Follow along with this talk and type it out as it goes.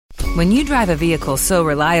When you drive a vehicle so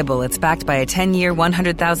reliable it's backed by a 10-year,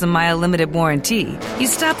 100,000-mile limited warranty, you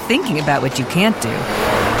stop thinking about what you can't do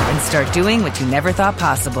and start doing what you never thought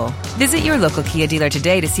possible. Visit your local Kia dealer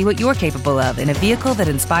today to see what you're capable of in a vehicle that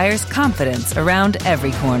inspires confidence around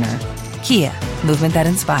every corner. Kia, movement that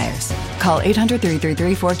inspires. Call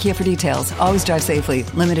 800-333-4KIA for details. Always drive safely.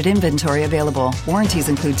 Limited inventory available. Warranties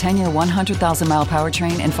include 10-year 100,000-mile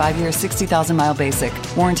powertrain and 5-year 60,000-mile basic.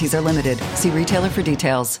 Warranties are limited. See retailer for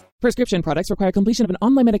details. Prescription products require completion of an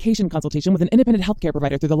online medication consultation with an independent healthcare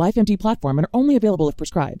provider through the LifeMD platform and are only available if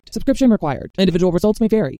prescribed. Subscription required. Individual results may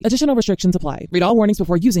vary. Additional restrictions apply. Read all warnings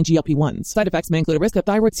before using GLP-1s. Side effects may include a risk of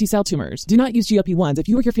thyroid C-cell tumors. Do not use GLP-1s if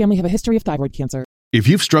you or your family have a history of thyroid cancer. If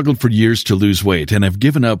you've struggled for years to lose weight and have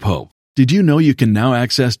given up hope, did you know you can now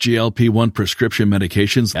access GLP-1 prescription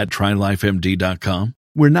medications at TryLifeMD.com?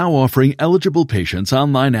 We're now offering eligible patients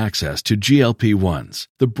online access to GLP-1s,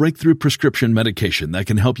 the breakthrough prescription medication that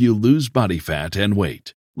can help you lose body fat and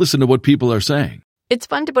weight. Listen to what people are saying. It's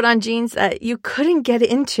fun to put on jeans that you couldn't get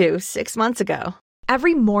into 6 months ago.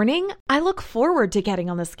 Every morning, I look forward to getting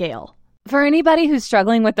on the scale. For anybody who's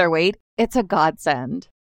struggling with their weight, it's a godsend.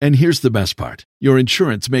 And here's the best part. Your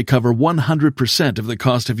insurance may cover 100% of the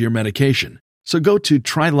cost of your medication. So go to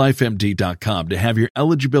TryLifeMD.com to have your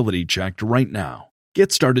eligibility checked right now.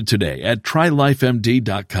 Get started today at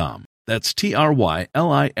TryLifeMD.com. That's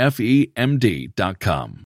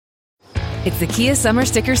TryLifeMD.com. It's the Kia Summer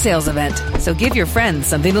Sticker Sales Event, so give your friends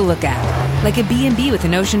something to look at, like a B&B with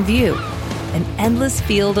an ocean view, an endless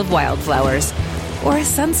field of wildflowers, or a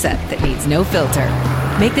sunset that needs no filter.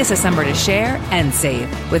 Make this a summer to share and save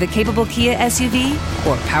with a capable Kia SUV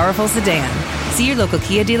or powerful sedan. See your local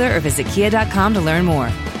Kia dealer or visit kia.com to learn more.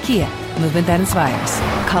 Kia, movement that inspires.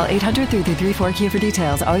 Call 800-333-4KIA for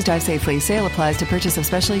details. Always drive safely. Sale applies to purchase of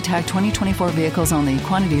specially tagged 2024 vehicles only.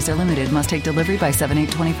 Quantities are limited. Must take delivery by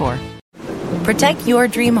 7/8/24. Protect your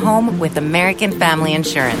dream home with American Family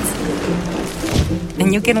Insurance.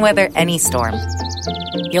 And you can weather any storm.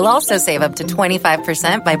 You'll also save up to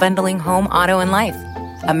 25% by bundling home, auto, and life.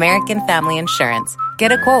 American Family Insurance.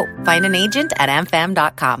 Get a quote. Find an agent at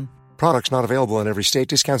amfam.com. Products not available in every state.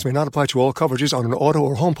 Discounts may not apply to all coverages on an auto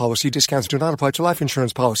or home policy. Discounts do not apply to life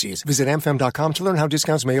insurance policies. Visit amfam.com to learn how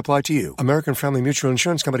discounts may apply to you. American Family Mutual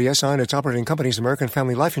Insurance Company, SI, and its operating companies, American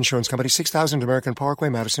Family Life Insurance Company, 6000 American Parkway,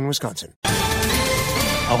 Madison, Wisconsin.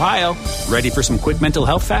 Ohio, ready for some quick mental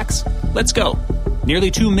health facts? Let's go. Nearly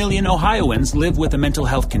 2 million Ohioans live with a mental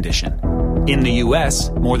health condition. In the U.S.,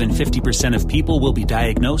 more than 50% of people will be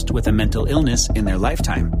diagnosed with a mental illness in their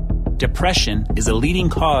lifetime. Depression is a leading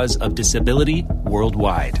cause of disability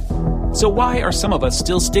worldwide. So why are some of us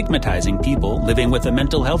still stigmatizing people living with a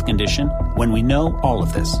mental health condition when we know all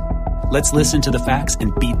of this? Let's listen to the facts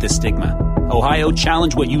and beat the stigma. Ohio,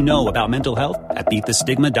 challenge what you know about mental health at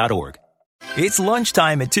beatthestigma.org. It's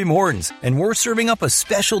lunchtime at Tim Hortons, and we're serving up a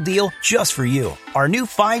special deal just for you. Our new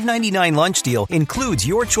 $5.99 lunch deal includes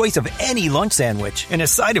your choice of any lunch sandwich and a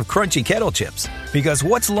side of crunchy kettle chips. Because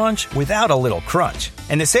what's lunch without a little crunch?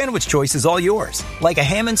 And the sandwich choice is all yours, like a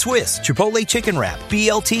ham and Swiss, Chipotle chicken wrap,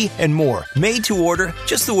 BLT, and more, made to order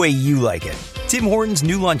just the way you like it. Tim Hortons'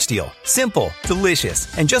 new lunch deal. Simple, delicious,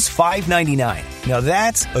 and just $5.99. Now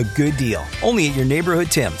that's a good deal. Only at your neighborhood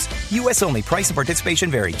Tim's. U.S. only. Price and participation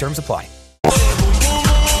vary. Terms apply.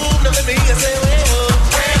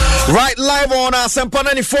 Right, live on Asempa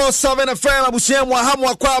 94.7 FM. Abusiam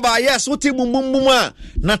Wahamwa Kwaba. Yes, Uti Mumbuma.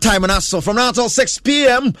 Na time and so from now till 6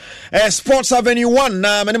 p.m. Sports Avenue 1.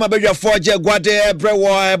 Na manima beja foje gwade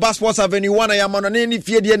brewo ba Sports Avenue 1 ya mano ni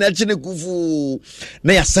fiedie na chine kufu.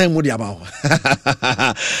 Na ya san mu dia ba.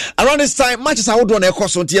 Around this time matches I would want to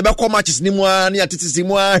cost on tie be matches ni mu ani atitisi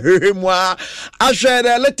mu mu I share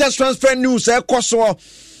the latest transfer news e koso.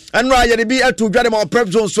 And right, you be to grab them on prep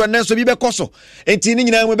zone so and then so be bekoso. Enti ni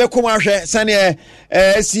nyina we be ko ahwe sane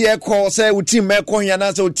sie call say we team me ko hia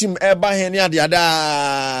na say team e ba he ni ade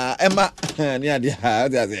ada ema ni ade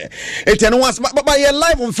ade. Enti no once but you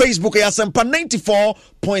live on Facebook Asempa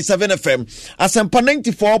 94.7 FM. Asempa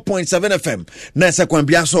 94.7 FM. Na se kwan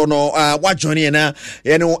bia so no wa join na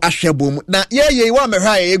ye no ahwe bom. Na ye wa me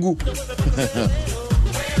hwa egu.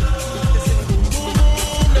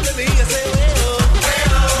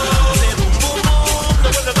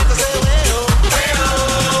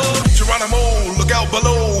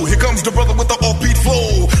 Below, here comes the brother with the offbeat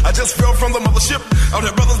flow. I just fell from the mothership. Out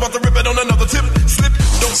here, brothers about to rip it on another tip. Slip,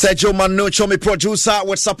 don't Sergio Manucho, my producer,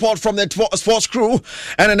 with support from the sports crew.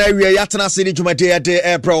 And an area Yatana City Jumadea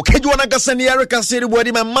de Bro. Kejuana Gasani Erica City,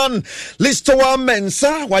 Wadi, my man. Listowa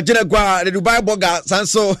Mensa, Wajina Gua, the Dubai Boga,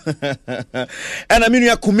 Sanso, and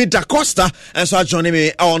Aminia Kumita Costa. And so I join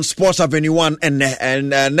me on Sports Avenue 1 and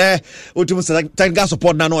ultimate Tanga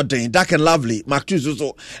support Nano Day, dark and lovely. Mark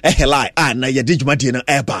Tuzo, Ehelai, and Yadijmadina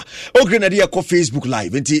Eba. O Grenadia ko Facebook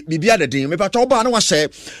Live. Inti, Bibia the Ding, but Oba no share,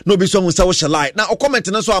 no be song with social light. Now, comment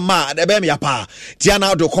so ama de be me apa tia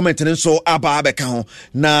na do comment so aba be ka ho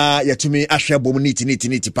na yatumi ahwe bom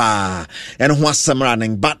niti pa eno ho asamra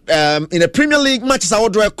nen but in the Premier League matches I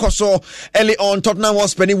would so early on Tottenham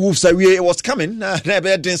was spending Wolves away it was coming na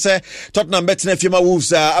be den say Tottenham bet na fima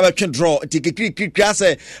Wolves abetwe draw tikikri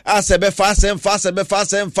say ase be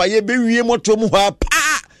fa ye be wie moto mu ha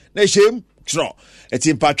pa na shem draw it's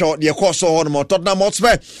in patcho the course on Tottenham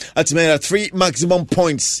Hotspur at 3 maximum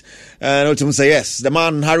points. And ultimately say yes, the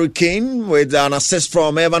man Harry Kane with an assist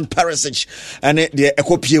from Evan Perisic and the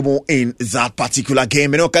Ekopiemo in that particular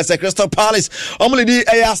game. You know, because Crystal Palace only the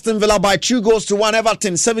Aston Villa by 2-1.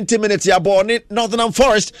 Everton 70 minutes here born it Nottingham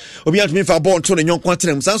Forest. We have me for born to the young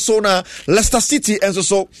continent. And so now Leicester City and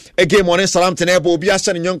so a game on Salam Tenebo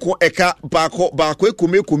Biashan and Yonko Eka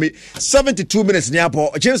Bako Kumi 72 minutes near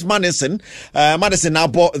ball. James Madison now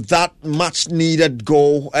bought that much needed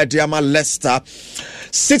goal at Yama Leicester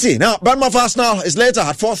City. Now, Bournemouth Arsenal is later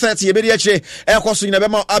at 4:30. Immediately, Air Coast in a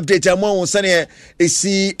update. And one send a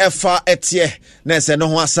see FA etie. Nese no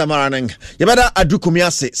one samaraneng. You better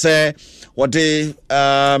adukumiase say what they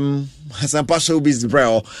some partial business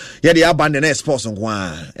bro. Yeah, they abandon sports on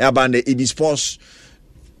one. Abandon EB Sports.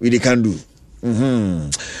 We can do.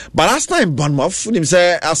 But last time Bournemouth him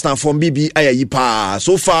say Arsenal from BB ayayipa.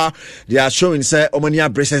 So far they are showing say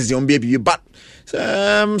Omania braces the on baby but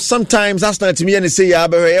sometimes Arsenal to me and say yeah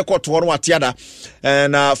but e kwot one watiada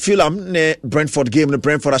and Fulham ne Brentford game the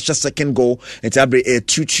Brentford has just second goal it's a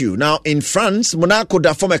 2-2. Now in France Monaco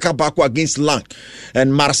da form a comeback against Lens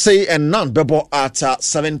and Marseille and Nantes bebo at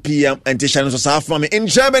 7 p.m. and Tishan was half from in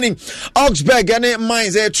Germany Augsburg and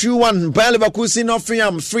Mainz 2-1 Bayer Leverkusen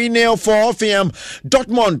Hoffenheim 3-0 for Hoffenheim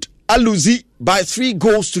Dortmund Aluzi by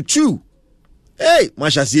 3-2. Hey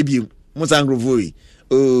Masha Sibiu Mozangrovui.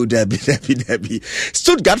 Oh, Debbie.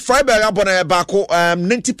 Stuttgart, Freiburg, up on a bako,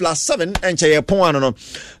 90+7, and Chaya Poano.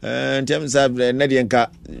 In terms of Nadianka,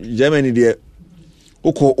 Germany, dear,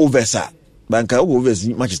 Oko Oversa, Banka Overs,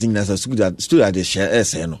 much thing as a Stuttgart, the share,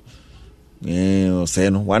 Seno.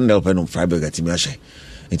 Seno, 1-0 pen on Freiburg at Timashe.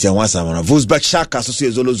 It's a once on a Wolfsburg Schalke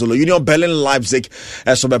Associate Zolo Union Berlin Leipzig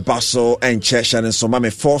Sobe Basel and Cheshire and Somame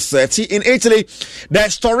 4:30 in Italy.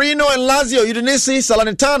 There's Torino and Lazio, Udinese,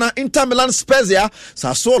 Salernitana, Inter Milan, Spezia,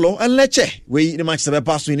 Sassuolo and Lecce. We the match Sobe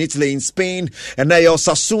Basel in Italy in Spain and now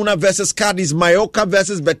Sasuna versus Cadiz, Mallorca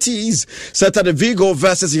versus Betis, Celta de Vigo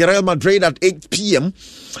versus Real Madrid at 8 p.m.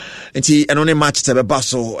 And only match Sobe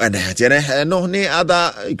Basel and no ne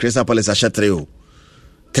other Crystal Palace Ashetreo.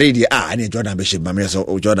 3D any Jordan Bishop Mameso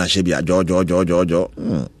or Jordan Shebia George.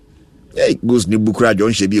 Hey, goes new Bukra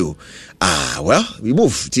John Shebio. Well, we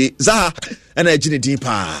move to Zaha and a Ginity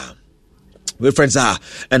Pa. We friends are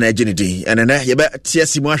an agility and then you bet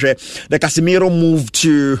TSC Marche. The Casemiro moved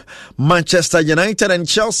to Manchester United and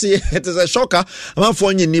Chelsea. It is a shocker. I'm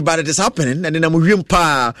for you, but it is happening. And then I'm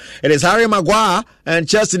pa. It is Harry Maguire and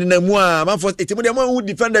Chelsea in the Moa. I'm for it. Who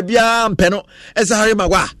defend the Biam Peno as Harry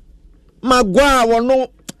Maguire. Maguire will no.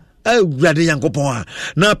 Ready young Copon.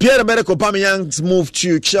 Now Pierre Medical Pamyang's moved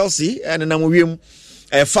to Chelsea and then I'm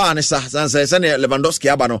Farnessa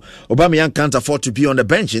Lewandowski Abano Aubameyang can't afford to be on the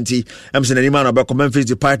bench and I'm saying any man about Memphis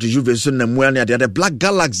depart to Juve soon and the Black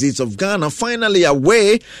Galaxies of Ghana finally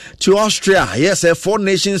away to Austria. Yes, a Four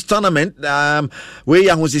Nations tournament where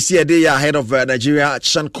young was see a day ahead of Nigeria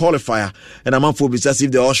Chan qualifier and I'm for business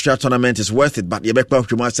if the Austria tournament is worth it but you back to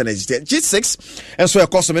G6 and so of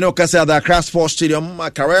course I know Casa the Accra Sports Stadium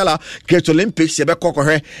Karela Great Olympics you back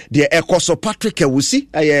the Ekoso Patrick Ewusi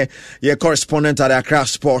a correspondent at the Accra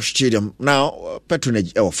Sports Stadium. Now,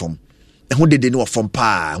 patronage from. Who did they know from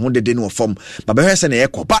pa? Who did they know from? But behind an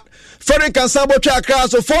echo. But Frederick and Sabo Chakra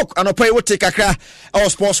so folk and a pay will take a our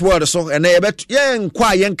sports world so and they bet young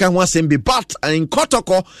kwa yanka once and be but and in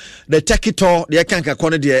Kotoko the take it all the canka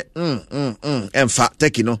corner there and fat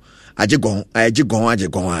take you know. Ajigon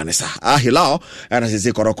anisa ahilao and as say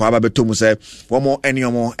Koroko ababetumu say one more any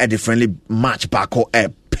more a differently match back or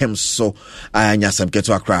so Nyasam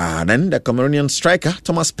Ketu Accra. Then the Cameroonian striker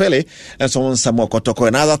Thomas Pele and so on some more Kotoko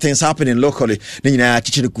and other things happening locally. Nina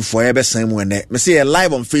Chichiku for ebe same when me see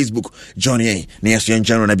live on Facebook Johnny near Suen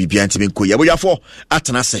General na Bibi Antimin Kuya. We are for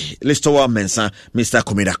Atanase Listowa Mensa Mr.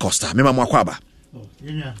 Komida Costa. Mema Mwakwaba.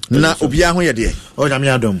 na obia ho ye de o nyame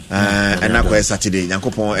adom and na kwa Saturday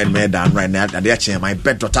Yankopon and me down right now they are my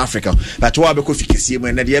Bet.Africa but wa be ko fikesi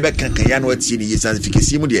mu na de be kankan ya na watie ni yisan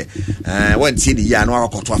fikesi mu de wan tie ni ya na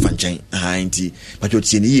wakoto afa nchen nti but o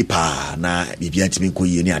tie ni yi pa na bibia ntimi ko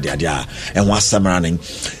yi ni ade a enwa samara nen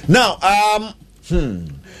now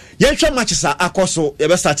Yenchwa matches are akoso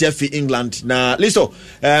you start here for England na liso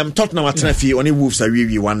Tottenham atena fi oni Wolves are we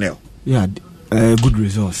 1-0 yeah good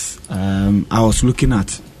results. I was looking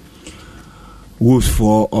at Wolves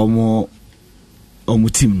for omo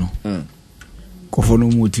team no. Ko for no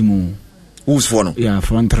mo team. Wolves for no. Yeah,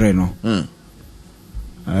 front three no.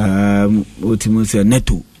 O team say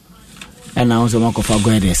Neto. And I also want to for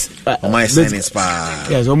Guedes. My son is pa.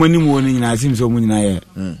 Yes, o many mo ni na team so mo na here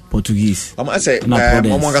Portuguese. I say mo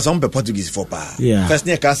ga some Portuguese for pa. Yeah. First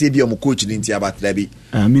near ka say bi o coach ni ntia about there bi.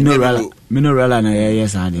 Mineral na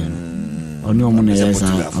yes ade. Only one yes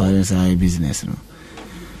business no.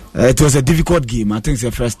 It was a difficult game. I think the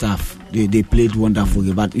first half they played wonderful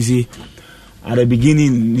game, but you see at the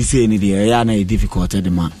beginning you say the difficult the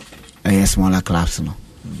man smaller clubs no.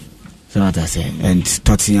 So what I say and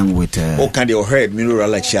Tottenham with can they heard Mineral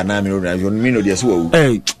like Shana Mineral yes who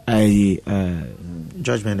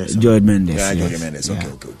George Mendes. Yeah, George Mendes. Okay.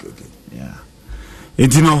 Yeah.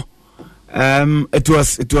 And you know it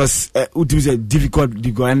was a difficult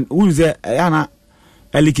and who say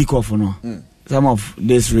early kick off no. Some of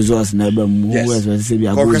these results never move as well say be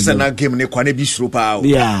a good game ne kwane bi shro pa.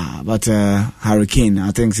 Yeah, but Hurricane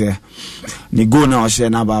I think say the goal now share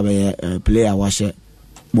na ba player wa share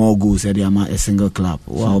more goals at a single club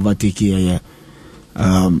or overtake here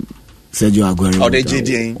Sergio Aguero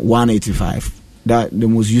 185. That the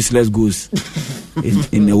most useless goals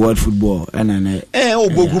in the world football and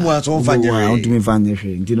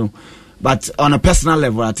you know, but on a personal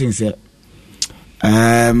level I think say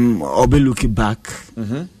I'll be looking back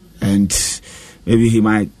and maybe he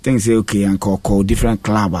might think say okay and call different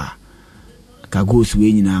club ka goes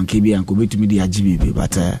we and KB and go to me the Jimmy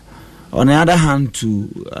but on the other hand to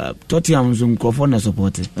Tottenham some Crawford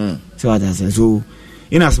supported so what I say so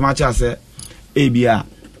in as much as ABR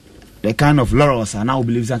the kind of laurels I now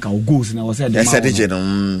believe that can goes and I was said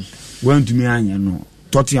went to me and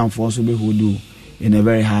Tottenham for also be who do in a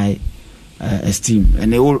very high esteem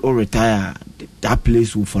and they all retire. That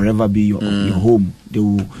place will forever be your home. They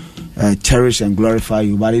will cherish and glorify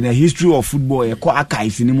you. But in the history of football, you quite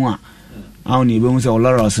archives anymore. I only even say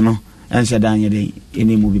laurels no and said any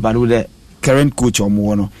movie. But with the current coach or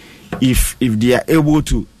more, if they are able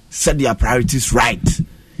to set their priorities right.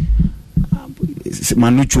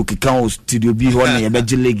 Manucho Kikao studio be one a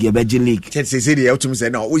better league. Say the ultimate say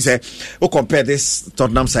no. We say we compare this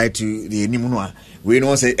Tottenham side to the Nimunwa. We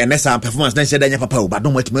know say unless our performance then said papa, but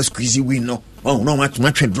don't much squeezy win no. Oh no much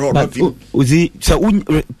draw. But Uzi so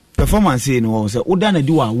performance no say Udana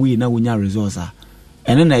do a win na wunya results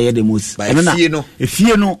and then I hear the most. And then if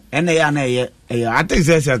you know and I think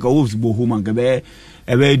say like Wolves go home and be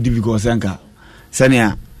a very difficult senka.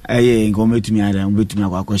 Senia go to me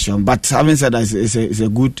a question. But having said that, it's a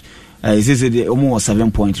good. It's almost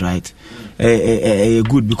 7 points, right?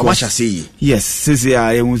 Good because. Much I see. Yes, since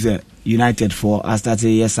I was United for I started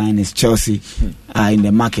year sign is Chelsea in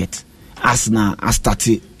the market. Arsenal I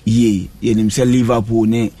started year. You say Liverpool,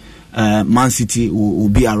 Man City will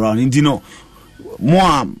be around. And you know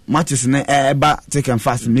more matches taken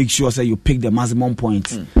fast. Make sure say you pick the maximum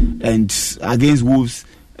points and against Wolves.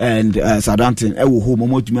 And Southampton, home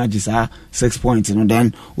almost 6 points, and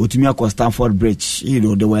then Utumia Stamford Bridge, you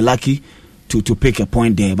know, they were lucky to pick a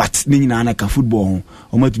point there. But Nina football,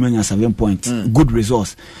 almost 7 points, good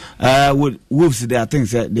results. With Wolves, there are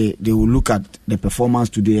things that they will look at the performance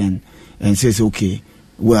today and says, okay,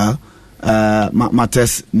 well,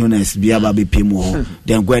 Matheus Nunes biaba be pay more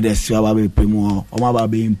then Guedes biaba be pay more or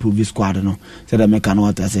be improve the squad no so that make an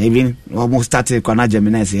what say even almost started Kwana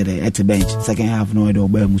Gemini say at the bench second half no idea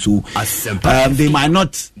so they might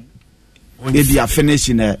not maybe are finish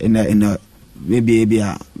in a maybe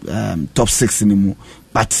top 6 anymore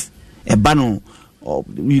but a banner or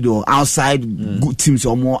you know outside good teams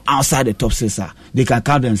or more outside the top 6 they can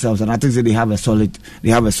count themselves and I think that they have a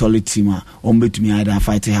solid team on between either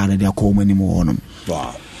fighting hard they are call anymore on them.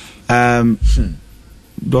 Wow.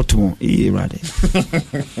 Dortmund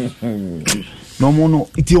no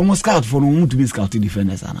it's almost scout for no to be scouting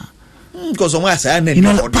defenders because almost you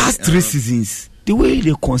know the past 3 seasons the way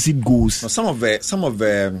they concede goals some of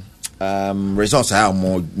the results are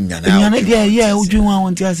more yeah what do you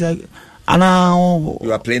want to say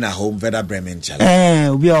You are playing at home, Werder Bremen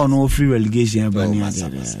challenge. We are no free relegation. Mami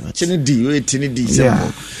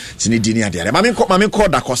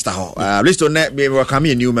called Da Costa. List on that, we were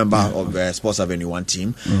coming a new member of Sports Avenue 1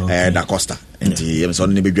 team, Da Costa. And he was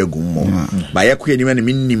on the baby gummo. By a queen, even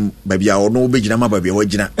minim, baby, or no big number, baby,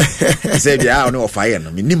 original. He said, yeah, no fire,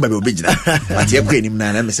 minimum baby, but you queen him,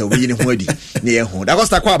 and I'm so winning hoodie near home. Da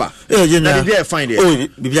Costa Quaba. Yeah, find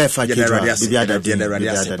it.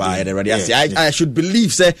 I should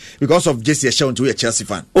believe, say, because of just a show to a Chelsea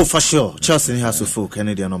fan. Oh, for sure. Chelsea has a full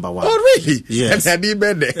Canadian number 1. Oh, really? Yes.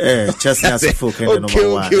 Chelsea has a full Canadian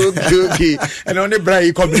number 1. Okay. And only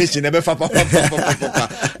Brian combination.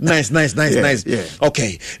 Nice. Yeah.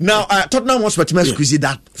 Okay. Now, Tottenham wants to squeeze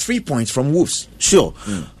that 3 points from Wolves. Sure.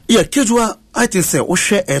 Yeah, Kejua, I think, say, we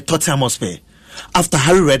share a Tottenham Hotspur after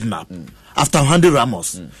Harry Redknapp, after Andy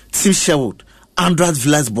Ramos, Tim Sherwood, Andras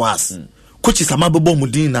Villas-Boas. Coaches Amabobo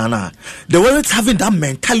Mudina, they weren't having that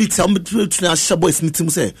mentality.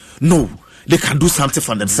 Say, no, they can do something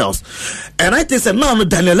for themselves. And I think now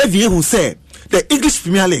Daniel Levy who said the English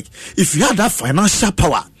Premier League, if you have that financial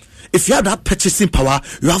power, if you have that purchasing power,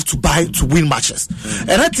 you have to buy to win matches.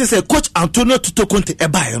 And I think Coach Antonio Tuto Conte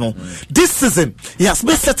this season he has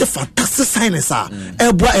made such a fantastic signings.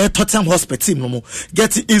 Tottenham Hotspur team,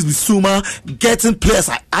 getting Isbi Suma, getting players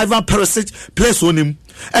like Ivan Perisic, players on him.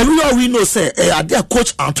 And we know say their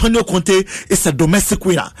coach Antonio Conte is a domestic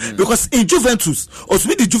winner because in Juventus, also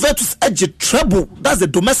the Juventus edge treble. That's the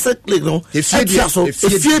domestic league, If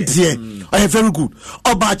very good.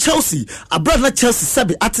 About Chelsea, a brother Chelsea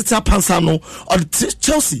Sabi Atita Pansano or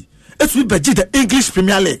Chelsea. It will be the English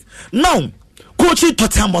Premier League. Now, coaching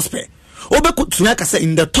Tottenham Hotspur. In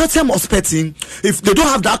the Tottenham Hotspur team, if they don't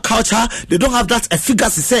have that culture, they don't have that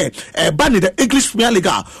efficacy, say, ban in the English Premier League,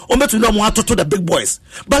 to the big boys.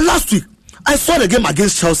 But last week, I saw the game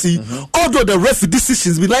against Chelsea, although the referee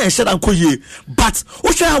decisions be like and Koye, but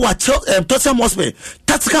our Tottenham Hotspur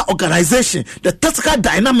tactical organization, the tactical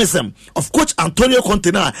dynamism of Coach Antonio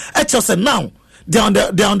Conte at Chelsea now, they're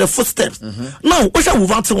on the footsteps. Now,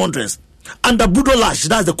 Wolverhampton Wanderers. Under Bruno Lage,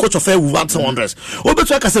 that's the coach of Wolverhampton Wanderers.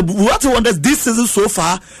 Wolverhampton Wanderers this season so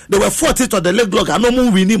far, they were 40th on the leg log and no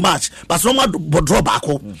more winning match, but no more draw back.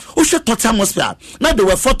 Tottenham Hotspur. Now they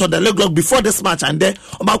were 4th on the leg log before this match, and then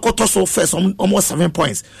about so first almost 7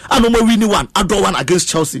 points. And no more winning one, I draw one against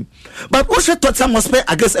Chelsea. But Tottenham Hotspur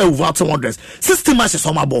against Wolverhampton Wanderers, 60 matches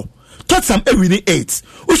on my ball. Tottenham winning 8.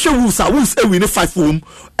 Wolves winning 5 home.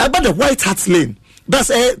 About the White Hart Lane.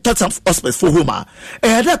 That's a Tottenham Hotspur for home.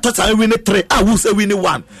 That Tottenham winning 3. Wolves winning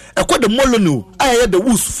 1. The Molyneux. The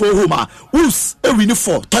Wolves for home. Wolves winning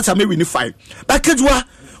 4. Tottenham winning 5. But Kejua,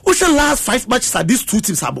 which last 5 matches are these two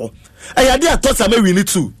teams have? Tottenham winning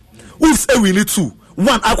 2. Wolves winning 2.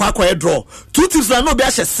 1 aqua draw. 2 teams are not be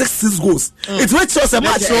 6 goals. It makes us a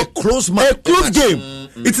match, a close game.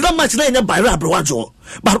 It's not much like by Rabrajo.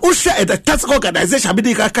 But Usha at the tactical organization,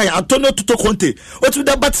 Antonio Tuto Conte. What with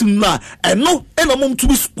that batting now? And no, and to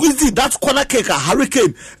be squeezing that corner cake, a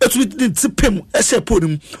hurricane. It's with the Tipim, a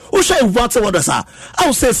podium. Usha wants what I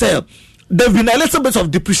will say, there's been a little bit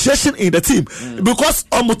of depreciation in the team because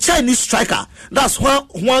I'm a Chinese striker. That's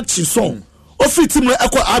one Chisong. I think social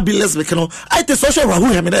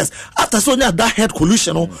Rahul Jimenez after Sonia that head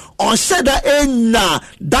collision on share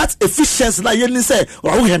that efficiency like you say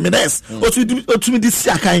Rahul Jimenez to me this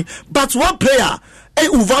kind. But one player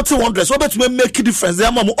Wolverhampton Wanderers to make a difference.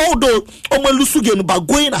 Although lose game but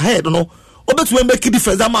going ahead, to make a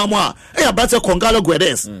difference. Congalo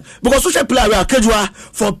Guedes because social player Kejua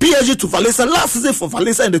from PSG to Valencia last season for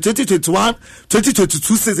Valencia in the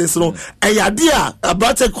 2021-2022 season. Idea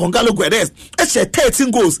about Congalo Guedes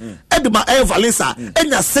 13 goals. Edma Valencia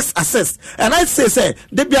and 6 assists. And I say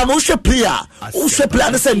they be an Osha player. Osha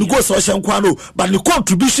player say no goals but the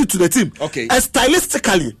contribution to the team. Okay. And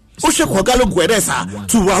stylistically. Osha Kogalo Guedesa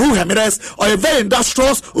to Rahul Jimenez or a very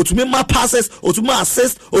industrious or to make more passes or to more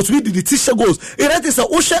assists or to be the teacher goals. That is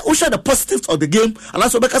Osha the positives of the game, and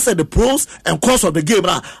as Rebecca said, the pros and cons of the game.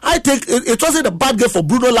 Now, I think it wasn't a bad game for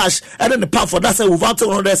Bruno Lage and then the part for that side Wolverhampton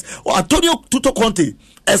Wanderers or Antonio Tuto Conte.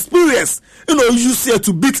 Experience, you see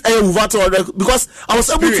to beat Wolverhampton Wanderers because I was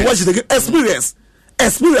able to watch the game. Experience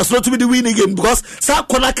not to be the winning game because Sa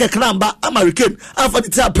Kona Kekramba American after the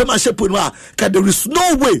time premiership there is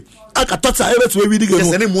no way I can touch able to win the game.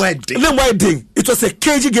 It was a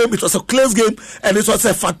cagey game, it was a close game, and it was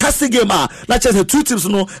a fantastic game. Not just the two teams,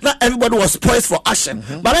 not everybody was poised for action.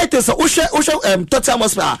 But I think Tottenham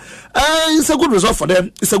Hotspur, it's a good result for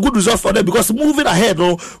them. It's a good result for them because moving ahead,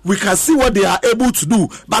 we can see what they are able to do.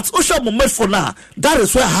 But Osha moment for now, that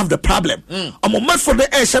is where I have the problem. A moment for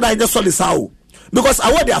the air shadow I just saw this out. because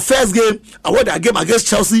I won their first game, I won their game against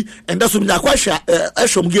Chelsea, and that's when they quite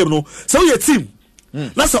a game. No, so your team.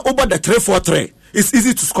 That's over the 3-4-3. It's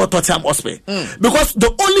easy to score Tottenham Hotspur because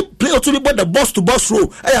the only player to be bought the boss to boss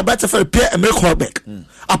role I am better for Pierre Emerick Holbeck.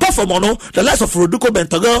 Apart from the likes of Rodrigo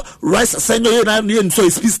Bentancur, Rice Senyo, so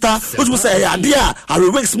is Pista, which will say idea I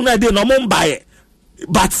will wake some idea no more by it.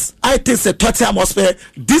 But I think the Tottenham Hotspur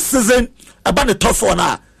this season about the top 4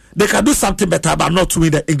 now they can do something better but not to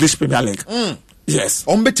win the English Premier League. Yes.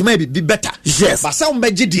 Maybe be better. Yes. But some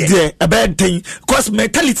a bad thing because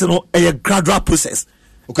mentality a gradual process.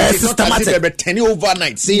 Okay, it's not as if they're 10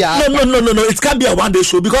 overnight. See, no. It can't be a one-day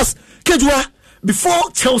show because Kejua, before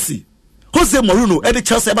Chelsea, Jose Mourinho had the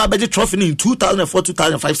Chelsea about trophy in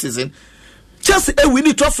 2004-2005 season. Chelsea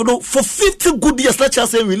winning trophy for 50 good years. Let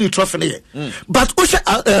Chelsea winning trophy. But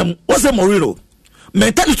Jose Mourinho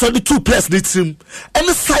mentality on the 2 players the team.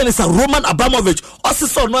 Any silence of Roman Abramovich also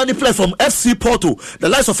saw many players from FC Porto, the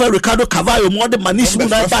likes of Ricardo Carvalho, more than Manish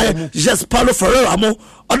Munai, just Paulo Ferreira,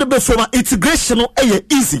 on the best from integration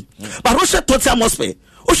easy. But Russia Tottenham Hotspur,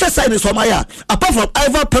 Russia silence from Maya, apart from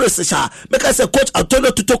Ivan Perisic, make us a coach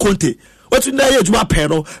Antonio Tuto Conte. What you know, you are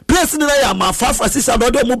panel. Place in the my far Francis and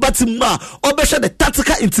other Mubatima, or better the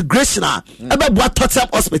tactical integration. About what Tottenham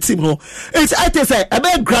Hotspur team. It's I think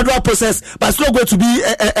a gradual process, but it's not going to be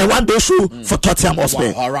a one-day show for Tottenham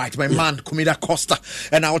Hotspur. All right, my man, Kumida Costa,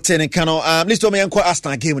 and our ten and Cano. Please tell me, Uncle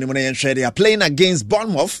Aston game when you share. They are playing against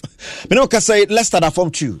Bournemouth. Me no can say Leicester that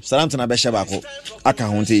form 2. Salamton Abeshabako,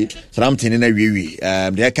 Akahunti, Salamton in a wee.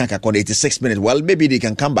 They can't call 86 minutes. Well, maybe they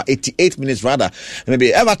can come back 88 minutes rather.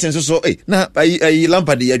 Maybe Everton so. Na I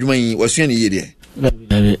Lampard adwuma was yen ye there.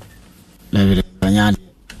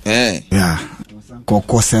 Yeah.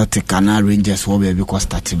 Koko Celtic Canal Rangers will be because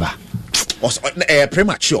Tatiba.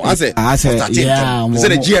 Premature. I said yeah. Is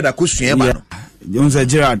it a Gerard that could swim? Jonze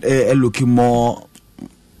Gerard looking more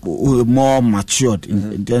matured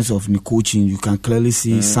in terms of the coaching. You can clearly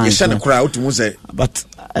see signs. But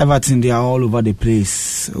Everton, they are all over the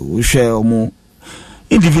place. We share more.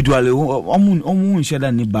 Individually, I'm sure that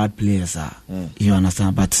any bad players are. You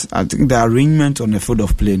understand? But I think the arrangement on the field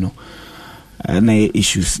of play, no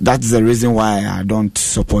issues. That's the reason why I don't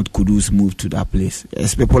support Kudus move to that place.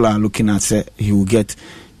 As people are looking at, say he will get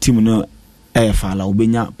Timono AFL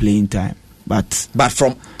Ubenya playing time. But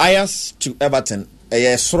from Ajax to Everton,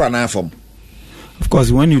 from. Of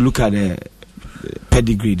course, when you look at the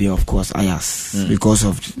pedigree there, of course, Ajax because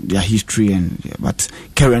of their history but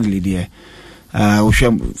currently there. We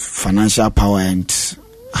share financial power and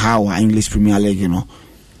how our English Premier League,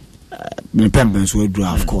 independence will do,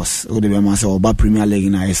 of course. Would be myself about Premier League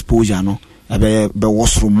in exposure, no, be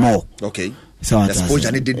was from more. Okay. So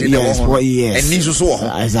exposure yes,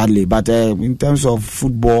 exactly. But in terms of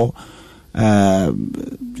football,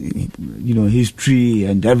 history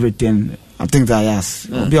and everything, I think that yes,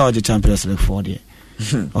 be all the Champions League for the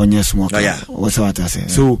on your smoke. What's what I say.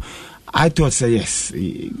 So I thought, say yes.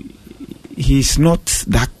 He's not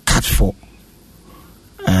that cut for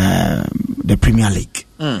the Premier League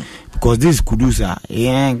because this Kudusa,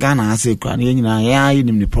 Ghana has a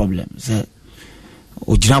the problem. So,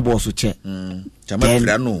 Ojinabo also check. Again,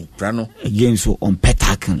 so on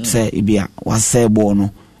Petakan, say Ibia was say Bono,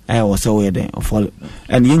 I was away there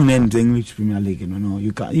and England, the English Premier League.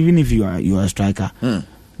 You can even if you are a striker,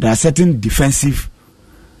 there are certain defensive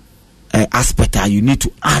aspect that you need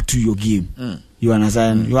to add to your game. You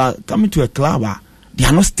understand? You are coming to a club, they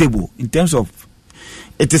are not stable in terms of.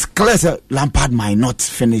 It is clear that Lampard might not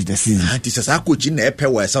finish the season.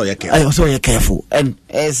 I also be careful. And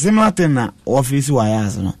a similar thing na office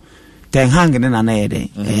wires, Ten Hag in an ede.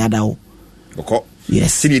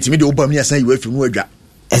 Yes. Exactly.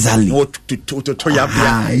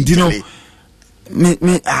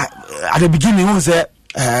 At the beginning, was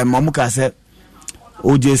Mamuka said.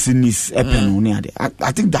 OJC Nice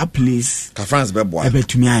I think that place France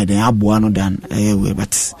to me I abuano than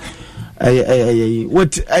but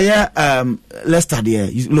what Leicester there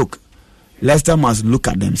look Leicester must look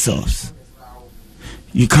at themselves.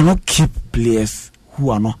 You cannot keep players who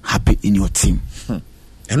are not happy in your team.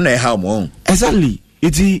 Exactly.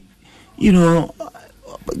 It's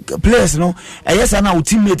players yes and now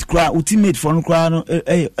teammate from crowd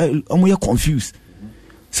confused.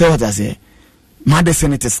 So what I say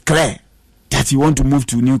Madison, it is clear that you want to move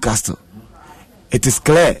to Newcastle. It is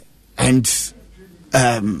clear. And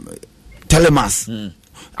Telemas,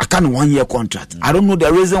 I can't 1 year contract. I don't know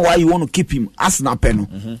the reason why you want to keep him. Arsenal Peno.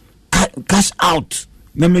 Cash out.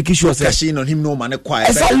 Then making sure. Cash in on him, no money quiet.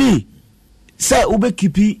 Exactly. Say, Ube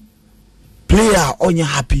Kipi, player on you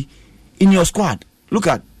happy in your squad. look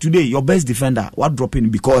at today, your best defender, what dropping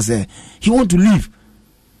because he want to leave.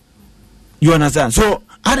 You understand? So,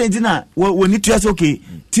 Argentina, we need to ask, okay,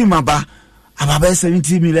 team about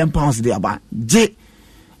 70 million pounds there, but J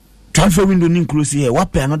transfer window inclusive here.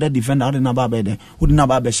 What pay another defender out in Ababe? Who didn't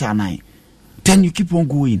Ababe Shanai? Then you keep on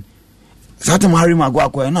going. Satam Harry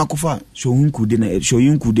Maguire, and Akufa, show you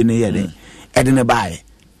couldn't hear Edna buy.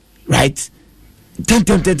 Right?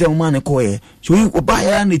 10 man a coy. Show you buy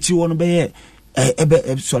and it's you want to be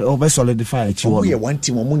solidify it. You want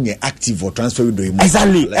team among your active or transfer window.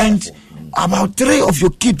 Exactly. And about 3 of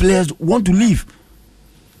your key players want to leave.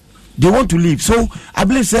 They want to leave. So I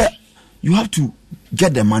believe, sir, you have to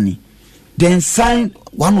get the money. Then sign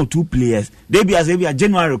 1 or 2 players. They be as if a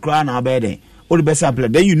January crown or better. All the best player.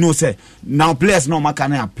 Then you know, sir, now players no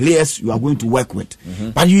are players you are going to work with.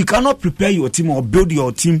 Mm-hmm. But you cannot prepare your team or build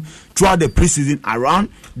your team throughout the preseason around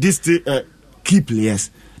these key players.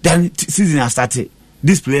 Then season has started.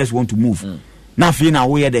 These players want to move. Now feeling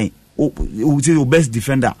away then. Your best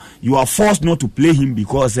defender. You are forced not to play him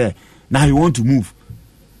because now you want to move.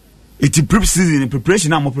 It's a preseason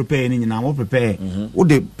preparation. I'm more prepared. I'm more prepared. What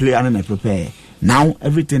they play and I prepare. Now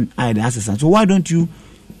everything I the assistant. So why don't you?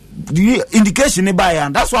 The indication by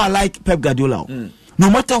and that's why I like Pep Guardiola. No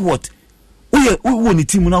matter what, we want the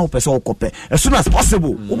team now person copy as soon as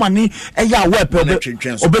possible. Woman,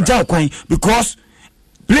 because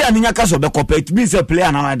player ninya kaso be copy. It means a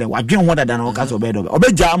player now there. We gain more than our kaso be do.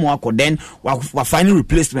 Obeja mo akọ then we finding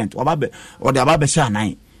replacement. Or the ababe sha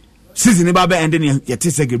nine. Season ababe ending yet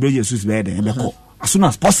say Gabriel Jesus be there. Be as soon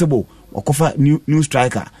as possible. Okofa new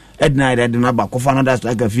striker. Edna ba kofa another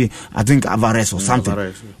striker fee. I think Alvarez or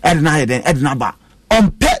something. Edna ba.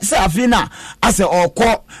 On pet say afina as a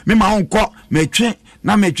oko me ma onko me twe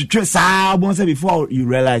na me twetwe saa bon say before you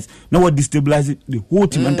realize now what destabilizes the whole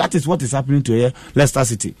team and that is what is happening to here Leicester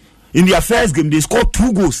City. In their first game they scored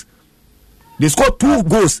 2 goals. They scored 2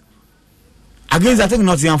 goals against I think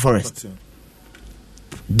Nottingham Forest.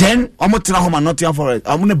 Then almost Nottingham Forest.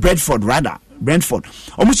 I'm on Brentford rather. Brentford.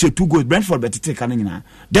 Almost 2 goals. Brentford better take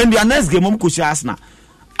Then their next game, Arsenal.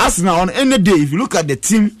 Arsenal on any day, if you look at the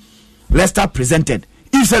team Leicester presented,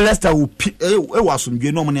 if the Leicester will was some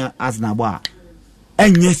no money Arsenal bar.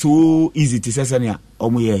 And yes, so easy to say Sanya.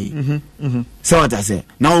 So what I say.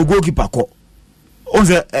 Now goalkeeper call. On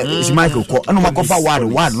the Michael call. I know my cover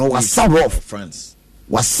one no was so rough. France.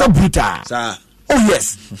 Was so brutal. Oh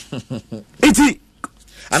yes. It's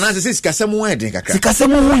and as this kasemu eden kakra.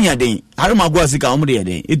 Kasemu hunya den. Ari magwa sika omde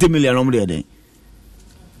den. 80 million omde den.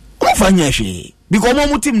 Ofanya hwe. Because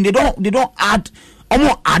omo team they don't add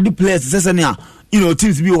the players sesenia. You know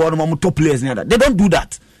teams be one omo top players near that. They don't do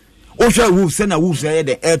that. Osha Wolves send a Wolves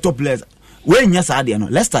the top players. When nyasa ade no.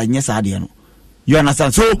 Leicester nyasa ade no. You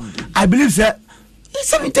understand? So I believe say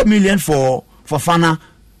 70 million for Fana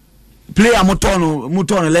player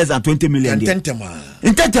mutono less than 20 million.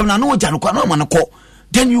 Intentem na no janu kwa no man ko.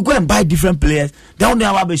 Then you go and buy different players. Down there,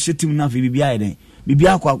 I will be team now for BBI then.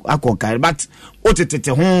 BBI but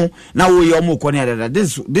now we are more corner.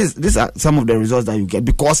 These are some of the results that you get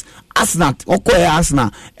because Arsenal,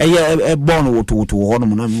 Arsenal, born to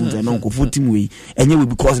one team we anyway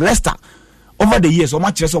because Leicester over the years so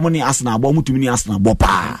much money Arsenal,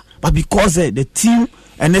 but because the team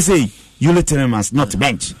and they say you let him as not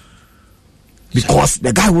bench because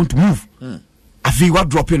the guy want to move. I feel what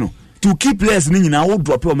dropping. To keep players now will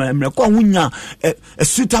drop a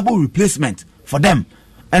suitable replacement for them.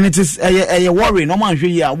 And it is a worry. No man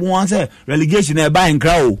here wants a relegation buying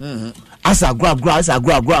crowd. As a grab,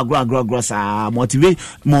 motivate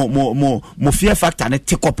more fear factor and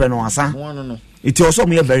take up and answer. It also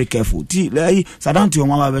me very careful. Sadanti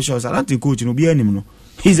Omama Sadanti coach no be any.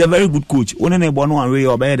 He's a very good coach. Only one way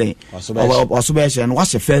or better. And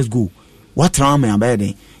what's the first goal? What round am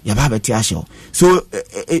I so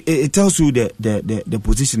it tells you the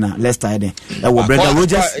position Leicester there. Brendan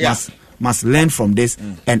Rodgers must learn from this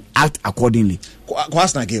and act accordingly.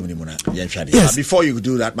 Yes. Before you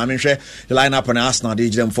do that, the lineup on Arsenal they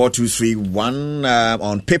 4-2-3-1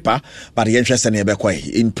 on paper, but the interest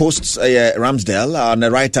in posts Ramsdale on the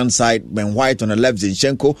right hand side, Ben White on the left,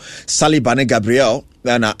 Zinchenko, Saliba and Gabriel,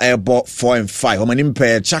 then Airball 4 and 5.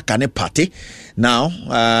 Omanimpe Chaka ne party now.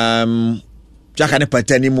 Jack and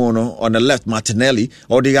Patenimono on the left, Martinelli,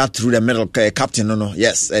 Odegaard through the middle, captain, no,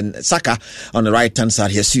 yes, and Saka on the right hand side,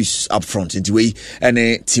 Jesus up front into way,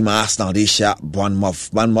 and team Arsenal, they share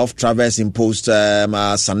Bournemouth, Travers imposed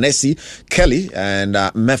Sanesi, Kelly, and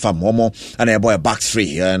Mefa Momo, and a boy back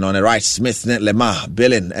three, and on the right, Smith, Lemar,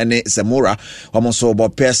 Billin, and Zamora, almost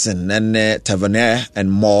Bob Pearson, and Tavernier,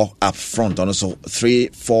 and more up front, and also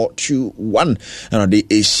 3-4-2-1, and on the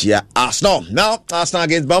Asia Arsenal. Now, Arsenal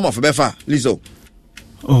against Bournemouth, Befa, Lizzo.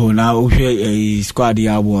 Oh, now a squad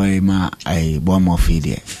ya boy ma a Bournemouth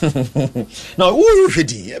there. Now, who you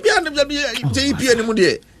ready?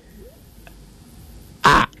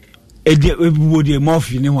 Everybody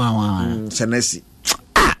Murphy ni wa Senesi.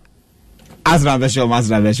 Asra besho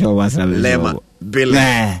Lema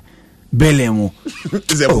Belemo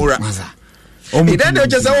Zemura. He then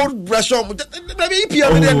just old restaurant.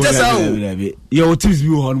 Yo, teams be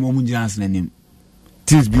on Momu Jansen and him.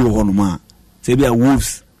 Teams be on ma. Say be a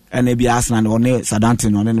Wolves and maybe Arsenal or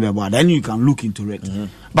Southampton or anywhere. Then you can look into it.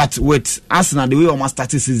 But with Arsenal, the way almost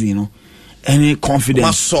started season, you know, any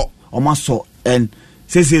confidence almost saw and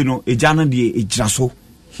says you know a journal a jasso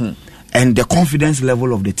and the confidence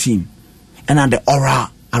level of the team and the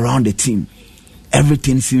aura around the team,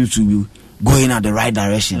 everything seems to be going at the right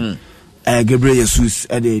direction. Gabriel Jesus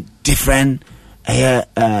at a different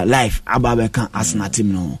life Ababeka Arsenal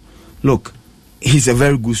team. No, look, he's a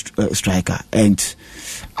very good striker, and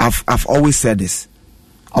I've always said this.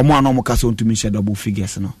 To me share double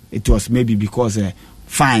figures. No, it was maybe because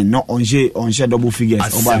fine, not on share double figures.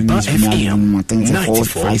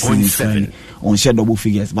 On share double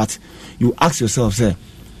figures, but you ask yourself, say,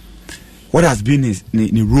 what has been his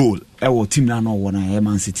role? Our team now won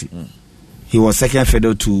Man City. He was second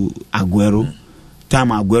fiddle to Aguero. Time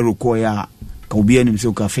Aguero koya kaubi ni mse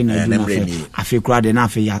ukafina afi crowd na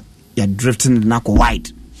afi ya drifting na ko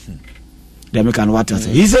wide. They make an water.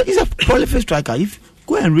 He's a prolific striker. If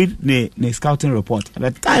go and read the scouting report at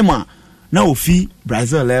the time now fi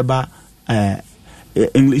Brazil labor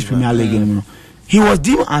English Premier League. He was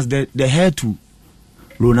deemed as the heir to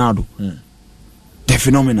Ronaldo. The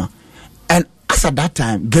phenomenon. And as at that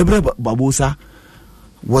time, Gabriel Barbosa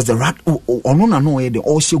was the rat the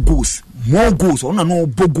also goals, more goals, no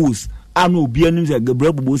goals. I know being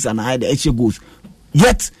Gabriel Barbosa and I the extra goals.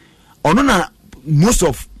 Yet most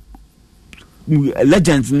of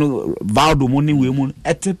legends, Valdo Money Women,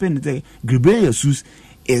 Etepen, Gabriel Jesus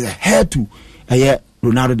is a heir to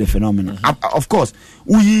Ronaldo the phenomenon. Of course,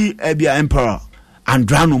 we be an emperor and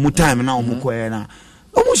drown no more time now.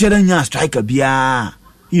 Almost a striker be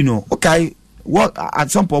okay. Work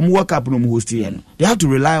at some point, work up no host here. They have to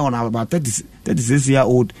rely on about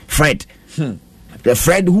 36-year-old Fred. The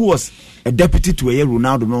Fred who was a deputy to a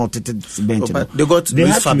Ronaldo bench. They got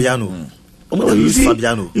Luis Fabiano.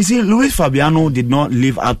 You see, Luis Fabiano did not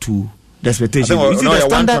live up to the expectation. You see, the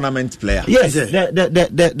standard tournament player. Yes,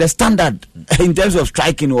 the standard in terms of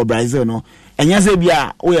striking or Brazil, no. And yes, we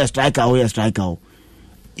are striker. I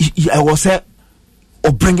was say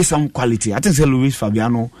or bring some quality. I think say Luis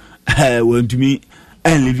Fabiano went to me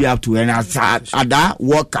and live up to, and at that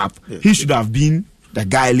World Cup, he should have been the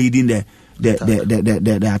guy leading the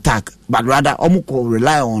attack, but rather Omuko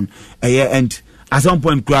rely on and at some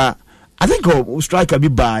point, I think striker be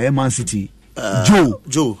by Man City.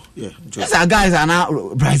 Joe. Yes, our guys are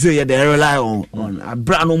now Brazil. They rely on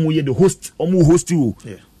Brand Omu, the host, Omu host you.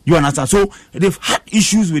 You understand? So they've had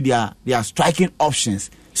issues with their striking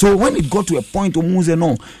options. So when it got to a point, Omu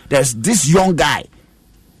no, there's this young guy.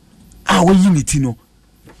 He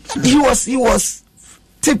was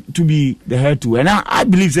tipped to be the head to, and I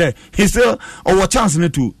believe that he still our chance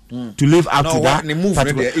to live up to that.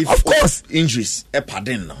 Of course, injuries.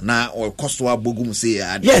 Now or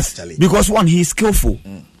yes, because one, he is skillful.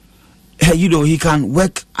 He can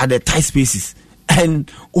work at the tight spaces,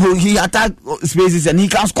 and he attack spaces, and he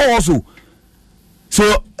can score also.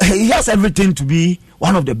 So he has everything to be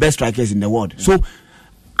one of the best strikers in the world. So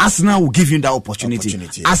Arsenal will give him that opportunity.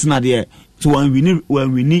 Arsenal there. So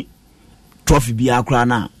when we need trophy be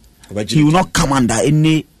Accra, he will not come under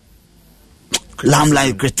any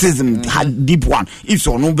lamb-like criticism. Had deep one. If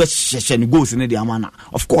so, no best goes in the Amana,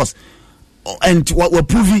 of course. And what we're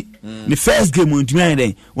proving the first game went to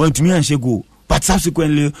me and she go. But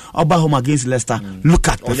subsequently, Oba home against Leicester. Look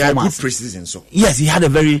at performance. Good preseason, so yes, he had a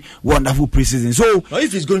very wonderful preseason. So now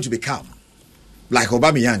if he's going to be calm, like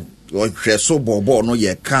Aubameyang. So bobo no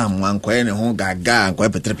ye calm and quiet home gaga and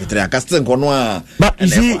quiet petre. But you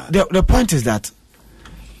see, the point is that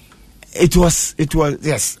it was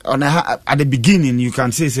yes. At the beginning, you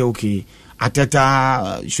can say okay,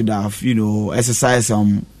 Arteta should have exercised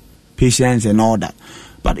some patience and all that.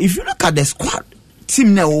 But if you look at the squad,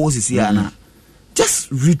 team now always is here now.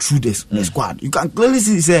 Just read through the squad. You can clearly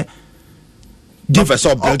see say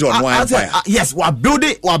Professor build on one empire. Yes, we're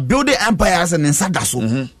building empires and inside that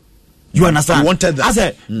so. You understand? You wanted that. I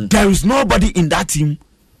said there is nobody in that team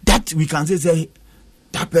that we can say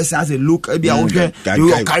that person has a look. Maybe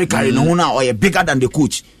carry no now or bigger than the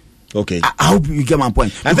coach. Okay, I hope you get my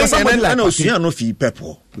point. I think I know you no fee Pep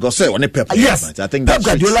because say on Pep. Yes, I think Pep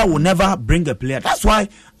Guardiola will never bring a player. That's why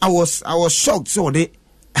I was shocked. So they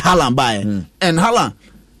Haaland buy and Haaland,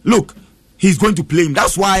 look, he's going to play him.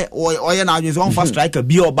 That's why now is one fast striker.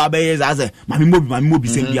 Be or Babe is as a Mami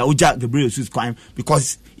saying the Oja Gabriel Jesus crime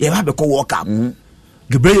because you have a co-walk up.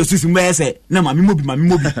 Gabriel Jesus may say no Mami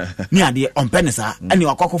Mobi near the on Penisa and you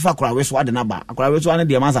are Cocofa Kraweso at the number. Kraweso and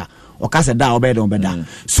the Amasa or Casa da or bed.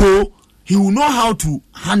 So he will know how to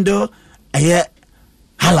handle a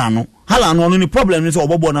Haaland. Haaland only problem is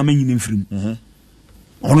Obobo na making him free.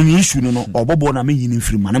 On an issue no Obobo na making him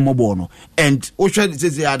free man mobono. And Osha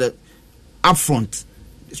says they are the upfront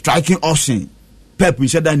striking option. Pep we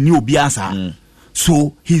said that new Biasa.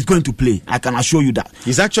 So he's going to play. I can assure you that.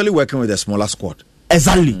 He's actually working with a smaller squad.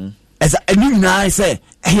 Exactly. As I say,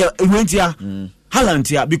 here went here, Haaland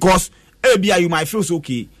here because you might feel so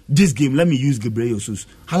okay. This game, let me use Gabriel Jesus.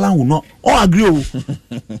 Haaland will not. Oh, agree.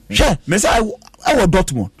 Yeah, I was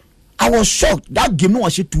Dortmund. I was shocked. That game no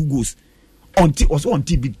was 2 goals. Was on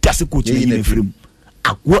TV. That's a coach in the film.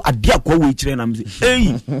 I dear go we train. I'm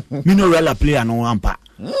saying, hey, me no real player no ampa.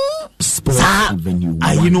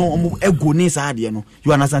 You know, ego ne sa de no.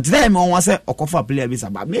 You understand? Today me want say okofa player be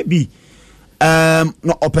but maybe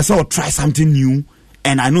no a person will try something new.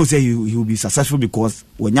 And I know say he will be successful because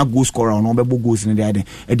when you goal scorer on number goals in the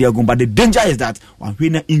but the danger is that when we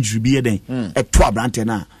injury be then a 12 brand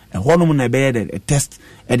na a honum na be a test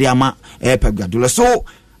e dey ama Pep Guardiola. So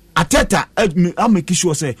Ateta I make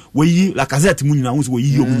sure say we like Lacazette mu nyina we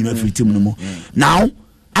yi omu nyina free team no mo. Now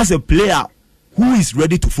as a player who is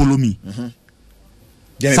ready to follow me.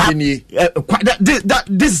 This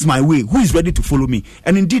is my way. Who is ready to follow me?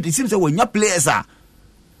 And indeed it seems that when your players are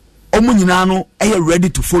Omunyinano are ready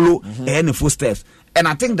to follow any footsteps. And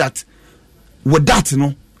I think with that,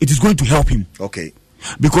 it is going to help him. Okay.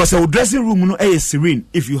 Because our dressing room is serene.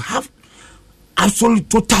 If you have absolute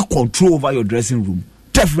total control over your dressing room,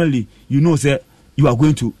 definitely that you are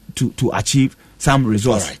going to achieve some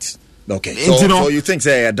results. All right. Okay. So you think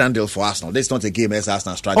say a done deal for Arsenal? This is not a game as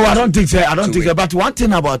Arsenal strategy. Oh, I don't think so. But one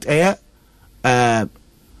thing about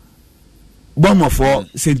Bournemouth for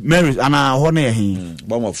St. Mary's and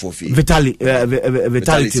Bournemouth for fee. Vitality,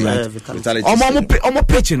 right? Omo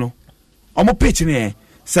pitch, Omo pitch,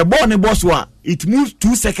 Se Bournemouth boss wa it moves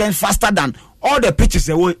 2 seconds faster than all the pitches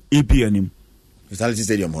they were APN. Vitality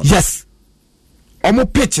Stadium. Yes. Omo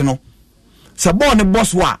pitch, Se Bournemouth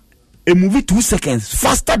boss wa it move 2 seconds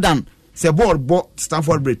faster than Se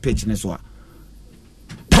Stamford Bridge pitch ne so.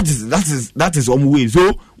 That is Omo way.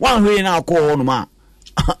 So one way now call on man.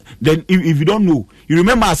 Then if you don't know, you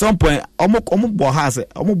remember at some point Omo has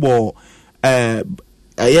Omo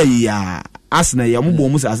Arsenal Omo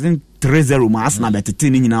almost as in 3-0 Arsenal bet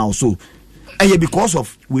 10 now so because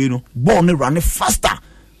of ball running faster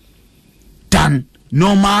than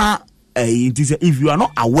normal. If you are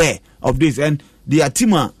not aware of this, and their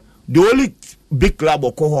team the only big club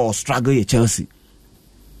or cohort struggle is Chelsea.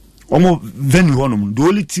 Omo venue the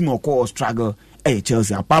only team or cohort struggle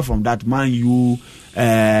Chelsea. Apart from that, Man U,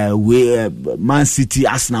 Man City,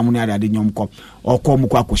 Arsenal, Nyom Cup, or come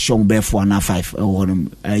kwa shong bear 4 and 5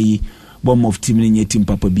 bomb of team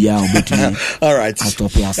Papa Bia. All right,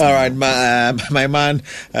 all right, my man,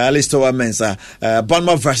 Listo Mensah,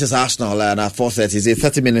 Bournemouth versus Arsenal, and at 4:30.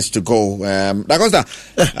 30 minutes to go. Arsenal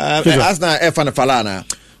F and Falana.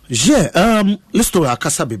 Yeah, Listo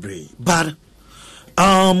Akasa Bebre, but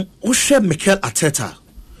Ushe Mikel Arteta.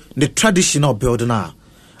 The traditional building now,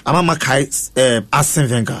 Amama Kai Arsene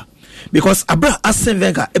Wenger, because Arsene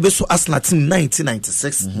Wenger ever saw Arsenal team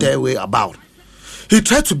 1996 their way about. He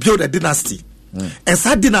tried to build a dynasty, and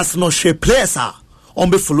that dynasty no share players are on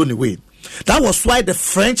be following way. That was why the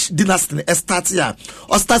French dynasty started here,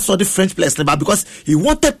 or started the French players, but because he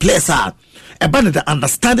wanted players about the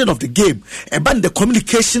understanding of the game, about the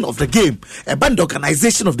communication of the game, about the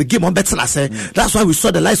organization of the game. On better say, that's why we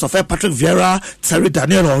saw the likes of Patrick Vieira, Thierry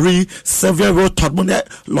Daniel Henry, Xavier Todd,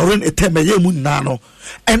 Lauren Etemeye Munano.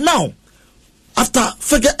 And now, after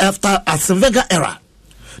Arsene Wenger era,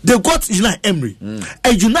 they got Unai Emery. And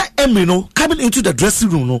Unai Emery, coming into the dressing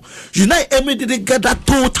room, Unai Emery didn't get that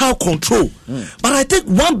total control. But I think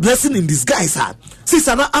one blessing in disguise, since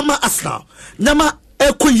Ama Arsenal, Nama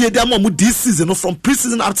this season from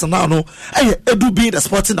pre-season up to now no Edu being the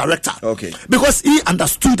sporting director. Okay. Because he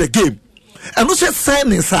understood the game. And no just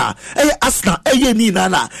signings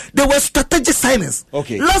they were strategic signings.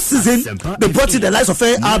 Okay. Last season they brought in the likes of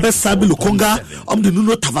Albert Sabi Lukonga, the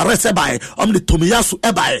Nuno Tavares the Tomiyasu.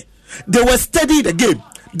 They were steady the game.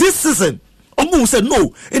 This season Omu said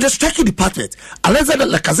no in the striking department. Alexander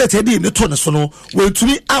Lacazette in the tournament will to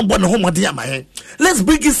me let's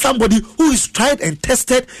bring in somebody who is tried and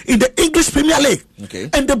tested in the English Premier League. Okay.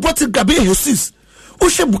 And they brought in Gabriel Jesus.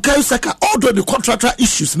 Ushe Bukayo Saka, although the contractual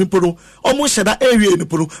issues nipono, almost that area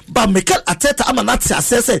nipono, but Mikel Arteta Amanati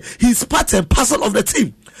says he's part and parcel of the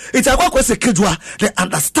team. It's a work with the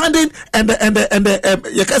understanding and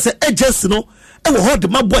the you can say edges, and we hold the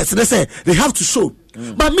man boys. They say they have to show.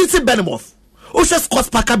 But meeting Bournemouth, Ushe Scott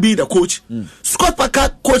Parker being the coach. Scott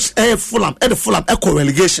Parker coached Fulham and the Fulham echo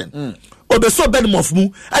relegation. Obeso Bournemouth mu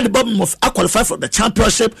and the Bournemouth are qualified for the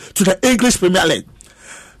championship to the English Premier League.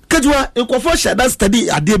 Kajua in confusion that study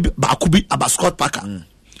ade bakubi about Scott Parker.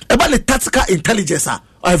 About the tactical intelligence are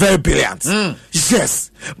very brilliant.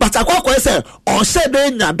 Yes. But I say on said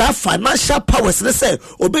that financial powers they say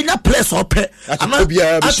obenya players or pay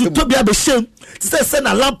Tobia be shame. Say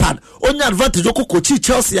na Lampard only advantage coach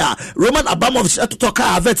Chelsea Roman Abramovich to talk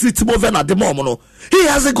about Timo Werner at the moment. He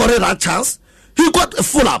hasn't got that chance. He got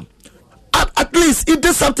Fulham. At least he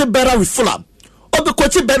did something better with Fulham. Or the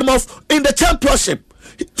coaching Bournemouth in the championship.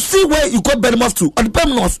 See where you got Bournemouth to. And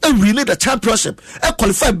Bournemouth we need the championship and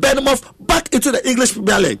qualify Bournemouth back into the English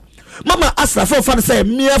Premier League. Mama asked for fun say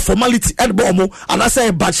mere formality at Bomo and I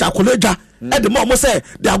say Bacha Koleja at the moment say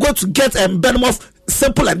they are going to get Bournemouth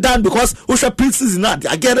simple and done because Usha pre-season now they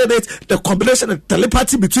are getting it the combination of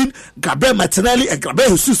telepathy between Gabriel Martinelli and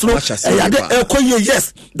Gabriel Jesus.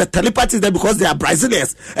 Yes, the telepathy is there because they are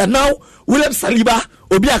Brazilians. And now William Saliba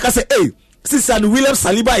Obiaka say hey. Since William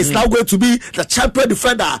Saliba is now going to be the champion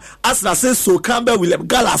defender, as I say, so Campbell, William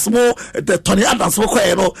Gallas, the Tony Adams, William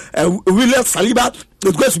Saliba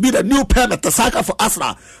is going to be the new pen at the Saka for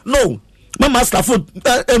Arsenal. No, Mama Stafford,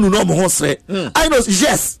 I know,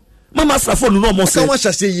 yes. Mama Stafford, no more. How much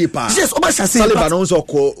I say, yes, how much I say, Saliba knows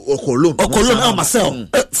Okolon, Marcel,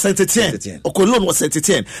 Saint-Etienne, Okolon was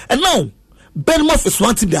Saint-Etienne, and now. Bournemouth is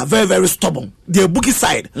one team, they are very, very stubborn. They're bookie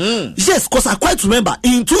side. Yes, because I quite remember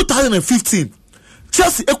in 2015,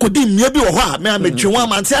 Chelsea maybe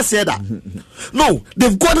no,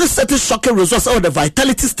 they've got a certain shocking results out of the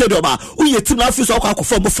Vitality Stadium. Who your team now feels like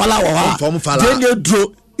they draw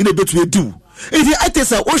in a bit we do. I think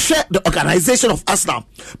the organization of Arsenal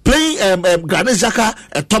playing Granit Xhaka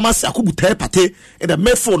and Thomas Yakubu Pate in the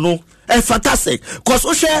midfield no. Fantastic, because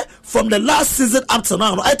Oshe from the last season up to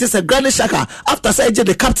now, I think Granit Xhaka after saying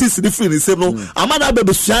the captain's in the field, he said no, Amanda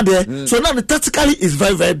Baby there. So now the tactically is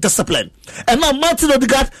very, very disciplined. And now Martin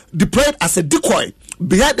Odegaard deployed as a decoy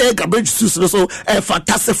behind the Gabriel Jesus, so a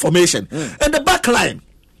fantastic formation. And the back line.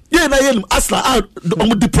 Arsenal out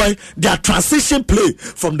deploy their transition play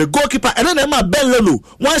from the goalkeeper and then Emma Ben Leno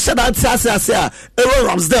one shot out Aaron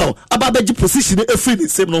Ramsdale about the position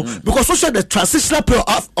because also the transitional play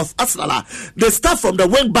of Arsenal they start from the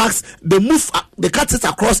wing backs, they move they cut it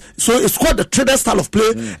across, so it's called the trader style of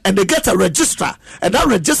play and they get a register and that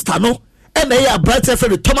register and they are brighter for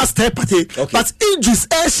the Thomas Tepate, but injuries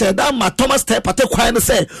share that my Thomas Tepate quietly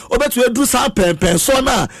say, oh, but we do some pen so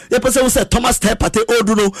now. The person who said Thomas Tepate, oh,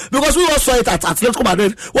 do know because we also saw it at Atletico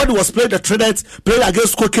Madrid when he was playing the Trident, playing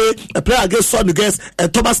against Koke, a player against Son against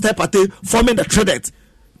and Thomas Tepate forming the Trident.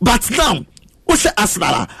 But now, Usha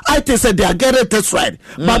Arsenal, I think they are getting this right.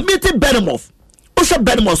 But meeting Bournemouth, Usha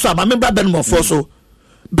Bournemouth, so I remember Bournemouth also.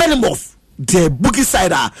 Bournemouth. The bookie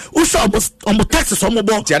side Usha almost taxes on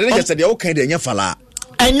mobile. They okay, they fala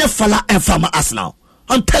and farmer Arsenal.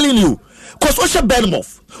 I'm telling you, because Usha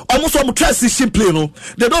Bournemouth almost on transition play, no,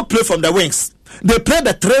 they don't play from the wings. They play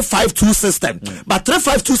the 3-5-2 system. But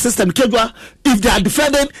 3-5-2 system, if they are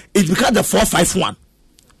defending, it becomes the 4-5-1.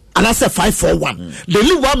 And I said 5-4-1. They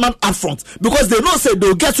leave one man up front because they know say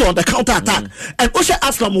they'll get you on the counter attack. And Osha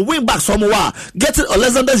Arsenal wing back somewhere. Getting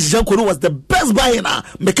Alexander Zinchenko was the best buy in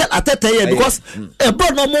Mikel Arteta here because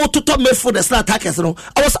brought no more to top midfield the attackers.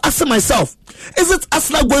 I was asking myself, is it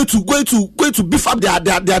Arsenal going to beef up their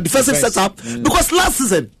defensive setup? Because last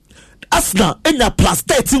season Arsenal in their plus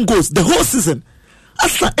 13 goals the whole season.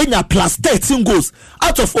 Arsenal in plus 13 goals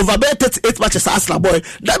out of over 38 matches. Arsenal boy,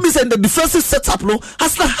 that means in the defensive setup, no,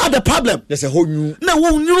 Arsenal had a problem. There's a whole new.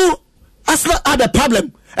 No, Arsenal had a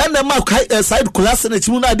problem. And the mark side Kolasinac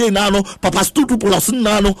Chimuna de Nano, Papa Stutu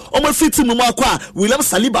Polasinano, Omo Fiti Mumakwa, William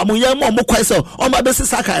Saliba, Muyamo Mokwaiso, Oma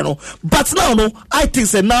Besisaka. But now, no, I think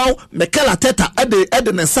say now, Mikel Arteta,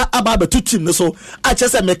 Edenesa Ababa to team, so I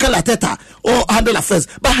just said Mikel Arteta or handle affairs.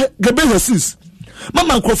 But Gabriel Jesus,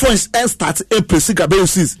 Mama microphone and start a PC Gabriel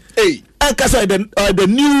Jesus. Hey, and Casa the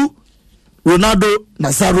new Ronaldo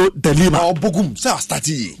Nazaro de Lima. Obogum, so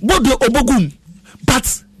starting. Bodo Obogum,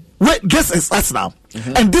 but. Wait, this is us now.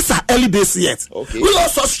 And these are early days yet. Okay. We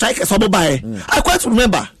also strike a summer by. I quite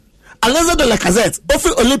remember Alonso de la Lacazette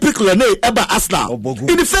offered Olympic Lyonnais Eba Arsenal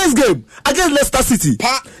in the first game against Leicester City.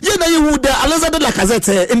 You know you would Alonso de la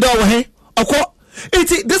Lacazette in the way.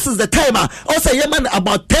 This is the timer. Also, man,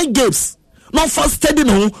 about 10 games. Not first steady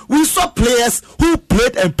no. We saw players who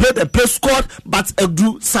played, scored, but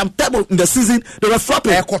drew some time in the season they were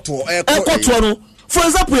flopping. For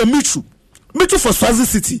example, Mitchell for Swansea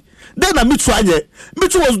City. Then Mitchell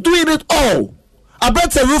was doing it all. I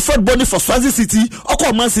bet Wilfred Bonny for Swansea City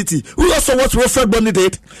or Man City. We also watched Wilfred Bonny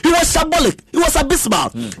did. He was shambolic. He was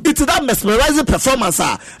abysmal. It's that mesmerizing performance.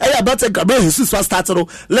 I bet Gabriel Jesus was started.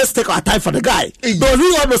 Let's take our time for the guy. But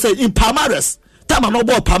we always say in Palmares. Time no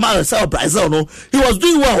ball Palmares or Brazil. No, he was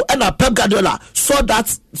doing well. And Pep Guardiola saw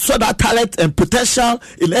that talent and potential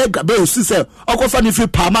in Gabriel Jesus. Uncle Fanny Free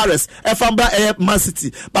Palmares, Famba Man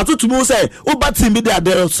City. But to me say, Uba team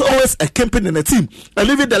there's always a campaign in a team. And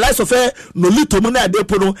leaving the lives of Nolito Mone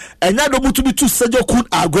Adepono and Yado to be to Sergio Kun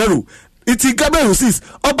Aguero. It's Gabriel Jesus.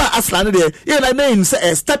 Oba Aslan there.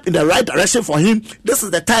 A step in the right direction for him. This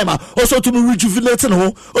is the time. Also to me rejuvenating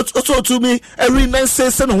him. Also to me every nice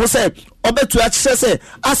season who say Oba to actually say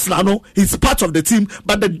Aslan he's part of the team,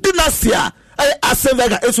 but the dynasty Arsene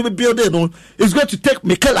Wenger is to be building. It's going to take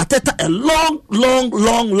Mikel Arteta a long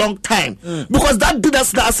time because that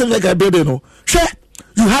dynasty that Arsene Wenger building. Sure,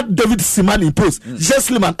 you had David Seaman in post,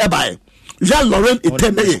 Jesliman Ebaye, you had Laurent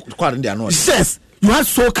Etienne. Yes, you had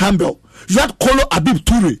Sol Campbell. You had Kolo Abib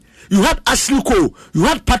Toure. You had Ashley Cole. You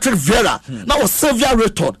had Patrick Vieira. Now was Sylvia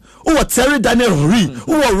Rayton. Who was Terry Daniel Henry.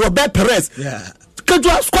 Who was Robert Perez.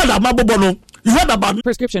 You heard about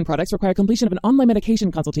prescription products require completion of an online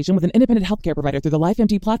medication consultation with an independent healthcare provider through the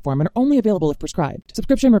LifeMD platform and are only available if prescribed.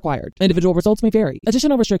 Subscription required. Individual results may vary.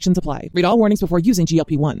 Additional restrictions apply. Read all warnings before using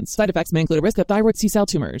GLP-1s. Side effects may include a risk of thyroid C-cell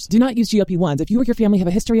tumors. Do not use GLP-1s if you or your family have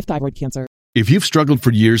a history of thyroid cancer. If you've struggled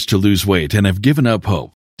for years to lose weight and have given up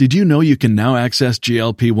hope, did you know you can now access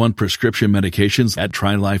GLP-1 prescription medications at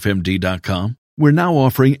TryLifeMD.com? We're now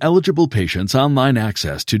offering eligible patients online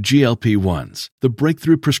access to GLP-1s, the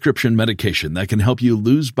breakthrough prescription medication that can help you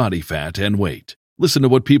lose body fat and weight. Listen to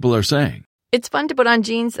what people are saying. It's fun to put on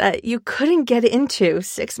jeans that you couldn't get into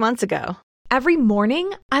 6 months ago. Every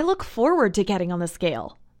morning, I look forward to getting on the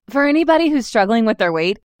scale. For anybody who's struggling with their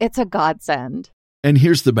weight, it's a godsend. And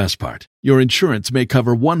here's the best part. Your insurance may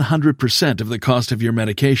cover 100% of the cost of your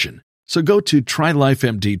medication. So go to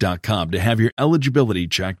TryLifeMD.com to have your eligibility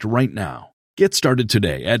checked right now. Get started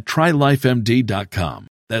today at TryLifeMD.com.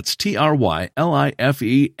 That's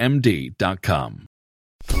TryLifeMD.com.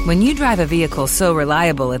 When you drive a vehicle so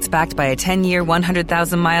reliable it's backed by a 10-year,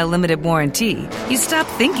 100,000-mile limited warranty, you stop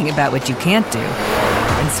thinking about what you can't do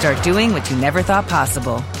and start doing what you never thought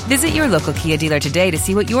possible. Visit your local Kia dealer today to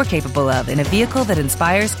see what you're capable of in a vehicle that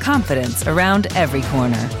inspires confidence around every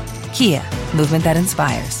corner. Kia, movement that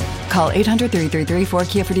inspires. Call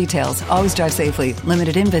 800-333-4KIA for details. Always drive safely.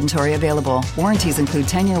 Limited inventory available. Warranties include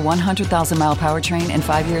 10-year 100,000-mile powertrain and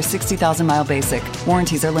 5-year 60,000-mile basic.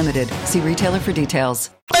 Warranties are limited. See retailer for details.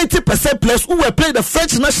 80% players who were playing the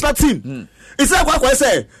French national team. It's like what I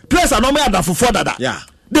say. Players are normally under for that. Yeah.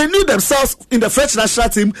 They knew themselves in the French national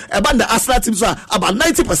team about the Arsenal team. So about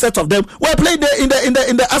 90% of them were playing in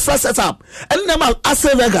the Arsenal setup. And now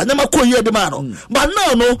Arsene Wenger, but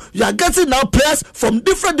now you are getting now players from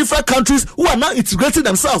different countries who are now integrating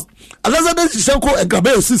themselves. Alexander Zinchenko and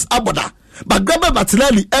Gabriel Jesus Aboda. But Gabriel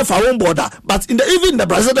Martinelli for one border. But even in the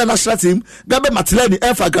Brazilian national team, Gabriel Martinelli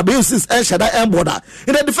for Gabriel Jesus and Shadai border.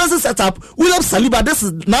 In the defensive setup, William Saliba, this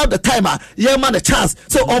is now the timer. Yeah, man, a chance.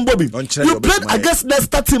 So on Bobby, you played against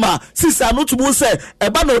Leicester team. Since I know to say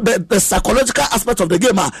about the psychological aspect of the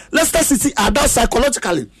game. Leicester City are down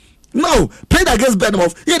psychologically. No, played against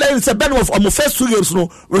Bournemouth. Yeah, it's a Bournemouth on the first 2 games. No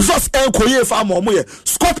results.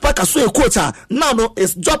 Scott Parker, so a coach. Now,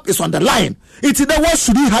 his job is on the line. It's in the what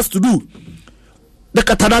should he has to do. The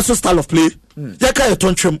Catanaccio style of play. Yaka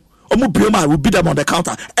Tontrim. Brema will beat them on the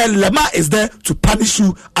counter, and Lemar is there to punish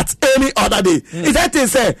you at any other day. If that thing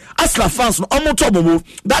say Arsenal fans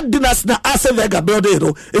that dynasty Arsene Wenger build it,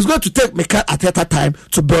 it's going to take Mikel Arteta time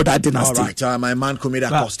to build that dynasty. All right, my man Kumida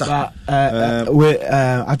Costa.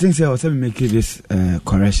 I think so. Let me make this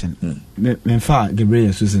correction. In fact,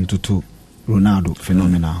 Gabriel Jesus into two Ronaldo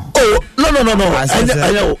phenomenal. Oh no! I know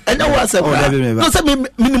what I said. No, say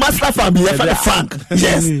minimal stuff for me. Frank,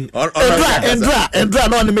 yes. Endra.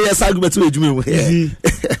 No, the mayor's argument with you.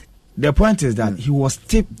 The point is that he was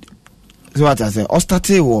tipped. So what I say,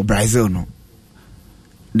 Ostate or Brazil no.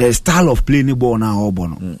 The style of playing the ball now,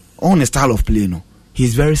 on the style of play no.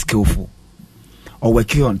 He's very skillful, or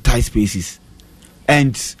working on tight spaces,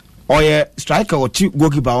 and striker or cheap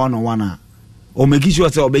goalkeeper 1-on-1. Or make sure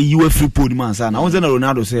to obey you a free put man. I was in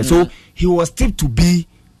Ronaldo say so. He was tipped to be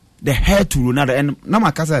the heir to Ronaldo, and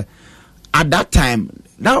Namakasa at that time.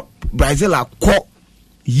 Now Brazil are caught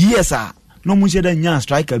years no much than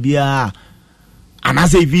striker be and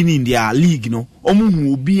as even in their league, no,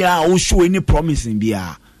 will be or show any promise in be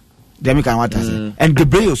Them can what I say. And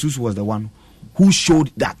Gabriel Jesus was the one who showed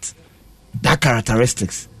that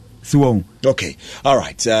characteristics. Okay, all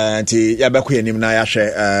right. Nti yabaku enim na ya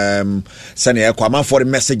hwe sane e kwama for the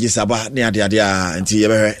messages aba ne ade nti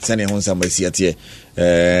yebehwe sane ho nsamba siatie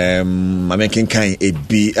mamekin kan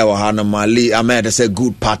ebi e wa ha na mali amede say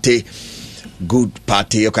good party.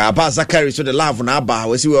 Okay, Abba Zachary, so the live now, Abba.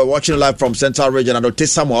 We see we are watching live from Central Region and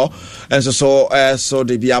Otis Samuel, and so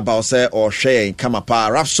the be about say or share come up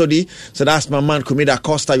Rhapsody. So that's my man Kumida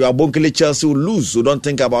Costa. You are bunkily Chelsea will lose, so don't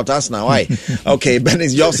think about us now. Why? Okay,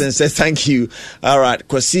 Bennis Johnson says thank you. All right,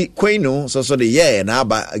 Kwesi Kwenu, so the now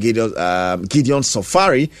Abba Gideon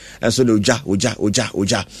Safari, and so the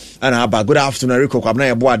Uja. And Abba, good afternoon, Rico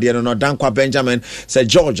Kwabna Boadi, and no Dankwa Benjamin said,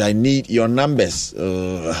 George, I need your numbers.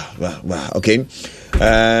 Okay.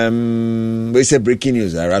 We say breaking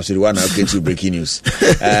news. Rhapsody one. I'll get you breaking news.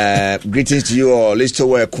 Greetings to you all.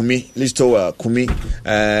 Listower Kumi.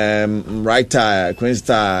 Writer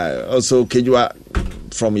Queensta. Also Kejua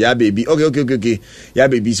from Ya Baby. Okay. Ya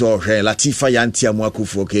Baby so Latifa Yantia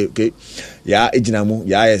Mwakufu. Okay. Ya Ejinamu.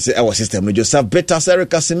 Ya our system. Joseph Beta Sarah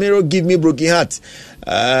Casemiro give me broken heart.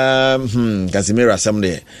 Casemiro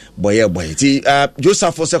someday. Boy.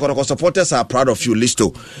 Joseph Fosse supporters are proud of you,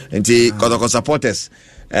 Listo. And the supporters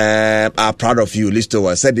are proud of you,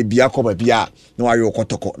 Listo. Said the Biakoba Bia, no are you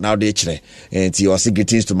Kotoko now de chre. And he was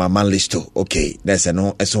greetings to my man Listo. Okay, that's a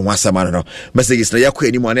no, as one man. No message is like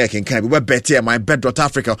anyone I can be better. My bed dot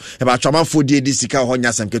Africa about Chaman food this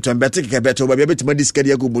Honyas and Ketu and better better by bit my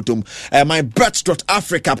discadia butum. My bet dot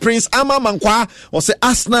Africa Prince Ama Mankwa or say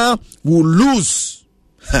Arsenal will lose.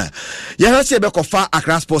 Yeah, say Bekofa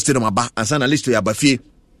across posted on my back and send a list to your buffet.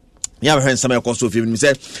 Yeah, I heard some of course of him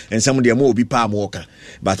said, and some of them will be palm walker.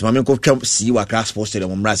 But my uncle come see what class posted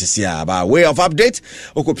on Brazil. About way of update,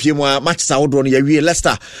 Okopimo match Saud on your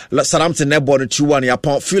Leicester, Southampton, Nebon 2-1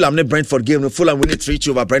 Yapon, Fulham, Brentford game, Fulham winning 3-2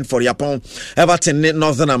 over Brentford, Yapon, Everton,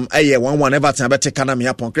 Northernham, 1-1, Everton, better Canam,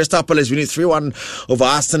 Yapon, Crystal Palace winning 3-1 over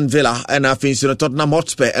Aston Villa, and I think Tottenham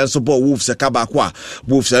Hotspur, and so Wolves, Kabakwa,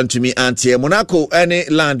 Wolves, and to me, anti Monaco, any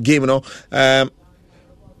land game,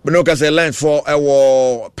 But say line for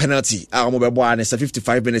our penalty. I'm about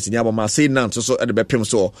 55 minutes in Yabama. Say now so at the Bepim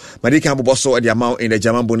so. Madika Bosso at the amount in the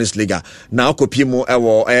German Bundesliga. Now Copimo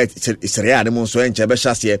Israel so in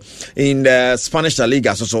Chebeshas in the Spanish La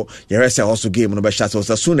Liga so Yeresa also game no Beshas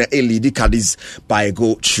so sooner a lead Cadiz by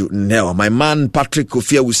go shoot now. My man Patrick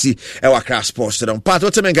Kofia will see our crash post on part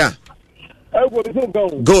what menga.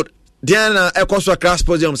 Good. Diana Ecoso crash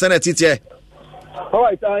podium Senate TTA. All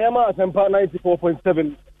right, I am at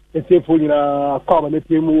 94.7. It's a full common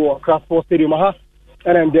team across 4 stadium, and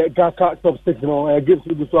then the Gaka top 6, gives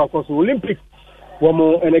you the across the Olympics. One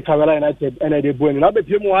more and a Carolina United and a Bueno. Now, the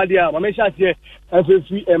Pimo idea, my shot here, and so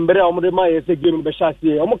we embedded on the Maya game the shot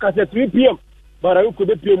here. Almost at 3 p.m. But I could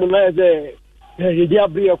be Pimo as a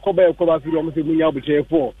Diabri or Kobe almost a million between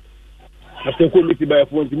 4. I think we'll meet by a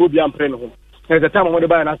phone to move young friend home. At the time I want to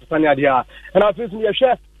buy an Asani idea, and I feel me a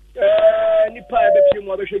chef. Nipa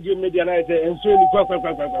Pimo, I should give media night and so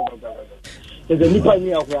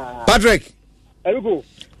Patrick,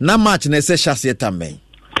 not much necessary time.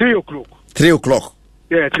 3 o'clock. 3 o'clock.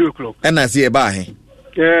 Yeah, 3 o'clock. And I see a buy.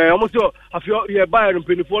 Almost I feel you're buying a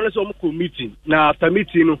penny for us meeting. Now, after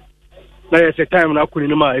meeting, there's a time now,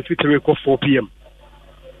 if it's 4 p.m.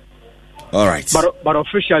 All right. But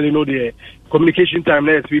officially, the communication time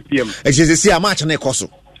there is 3 p.m. Actually, see a match on a course.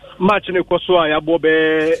 Match in a course, I have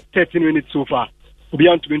 13 minutes so far.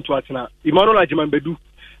 Beyond to win to Atina. Emmanuel Ajiman Bedu,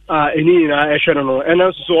 any and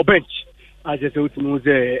also bench. I just want to know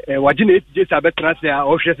what you need just a better answer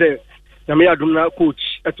or she say na me adum na coach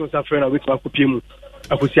eto sa friend with my kupiemu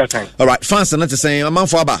akosi akan. All right, fans not to say a man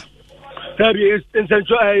for aba. Sabi in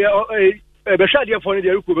central be shade for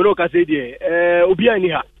the ku be no ka say dey obi ani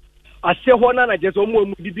ha. Ase ho na just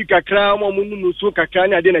omo didi kakra omo nu so kakra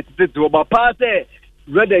na dey na tete oba pa say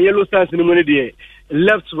red and yellow stands ni mo ne dey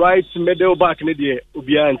left right middle back ne dey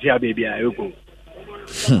obi anti ababy ayoko.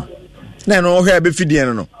 Na no he be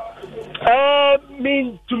fidie no.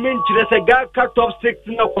 Mean to mean a guy cut off 6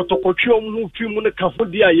 na kotokotwe mu fi mu ne kafo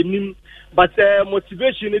dia yenim but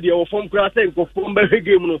motivation dey o form class e go form be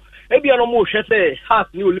game no e bia no mo hwe say half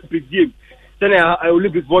ni Olympic game then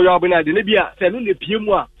Olympic volley abina de ne bia say no ne pie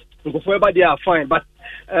mu a go for everybody are fine but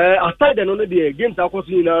aside the no the games are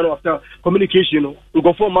continue now after communication no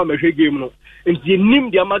go for ma hwe game no and the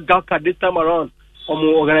nim dia ma gaka this time around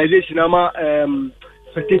organization ama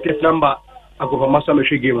spectators number agofa masa me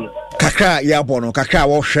hwe game no kakra ya bono kakra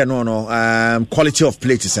wo hwe no quality of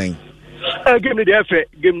play to saying game the FA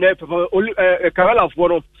game na Kerala for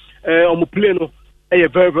no on play no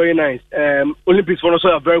very very nice Olympics for no so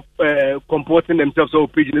are very comporting themselves so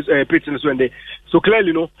pitching this one day so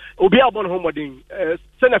clearly no obi abon homoding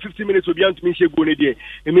send 15 minutes obi ant me share go ne there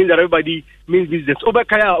it means that everybody means business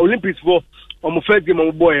obekaya Olympics for on first game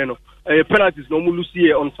on boy no penalties no mu lose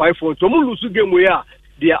here on 5-4 so mu lose game we are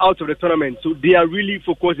they are out of the tournament, so they are really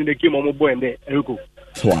focused in the game on boy and there.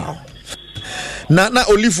 Wow. Na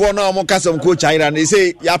Olive for now, I'm casting coach Ira and they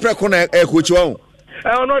say, ya prekona coach one.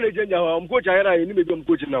 I don't know the gender, I'm coach Ira, you need to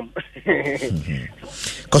coach them.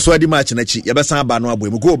 Because why the match na chi, ya besa ba no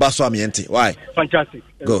abo, go ba so amiente. Why? Fantastic.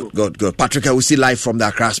 Good. Patrick, we see live from the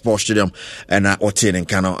Accra Sports Stadium and Otin and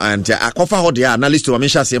Kano. And Akofa ho dia analyst to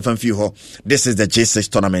Amisha CFM few ho. This is the J6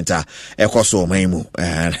 tournament. Ekoso maimu.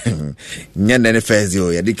 Nyende ne first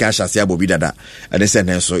yo, ya di cash asia bobi dada. And they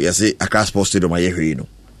said so, you see Accra Sports Stadium aye hwe no.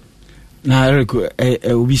 Na Eric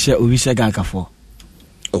obisha gaka for.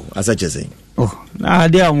 Oh, as I just saying. Oh, na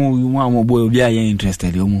dia mo boy obi aye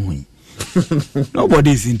interested yo mu hu.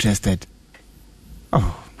 Nobody is interested.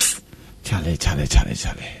 Oh. Chale.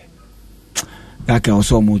 Like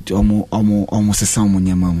also almost some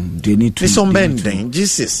nyama. They need to. This on bending.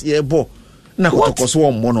 Jesus, yeah, bo. Na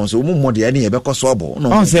kotokoso mono so mo de ani e be koso bo.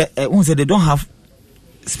 No. On say they don't have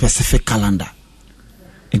specific calendar.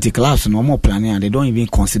 In the class no more planning and they don't even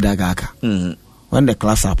consider Gaka. When the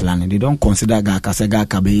class are planning, they don't consider Gaka say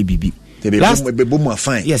Gaka baby.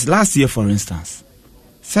 Fine. Yes, last year for instance.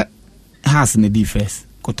 Has in the first,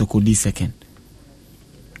 Kotoko D second.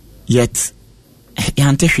 Yet,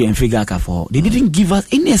 they didn't give us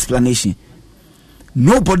any explanation.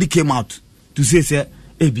 Nobody came out to say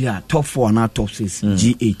ABR top 4 now top 6,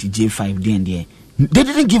 G8, J5, D and D. They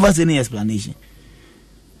didn't give us any explanation.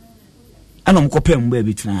 And I'm comparing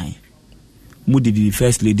baby tonight. Moody the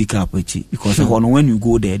first lady cup because when you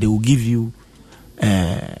go there, they will give you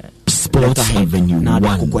Sports Avenue now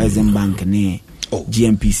the Bank near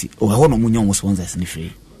GMPC. Oh, I want to munyo sponsors ni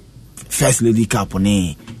free. First lady cup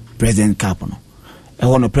ne. President cap no e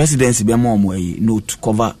ho no presidency be mo no to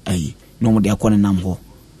cover no mo de akone nam ho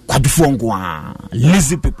kwadufo ngwa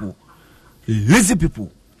lazy people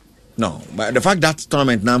no but the fact that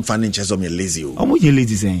tournament now fan chess me lazy o mo ye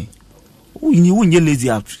lazy say you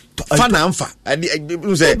lazy out fan amfa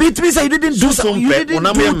you say you didn't do something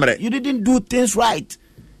you didn't do things right.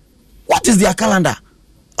 What is their calendar?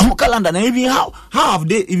 Calendar even how have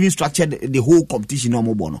they even structured the whole competition no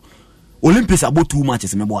mo bono Olympics about 2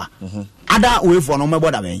 matches me boa. Other way for no me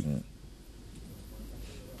boda ben.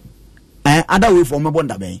 Other way for me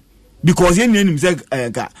boda ben. Because yen nim say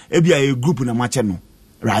e bia a group na match no.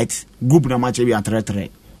 Right? Group na match be 3-3.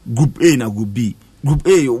 Group A na group B. Group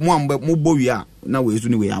A mo bo wi a na we so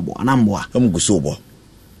ni we abo. Anamboa. Am go so bo.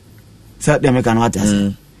 So dem can what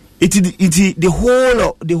say. It the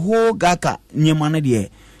whole Gaka nyema na de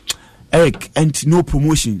Eric and no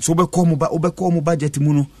promotion so be come budget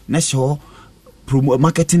mu no na show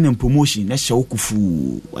marketing and promotion na show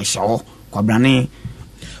kufu wa show kwabrane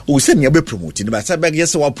o se ne be promote but say beg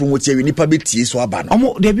yes wa promote we nipa be tie so aba no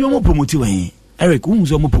omo de bi omo promote we Eric who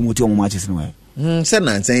so omo promote omo matches no we say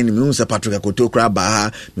na say ni me say Patrick Akotokra ba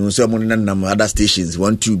ha me so omo na other stations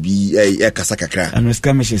 1-2 be kasa kakra and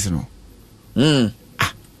skirmishes no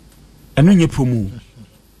eno nye promo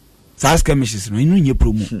sa skirmishes no eno nye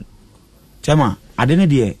promo Chama, I didn't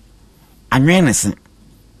hear. I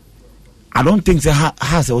don't think that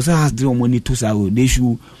has the money to say they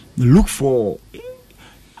should look for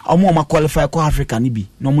more qualify for Africa nibi.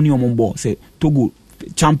 No money on board. Say Togo,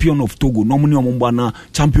 champion of Togo. No money on board na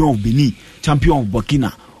champion of Benin, champion of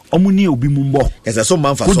Burkina. Omuni obi mumbo. Yes, some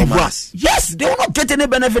man for some mass. Yes, they will not get any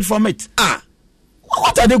benefit from it.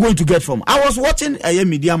 What are they going to get from? I was watching a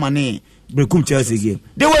media money Brekum Chelsea game.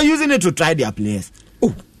 They were using it to try their players.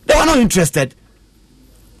 Oh, they were not interested.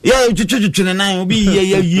 They were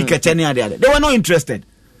not interested.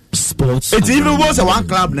 Sports. It even was a one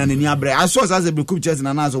club na Niabre. I saw as a Brekum Chelsea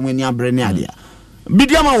na nazo when Niabre Niadia.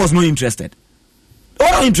 Bidiama was not interested. They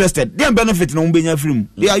were not interested. They are benefiting on being free.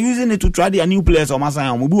 They are using it to try their new players or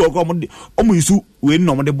Masaya. We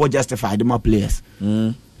no more justify them players.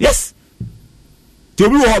 Yes. To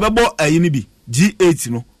be about a unibi G8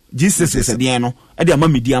 no G6 is a diano. I am a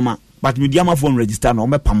mediama, but mediama phone register no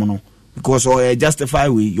me pamono because justify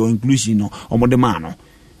with your inclusion no or modemano.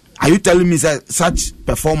 Are you telling me that such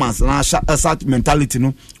performance and such mentality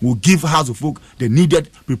no will give House of Folk the needed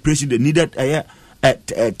preparation, the needed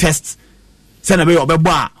tests? Send away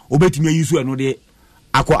obeba obetimi use no de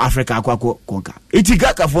akwa Africa akwa konka.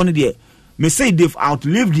 Itigaka for no de me say they've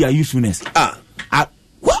outlived their usefulness.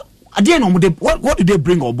 What do they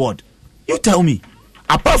bring on board? You tell me.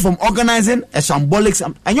 Apart from organizing a symbolic,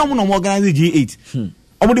 and you know organizing G8.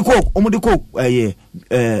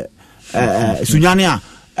 Sunyania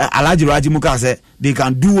Alaji Rajimuka said they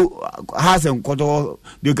can do has and koto.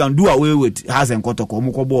 They can do away with has and koto.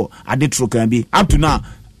 Komukobo Aditro can be up to now.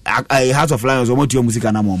 A House of Lions or Motio Musica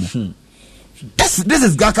Namomo. This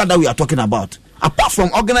is Gaka that we are talking about. Apart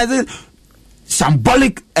from organizing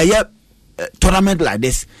symbolic tournament like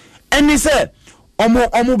this. And he said, Omo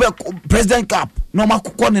President Cup, no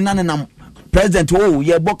makukone nana President, oh,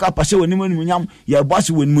 ye boka pashe when munyam, ye boss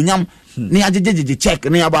when munyam, ni ajeje check,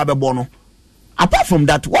 ni ababe bono. Apart from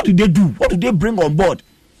that, what do they do? What do they bring on board?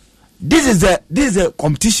 This is a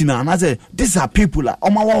competition, and I say, these are people like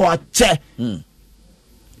Omawa che.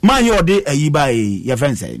 Man, you de a yibai, your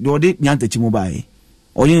friend say, do de nyante chimubai.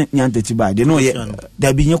 Or nyante chibai. They know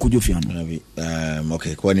there be nyokujufiano.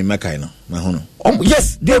 Okay, kwani makaino. Mahono.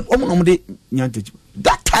 Yes, they nyante.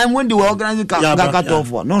 That time when they were organizing Gaka Top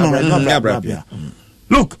 4. No,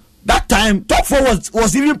 look, that time Top 4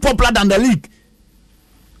 was even popular than the league.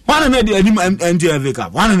 One and the MTFA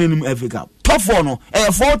Cup. One and the FA Cup. Top 4 no.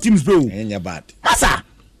 4 teams bro. Ain't bad. Massa.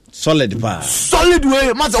 Solid bar. Solid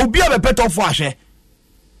way. Massa Obia be top 4 ashe.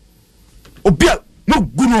 Obia no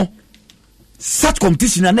good no. Such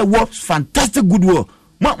competition and it works fantastic good work.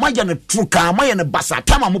 Ma yana truka, ma yana basa.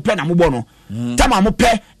 Tama mo pe na mo bono. Tama mo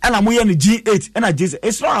pe and mo yana G8 and G6.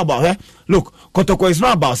 It's not about look, Kotoko is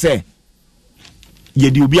not about say. Ye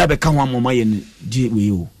di Obia be kan one mo ma yana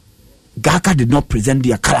G8. Gaka did not present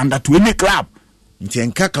their calendar to any club.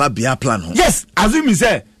 Ntenka club be a plan. Yes, assuming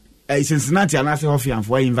say Cincinnati and Ase Hoffy and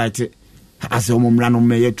for invited as a run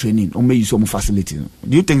on training or may use some facility.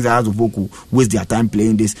 Do you think that House of Voku waste their time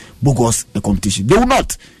playing this bogus competition? They will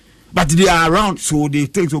not. But they are around, so they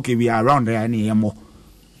think okay, we are around there anymore.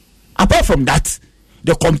 Apart from that,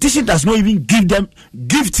 the competition does not even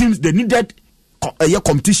give teams the needed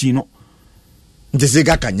competition, you know.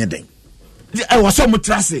 I was so much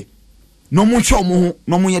trust. No more show no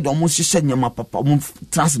more yet almost nyama papa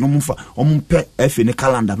trans no more pe FA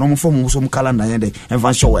calendar no more form some calendar and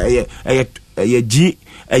van show G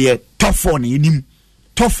top 4 ni nim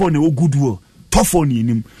top 4 ni good work top 4 ni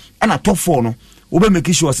nim and a top 4 no we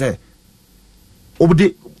make sure say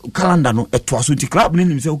obede calendar no etwa so the club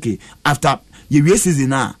ni say okay after your season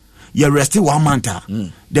na you rest 1 month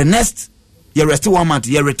the next you rest 1 month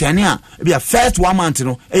you return here be a first 1 month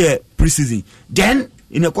no pre-season then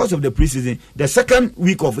in the course of the preseason, the second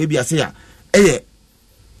week of ABSA,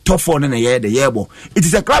 top 4 in a year, the year. It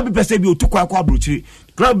is a club per se be to Kwa Bruchi,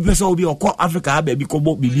 club per se will be or call Africa, baby,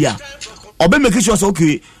 Kobo Bibia. Or be making sure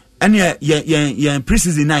okay, and yeah,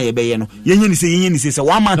 preseason now, Yen say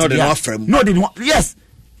 1 month. No, they want, yes.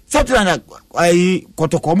 Something like that. I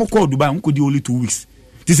Kotokomo called Dubai, could do only 2 weeks.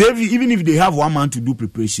 To say even if they have 1 month to do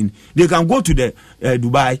preparation, they can go to the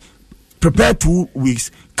Dubai. Prepare 2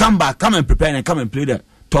 weeks, come and prepare and come and play the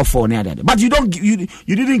top 4 near that. But you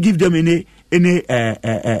didn't give them any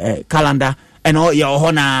calendar and all your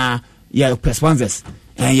honor, your sponsors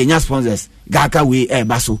and your sponsors. Gaka we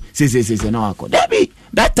baso say no.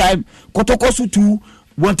 That time Kotokosu too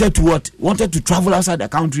wanted to travel outside the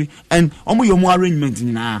country and almost your more arrangement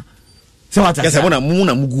na. So what? Yes, I want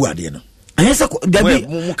muna mugu ade no. And yes, there be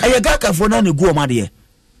Gaka for na go ma de.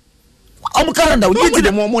 Calendar we did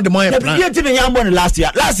the more plan. We did the last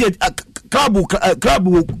year club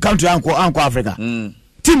country Uncle Africa.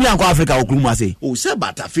 Team Uncle Africa Okluma say. Oh, say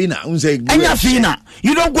Batafina, unse. Anya fina.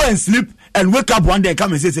 You don't go and sleep and wake up one day and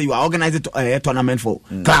come and say you are organizing a tournament for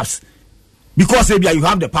clubs. Because maybe you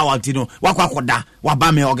have the power to know what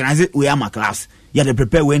organize it we are my class. You have to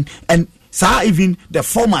prepare when and So even the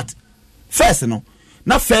format first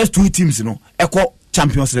not first 2 teams equal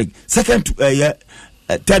Champions League, second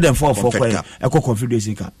third and fourth for equal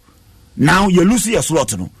Confederation Cup. Now you lose your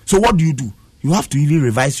slot so what do? You have to even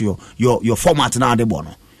revise your format now the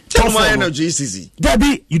bono. Tell my energy is easy.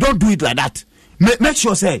 Debbie, you don't do it like that. Make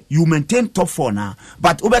sure say you maintain top 4 now.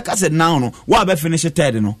 But Obeka said now what about finish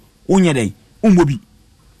third Onye day umbobi.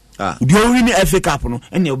 The only FA Cup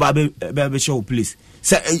and your baby show please.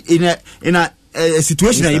 So in a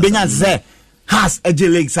situation that you say has a J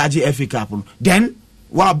League Saji FA Cup then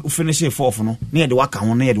what finish 4th near the waka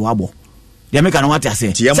near the wabo. The American what I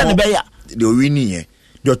say. The winning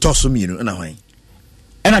the Tosumino and I.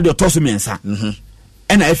 And I do Tosumian,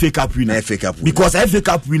 and a FA Cup winner. Because FA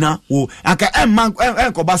Cup winner, oh, I can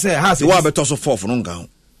Kobase has what about Tosso 4th no count.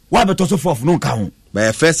 What about Tosso 4th no count?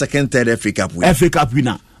 By first, second, third FA Cup winner. FA Cup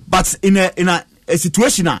winner. But in a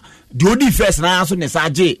situation the only first now so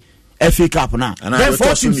Nesaje FA Cup now. And I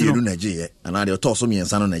told you Nigeria, and I told me and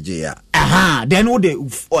San Nigeria. Then all the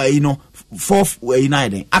 4th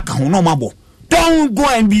united. I can't no mabo. Don't go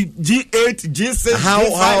and be G8, G6.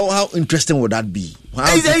 How interesting would that be?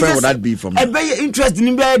 How different would that be from? Very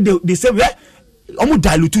interesting. They say almost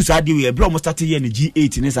dilute so we almost started here in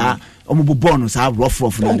G8 in this almost bonus have rough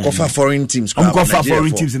no foreign teams.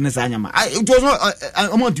 Foreign teams in this anyama. It was not I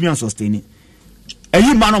want to be unsustained.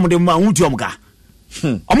 You man on the man who omka.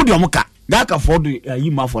 Omka. That can afford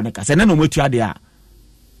you man for neka. Say no mutu there.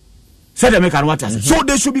 Say they make what so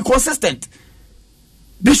they should be consistent.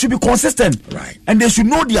 They should be consistent, right? And they should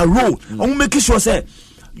know their role. I'm making sure, say,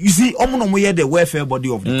 you see, I'm not the welfare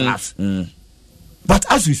body of the class. But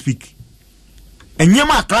as we speak, and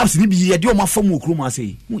Yama clubs need to be a deal. My former crew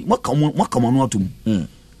say, what come on, to me?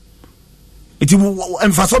 It will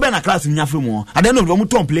and for so many class in Yafimo. I don't know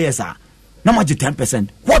what players are. Not much 10%.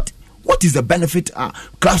 What is the benefit?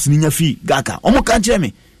 Class in your fee, Gaka. Omo can't hear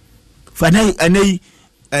me. For any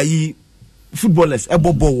footballers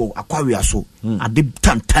ebobo aquaria so at the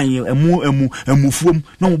tan emu from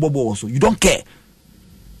no bobo so you don't care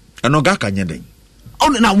and no gaka nyeden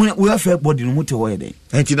on now we have fair body no mote where dey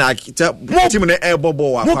enti na team na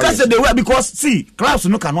ebobo aquaria mo can say they were because see clubs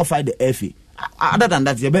no cannot fight the FA other than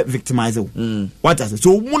that they be victimized what I say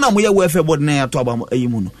so muna mo ye welfare body na to about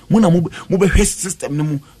ayimu no muna mo be system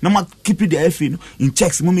no na ma keep the FA no in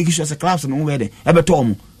checks mo make sure say clubs no where dey e be to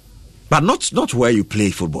mo but not where you play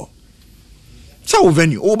football. So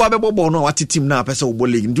venue, bobo no what team na person obo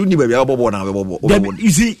league. Do ni baby bobo na bobo. You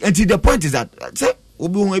see, until the point is that say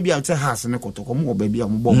obi won be out house na kotoko mo baby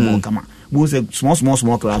am bobo kama. Bo say small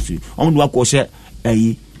class you. Omo do akose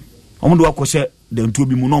omo do akose the ntu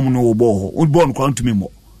obi mu no mo no obo ho. Obo no kwant me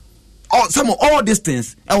mo. All these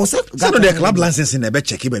things I was say so the club license in be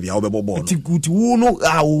check baby how be bobo. Good no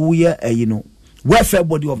welfare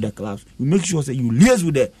body of the clubs. You make sure say you liaise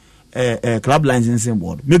with the club licensing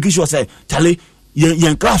board. Making sure say Charlie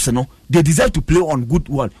young class they deserve to play on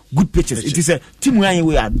good pitches. It is a team where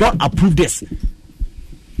we are don't approve this.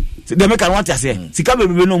 So they make what I say. Sika be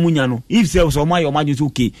no munya no. If say so my imagine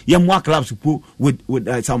okay, you more clubs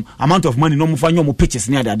with some amount of money no mo fanyo mo pitches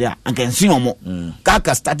near there and can see mo.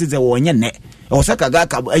 Kaka started the wonye ne. O saka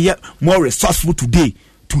Kaka more resourceful today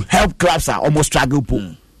to help clubs are almost struggle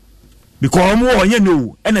po. Because mo you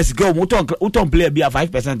know NS go mo ton player be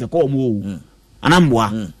 5% call mo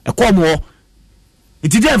anamwa e call mo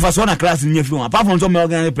it dey for so na class in film apart from some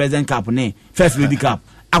organized president cup ne first lady cup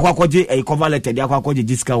akwakoje e cover letter dey akwakoje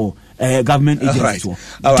disca government agency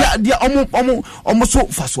they almost so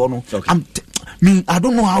fast no I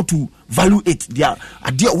don't know how to value it.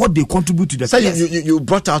 What they contribute to the players. You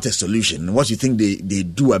brought out a solution. What you think they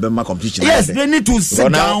do about competition? Yes, they need to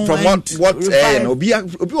sit down. From what the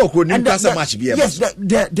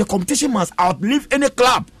competition must outlive any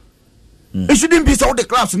club. It shouldn't be so the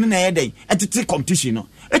clubs in the day. It's a competition. No,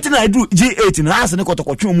 it's not do G8 and has an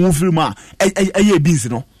equal move through ma a beans.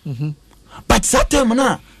 No, but certain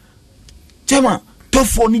na Chema tough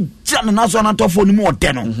for ni Jan national tough for ni more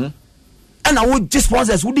than. And I would just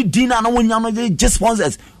sponsors. Would the dinner and when just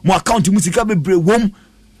sponsors more account to music be wom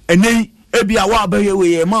and then be a while by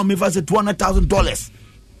way, mom, if I said $200,000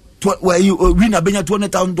 where you win a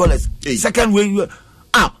 $200,000. Second way,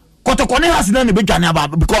 Kotokone has none a big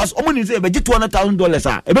about because only say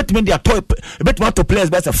 $200,000. A bit mean they are toy, a bit more to players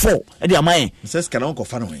better 4 and their mind. Says can uncle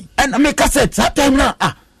fun and I make a set that time now.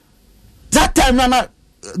 That time now,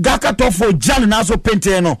 Gaka top for Jan and also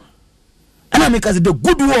Penteno. And I make us the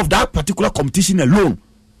goodwill of that particular competition alone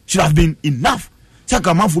should have been enough.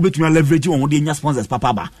 Sakaman for between leverage on the sponsors,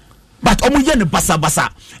 Papa. But omu yen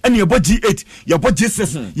basa and your body G8, your body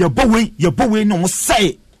G6, your boy no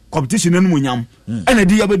say. competition no munyam and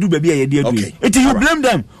the yabedu baby a year do it you blame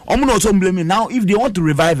them omo no also blame me now if they want to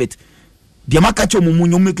revive it the makacho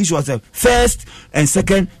mumunyo make sure first and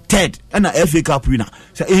second third and a FA Cup winner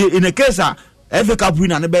so in a case FA Cup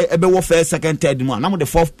winner na be first second third mo na the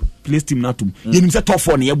fourth place team na tum you say top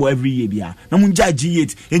 4 na yebo every year bia na mun judge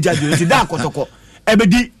G8 and judge da kotoko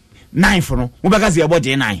ebedi 9 for no mo be ka say ebo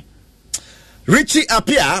J9. Richie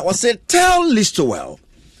Appiah was said tell Listowell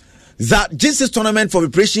that this tournament for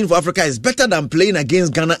preparation for Africa is better than playing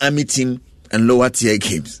against Ghana Army team and lower tier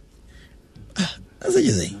games. That's what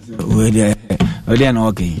you say. Well, they are not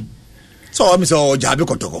okay. So I'm so Jabe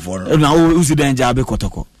Kotoko for now. Who's the Jabe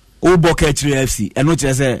Kotoko? Oh, Boketri FC. And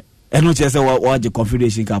not just what the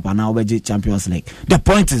Confederation Cup and now the Champions League. The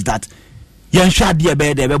point is that Yan Shadi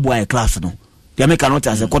Abe de Boy class no. The American not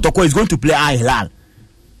as a Kotoko is going to play Al Hilal.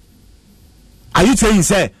 Are you saying,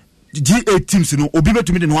 say? G8 teams no obi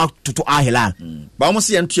betumi de no to Al Hilal ba almost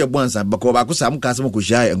see entu ebonsa because ba ko sam ka sam ko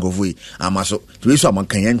hia engofui amaso to we so am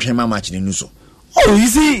kan yentwen ma match ni so. Oh, you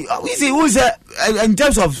see who's in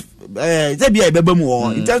terms of in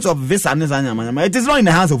terms of visa it is not in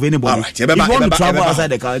the hands of anybody. Right. If you want to travel outside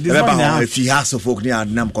the country, it is not in the hands. If you have so folk ni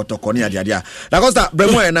adnam kotoko ni adia na costa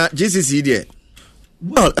bremo na GCC there.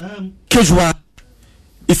 Well, casual,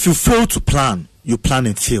 if you fail to plan, you plan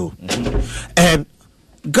and fail. And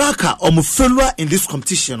Gaka or failure in this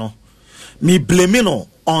competition, no, me blaming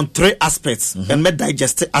on 3 aspects and me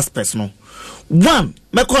digest aspects. No, one,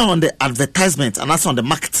 me call on the advertisement and that's on the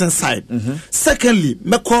marketing side. Secondly,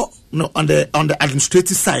 me call on the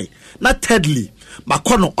administrative side. Not thirdly, me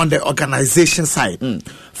call on the organization side.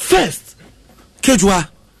 First, Kejua,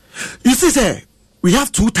 you see, sir, we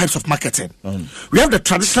have 2 types of marketing. We have the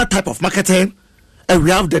traditional type of marketing. And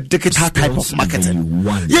we have the digital type of marketing.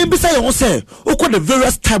 Yeah, besides you say, the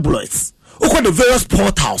various tabloids, the various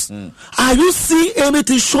portals. Are you seeing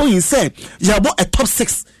anything showing say you have a top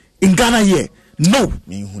 6 in Ghana here? No.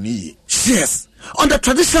 Yes. On the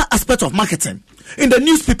traditional aspect of marketing, in the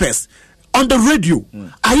newspapers, on the radio,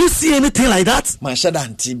 are you seeing anything like that? Man,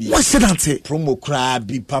 TV. What shadante? Promo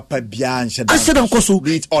crabby, Papa Bian, shadante.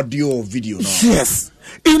 Read audio or video. No? Yes.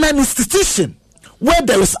 In an institution where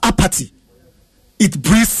there is apathy, it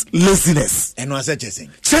breeds laziness. And what's that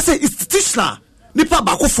saying? Chese institutional. Nipa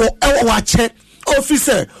bako for wache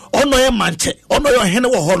officer ono ye manche ono ye hene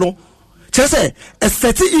wo holo. Chese a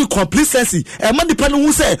certain incomplacency. A man depending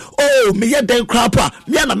who say, oh me ye den crapper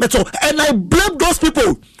me na metal, and I blame those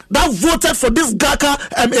people that voted for this Gaka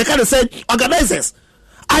I kind of say organizers.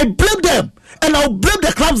 I blame them, and I'll blame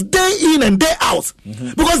the clubs day in and day out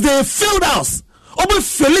because they failed us. Obo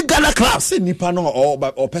feli Ghana class say nipa no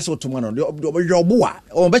or person to man your boy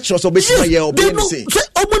or bet you so be say obo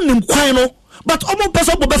nim kwan no but obo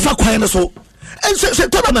person bo be fa kwan no so and say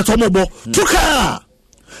tournament omo bo truka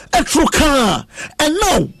and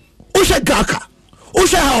now o she Gaka o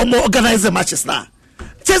she how omo organize matches na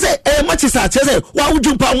chese matches are chese wa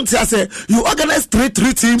ujumpa unti say you organize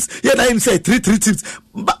 3 teams yeah na him say 3 teams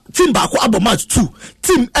team back abo match 2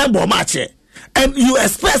 team abo match. And you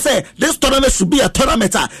expect say this tournament should be a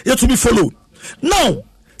tournament yet to be followed. Now,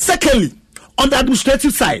 secondly, on the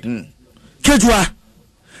administrative side, Kejua,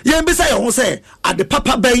 you be say you say at the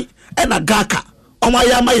Papa Bay and a Gaka, on my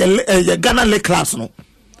Ghana Lake class. No,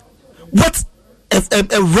 what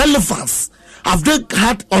a relevance have they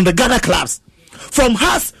had on the Ghana clubs? From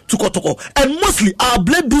Has to Kotoko, and mostly I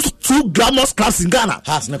blame those 2 glamorous clubs in Ghana.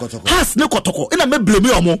 Has ne Kotoko. And I may blame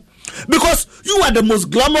you more because you are the most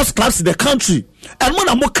glamorous clubs in the country. And when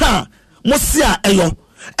I'm Mosia Eyo,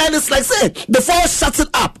 and it's like say the 4 shuts it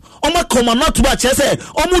up. Oma koma not to watch say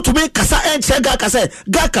omu to me kasa and Gaka say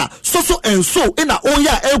Gaka so and so in a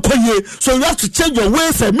oya so you have to change your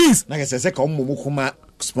ways and means. Like I say come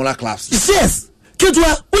smaller clubs. Yes.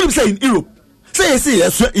 Kejua, what do you say in Europe? Say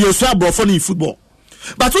you swab for football.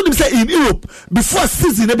 But what do you say in Europe before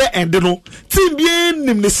season never end no team being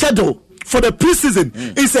in the schedule for the pre-season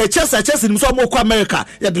it's a chess in some America.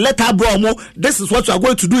 Yeah, the letter bro this is what you are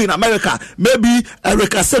going to do in America. Maybe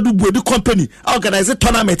Erica Sedu Bodi company organize a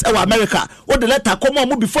tournament in America. What the letter come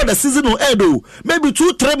on before the season will end though. Maybe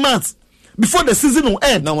 2-3 months before the season will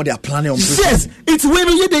end. Now they are planning on yes, it's when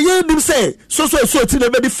you hear them say so it's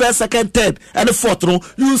maybe first, second, third, and the fourth. No,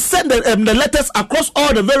 you send the letters across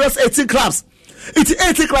all the various 18 clubs. It's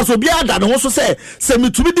 80 clubs will be added and also say me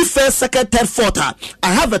to be the first, second, third, fourth.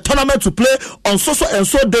 I have a tournament to play on so and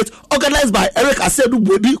so date organized by Eric Asedu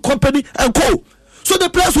Bodi company and co. So the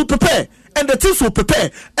players will prepare and the teams will prepare.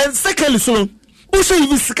 And secondly, so who should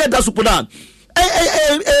even second that put down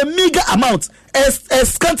a meager amount, a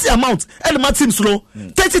scanty amount, and my team slow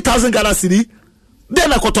 30,000 Ghana cedi.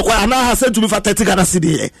 Then I got to and I have sent to me for 30 Ghana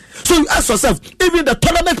cedi. So you ask yourself, even the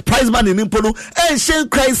tournament prize money in Impolo and Shane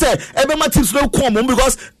Cry say every my teams no come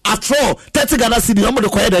because after all 30 Ghana cedi, I'm going to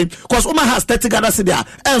call them because Uma has 30 Ghana cedi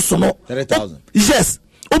and so no 30,000. Yes,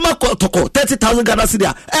 Uma Kotoko 30,000 Ghana cedi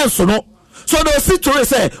and so no. So they'll see to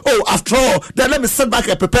say, oh, after all, then let me sit back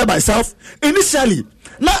and prepare myself. Initially,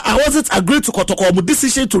 now I wasn't agreed to Kotoko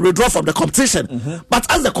decision to withdraw from the competition.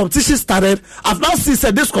 But as the competition started, I've now seen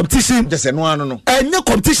said this competition. Just a no. And new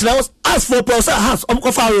competition, I was asked for person has I'm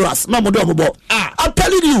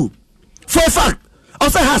telling you, for a fact, I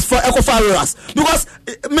also has for Ecofaras because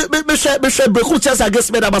me share break chance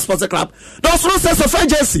against Medaba Sports Club. There was no sense of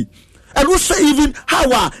urgency. And we say even how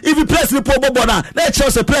even place the poor bona let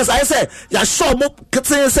Chelsea place I say ya sure mo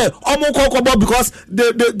say omo kokko because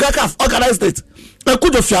the GACAF organized it. I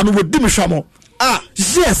could have fianu with Dimishamo.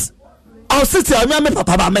 Yes. I'll sit here me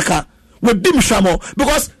papa ba meka with Dimishamo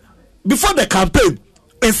because before the campaign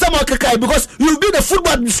in some Kakai because you've been a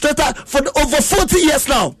football administrator for over 40 years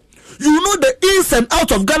now. You know the ins and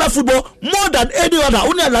out of Ghana football more than any other.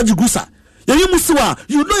 Only Alaji Gusa. You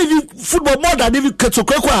know even football more than even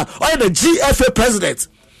Ketokekwa or the GFA president.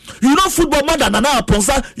 You know football more than Nana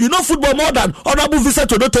Aponsa. You know football more than Honorable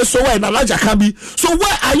Vincent Odote Sowa and Alaja Kambi. So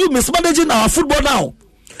why are you mismanaging our football now?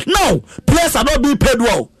 Now, players are not being paid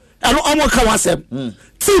well. And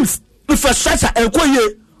teams, infrastructure, and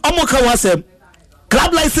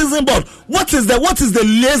club licensing board. What is the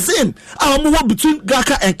liaison between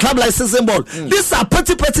GACA and club licensing board? These are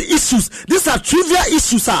petty issues. These are trivial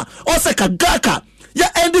issues. Also, GACA,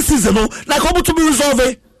 end this season, like how to be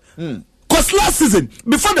resolved. Because last season,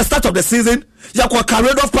 before the start of the season,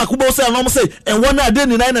 carried off Pakubo and one day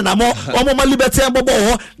in 9 and more, liberty and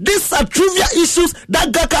bobo. These are trivial issues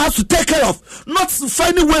that GACA has to take care of, not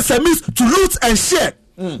finding ways and means to loot and share.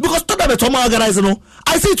 Because tournament organizing,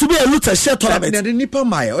 I see it to be a loot and share tournament. But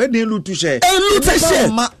loot and share.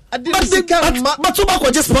 But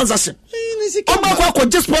Tobacco just sponsorship. Tobacco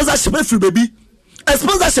just sponsorship every baby. A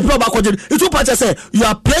sponsorship it will patch say you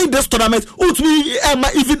are playing this tournament.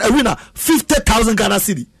 Even a winner 50,000 Ghana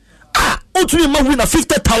cedi. Ultimately winner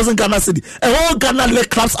 50,000 Ghana cedi. And all Ghana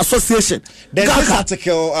Lake Clubs Association. There's this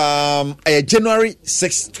article January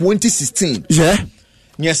 6, 2016. Yeah.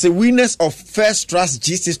 Yes, the winners of First Trust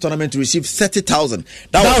G6 tournament to receive 30,000.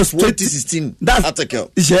 That was 2016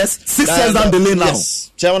 article. Yes, 6 years down the lane now.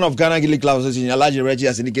 Yes. Chairman of Ghana Gilly Club Association, Alaji Reggie,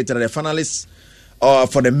 has indicated that the finalists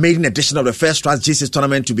for the maiden edition of the First Trust G6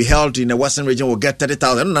 tournament to be held in the Western region will get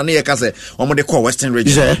 30,000. Nani Ekase, what they call Western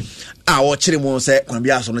region. Yeah. Our Chirimu said, on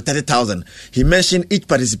 30,000. He mentioned each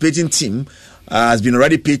participating team has been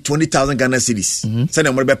already paid 20,000 Ghana cedis. Send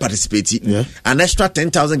them to participate. An extra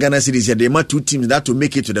 10,000 Ghana cedis. They are 2 teams that to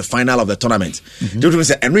make it to the final of the tournament. They will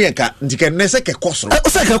say, Enrique, you can say Kosro. I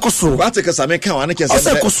take a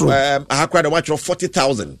Sameka, I cried a watch of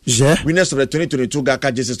 40,000. Winners of the 2022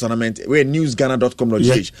 GACA Jesus tournament, where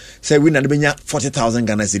newsghana.com.gh say win and bring 40,000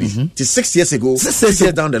 Ghana cedis. 6 years ago, 6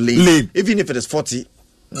 years down the lane. Even if it is 40,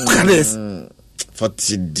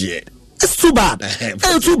 40 dear. It's too bad.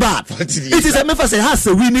 It's too bad. It is a Memphis has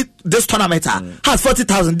to win it this tournament. Has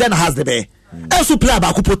 40,000, then has the bay. Also play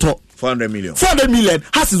about Kupoto. 400 million. 400 million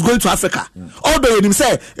has is going to Africa. Although him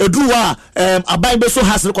say Edua Abaybe so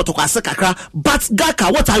has to go Africa. But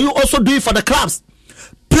GACA, what are you also doing for the clubs?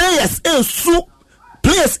 Players in Su,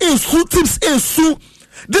 teams in Su.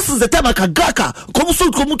 This is the time like a GACA come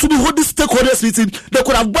to be holding stakeholders meeting. They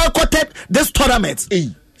could have boycotted this tournament.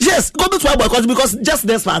 Yes, go to boycott because just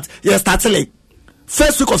this month, starting like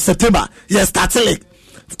first week of September, starting like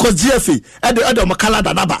because GFA and the other Makala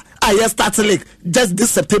Danaba, starting like just this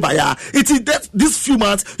September, It is that this few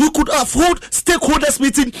months you could afford stakeholders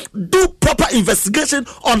meeting, do proper investigation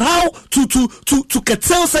on how to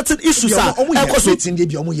curtail certain issues. Eric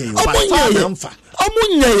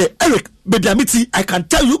Bediamiti, I can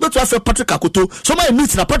tell you, but to Patrick Akoto. Somebody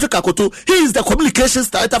meets Patrick Akoto. He is the communications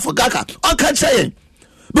director for GACA. I can't say.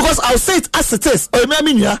 Because I'll say it as it is,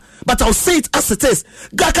 but I'll say it as it is.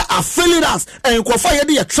 GACA are failing us, and your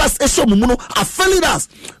trust issue are failing us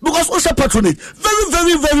because Osha patronage very,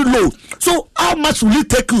 very, very low. So how much will it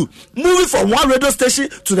take you moving from one radio station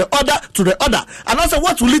to the other? And also,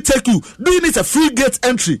 what will it take you doing it a free gate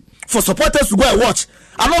entry for supporters to go and watch?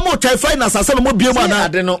 I don't know try finance and sell more beer man. I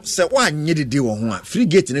don't know. Say why need the deal on free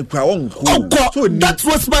gate in that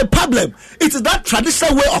was my problem. It is that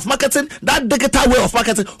traditional way of marketing, that digital way of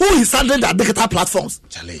marketing. Who is handling that digital platforms?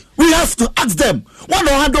 Charlie. We have to ask them. One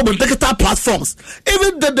or handle on digital platforms.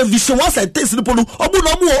 Even the vision was I taste the polo.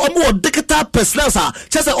 Omu digital personnel.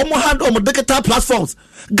 Just omu handle on digital platforms.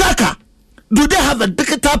 GACA. Do they have a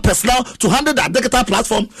digital personnel to handle that digital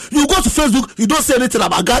platform? You go to Facebook, you don't say anything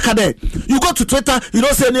about Gaka there. You go to Twitter, you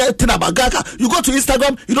don't say anything about Gaka. You go to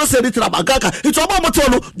Instagram, you don't say anything about Gaka. It's about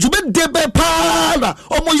Matolo. Jube debe pana.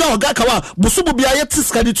 Omo ya Gaka wa. Busubu biya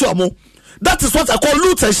tiskadi tu amo. That is what I call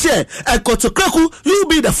loot and share. And Kotokreku, you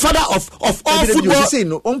be the father of all football. You say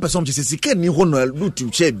no, one person just says, "Can you hold loot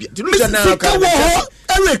to share?" Eric,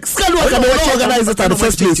 Scalo can organize it at the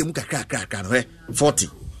first place. 40,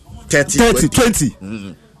 30, 20.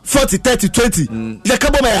 40, 30, 20.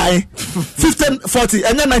 Jakabo may 15, 40,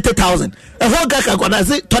 and then 90,000. A whole guy can organize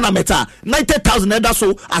it tournament. 90,000 and that's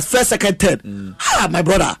so as first, second, third. My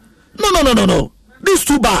brother. No. This is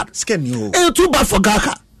too bad. It's too bad for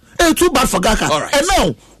Gaka. Too bad for Gaka. Right. And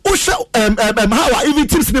now, how are even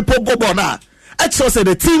teams people go on now? Actually, say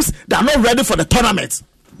the teams that are not ready for the tournament.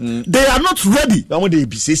 They are not ready. No. Most of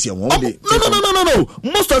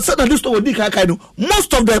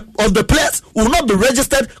the players will not be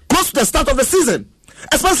registered close to the start of the season.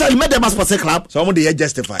 Especially made them as per se club. So they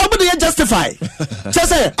justify. Just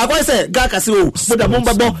say, I say, Gaka say, oh, so the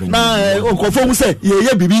Mumba na confirm say,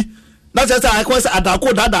 yeah, baby. That's just I was at that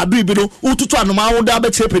do you know Ututu and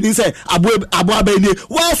Maunda Chepin say Abu Abeni.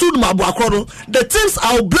 Why should Mabu Akrono? The teams,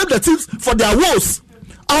 I'll blame the teams for their woes.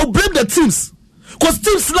 I'll blame the teams. Because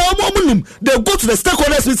teams now they go to the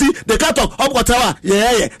stakeholders meeting, they can't talk up whatever.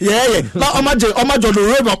 Yeah. Now Omajo the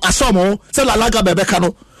room of Ashomo, say La Laga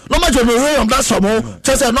Bebekano. No matter the room that Somo,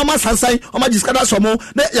 just a normal Sansai, Omajiskada Somo,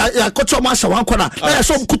 ya Kocho Masha one corner, I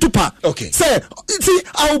show Kutupa. Okay. Say, see,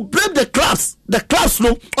 I'll blame the class no,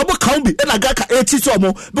 Obo Kaumbi, and Agaka Echi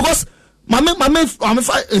Somo, because my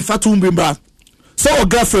in fact, Umbra, so a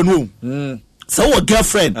girlfriend room. So a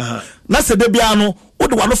girlfriend. That's a debiano, what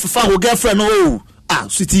the one of a girlfriend,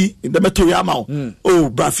 city in the Metoyamao. Oh,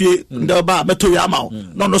 Brafie, in the bar, Metoyamao,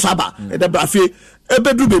 no Saba, in the Brafie, a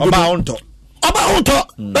bedroom about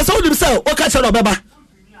that's all them say. What catch on Baba?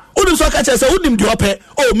 Who so catch say who dim the ope?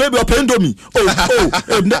 Oh, maybe open domi. In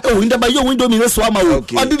the bayo window me swama.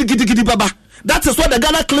 Or did giddy baba. That is what the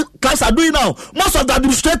Ghana clubs are doing now. Most of the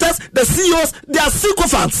administrators, the CEOs, they are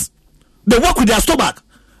sycophants. They work with their stomach.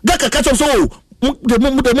 Gaka catch up so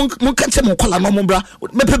the catch them call no bra.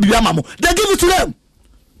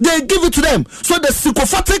 They give it to them. So the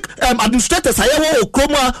sycophantic administrators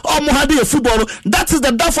football. That is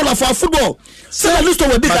the downfall of our football. So at least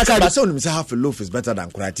say half a loaf is better than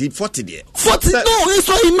 40 there. 40 no, it's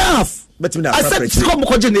not enough. But I said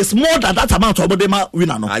it's more than that amount of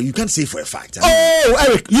winner. You can't say for a fact.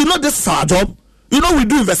 Eric, you know this is our job. You know we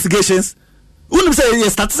do investigations. When say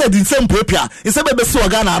yes, that said in same paper, in same baby so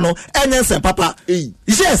Ghana no, and papa.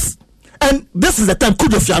 Yes, and this is the time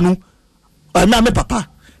could of Yanu. Me papa.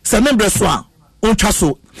 C'est même besoin on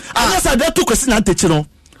chasso ça doit tout que c'est nan techino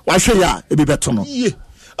wa hwe ya e be beto no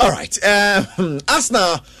all right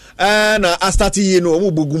Arsenal na astati no mo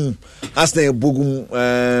bogum Arsenal bogum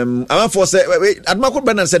am for say Admako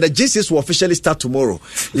Bernard said the GCS will officially start tomorrow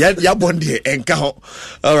ya bondi enka ho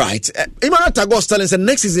all right Emmanuel Tagos telling said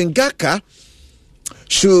next season Gaka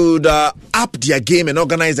should up their game and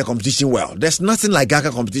organize the competition well. There's nothing like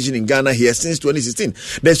Gaka competition in Ghana here since 2016.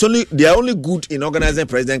 They are only good in organizing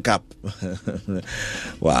President Cup.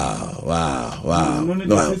 Wow.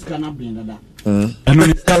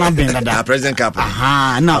 President Cup.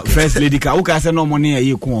 Now First Lady Ka. Who can say no money a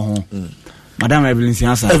year? Madam Evelyn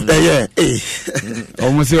Siansa.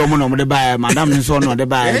 Almost say omo no buy. Madam Nso no de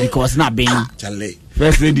buy because na being.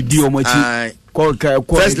 First Lady di omochi.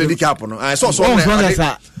 First Lady Cup no. I saw so. Arsenal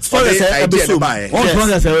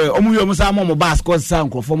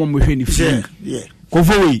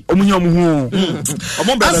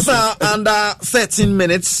under 13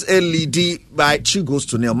 minutes LED by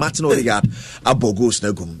 2-0. Martin Odegaard abogos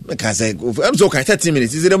negum. Because I'm so kind 13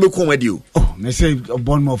 minutes. Is it me come with you? Oh, me say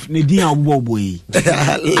Bournemouth. Ne di awo boy.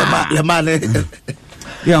 Le man.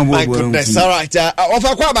 Yeah, my goodness. All right.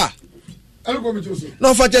 Ofa kwaba.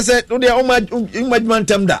 No for just said, no, they are my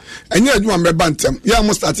tem that. And you want me bantam. You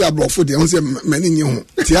must start a blow for the answer many new.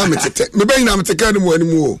 Tiamete, maybe I'm taking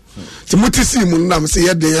anymore. Timothy Simon,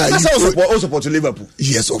 say, they are also support to Liverpool.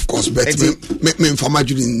 Yes, of course, but me for my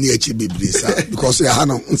dream near Chibi because I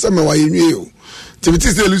know some way you knew. Timothy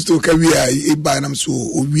used to carry a banam so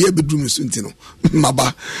we have bedroom suntino.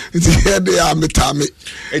 Maba, they are metame.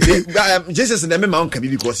 Jesus and the mount can be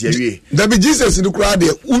because you're there be Jesus in the crowd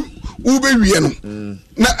there. Ube wieno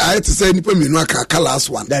na I had to say nipa menu aka last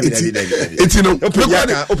one it's you know no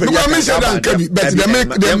mention that can be but they make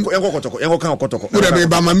them we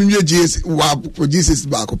ba ma menwe Jesus wa Jesus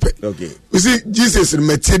back up okay you see Jesus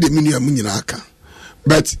met the menu amunyina aka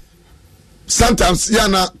but sometimes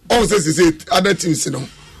yana all says other things you know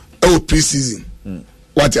pre-season.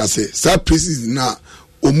 What I say? So pre-season now,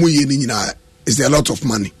 is a lot of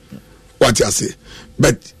money. What I say?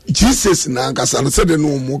 But Jesus now, because I said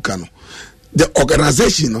no more can. The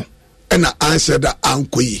organization, and I answered that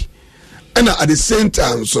ankoyi, and at the same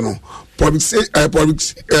time, so no publication,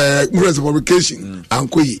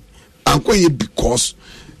 ankoyi because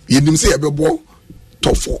you didn't say about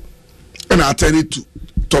top 4, and I turn it to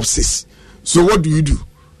top 6. So what do you do?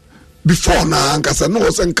 Before now, because I know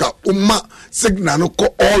senka signal no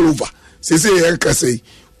call all over. Say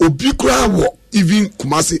obi kura wo even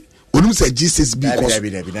Kumasi. Onum say Jesus because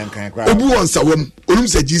obi won sawam onum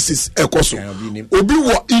say Jesus ekoso obi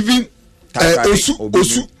wo even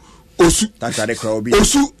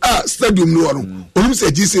osu stadium no onum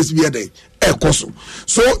say Jesus be there ekoso.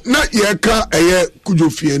 So na ye ka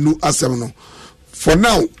kujofie nu asem no for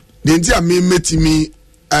now the ntia me metimi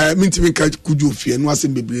mintimi ka kujofie nu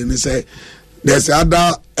asem bebre ne say there's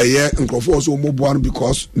other nkrofo so mobo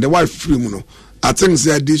because the wife free mu no I think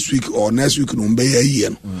that this week or next week no be a year.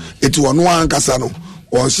 It was no ankasa no.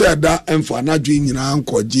 On share that and for na dream nyina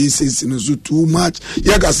anko Jesus no so too much.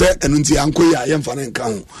 Ya ka say enunti anko ya yemfa na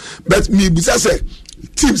nkan. But me bisa say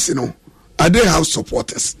teams no I they have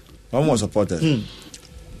supporters. One more supporters.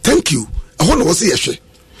 Thank you. I want to say yes.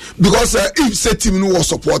 Because if say team no was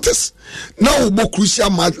supporters. Now we crucial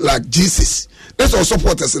match like Jesus. That's all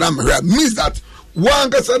supporters and means that one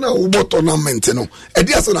person who bought tournament, no, and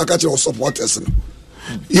there's an catcher of supporters. No,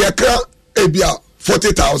 Yaka Ebia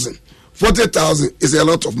 40,000. 40,000 is a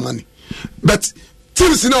lot of money, but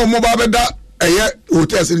teams now mobile that a year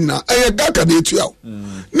hotels in now a year Gaka de 12.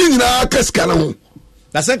 Nina Cascano.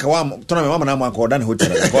 That's like one tournament. I'm going to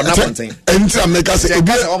hotel. And some make us a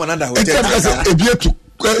beer to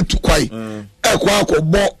quite a quack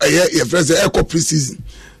bought a year friends echo pre-season.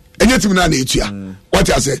 And yet, what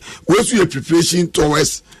I say, what's your preparation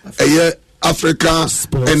towards a year Africa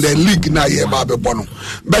and the league na ye babe bono.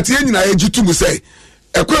 But yen na ye jitu mu say,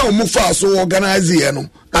 e kwa mu fa so organize ye no.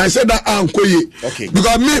 I said that ankoye. Okay.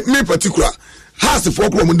 Because me particular has the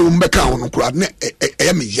folklore mu do mbeka on kura na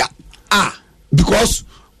e me ya. Because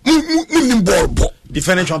mu ball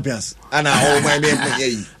defending champions. And I my me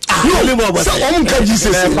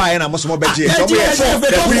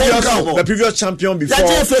the previous champion before. And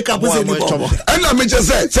I just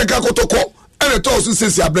say, Sekakotoko, and the toss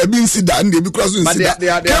says, I been sit down, they because they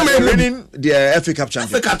are winning the FA Cup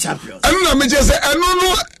champion. And I just say, I don't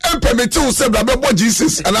know, and permit to say, about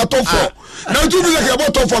Jesus, and I thought for now, do like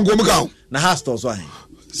about top for Gomaka. Now, has to say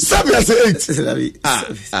 7 as 8.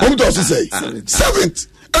 Who does say 7th?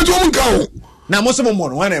 And woman count. Now, most of them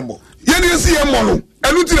one more. You see a mono. I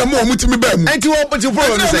don't think more with me back. And you open your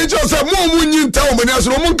problem. I just have more when you tell me as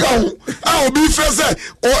Roman count. I will be first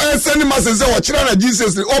or sending masses or China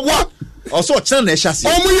Jesus or what? Also, China chassis.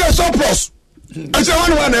 Oh, we are so plus. I shall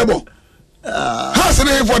one able. Has a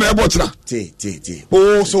name for the bottle. T.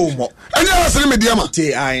 Oh, so more. And you ask me, Mediama.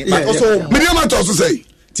 T. I also Mediama to say.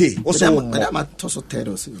 T. Also, Madame Tosso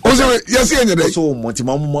Teros. Also, yes, any day. So,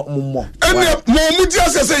 Montimamo. And Momuja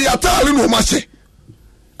say, Yatali no mache.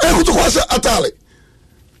 I go to Kwasa Atali.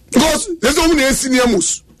 Because there's only a senior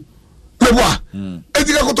moose. Meboa.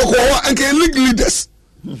 Etika Kotoko and can league leaders.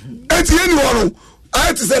 At the end, I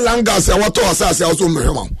had to say Langas and what to assess also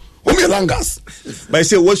Merriman. Only Langas. But I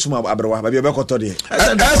say, what's my Abrawa? Maybe about Cotodia.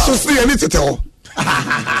 As to see, I need to tell.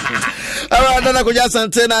 Alright, Nana Kuja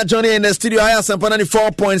Santana, Johnny in the studio. I have some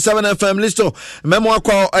 94.7 FM. Listo. Memoir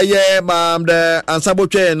call a year, ma'am, the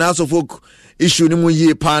Ansaboche and House of Folk issue ni mu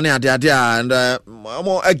ye pa ne ade and a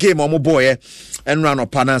game omo boy and run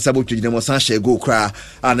up pana Ansaboche de mo san share go kra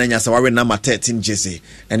ananya sa wawe number 13 jersey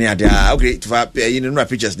any ade okay to in no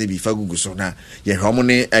pictures ni bi fa gugu so na ye homo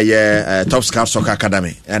ne Top Scout Soccer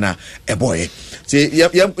Academy and a boy see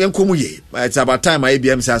yam komu ye it's about time I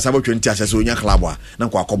BM say Ansaboche nti asese onya club a na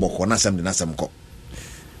kwa akoboko na sem ko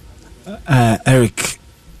Eric,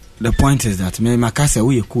 the point is that me makase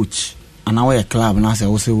we coach and now a club now say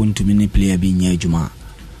also want to many player be near Juma.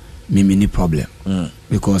 Me many problem.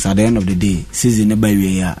 Because at the end of the day, season by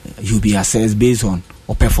year you be assessed based on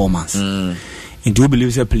or performance. And do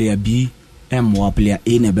believe say player B M or player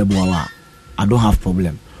A never I don't have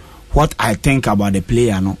problem. What I think about the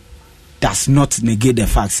player no does not negate the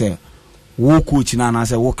fact say who coach now and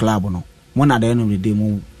say what club no. One at the end of the day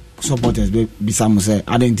more supporters be some say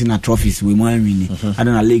I don't think trophies we want win. I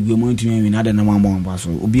don't league we want to win. I don't know more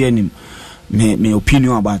so obi any my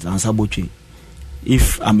opinion about Ansaboche.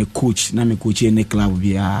 If I'm a coach, na me coach any club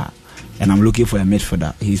be and I'm looking for a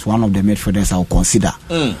midfielder. He's one of the midfielders I'll consider.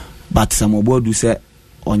 But some obo do say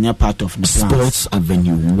on your part of the plan. Sports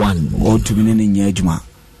Avenue 1 or to be in Yejuma.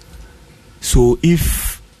 So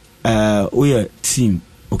if we team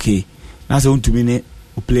okay na say want to me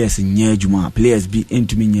players nyɛ adwuma players be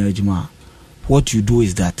into me nyɛ adwuma what you do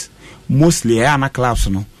is that mostly ana clubs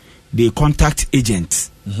no they contact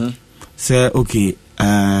agents say okay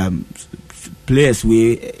players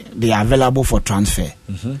they are available for transfer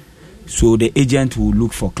so the agent will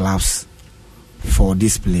look for clubs for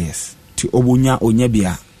these players to obunya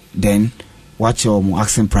onyebia then watch your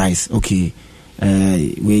asking price okay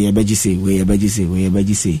where your budget say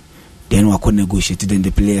then we can negotiate then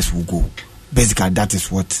the players will go. Basically that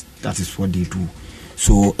is what they do.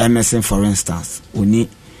 So MSN for instance we need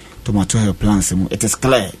tomato hair plans. It is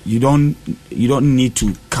clear you don't need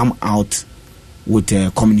to come out with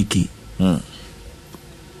a communique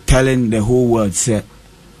telling the whole world say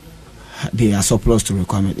they are surplus to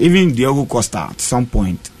requirement. Even Diego Costa at some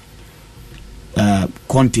point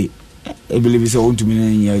Conte I believe it's own to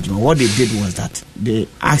me. What they did was that they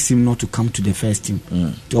asked him not to come to the first team.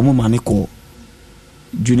 To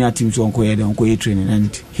junior teams on training,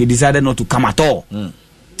 and he decided not to come at all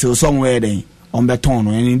till somewhere then on Beton.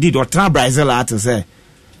 And indeed, what Brazil had to say,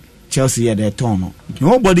 Chelsea had their turn.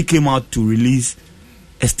 Nobody came out to release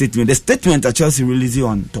a statement. The statement that Chelsea released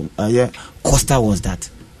on Costa was that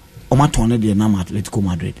Omatone the Nam Atletico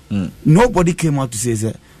Madrid. Nobody came out to say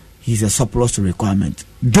that he's a surplus to requirement.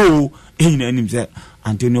 Though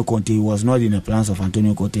Antonio Conte was not in the plans of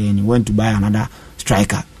Antonio Conte and he went to buy another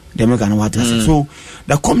striker. So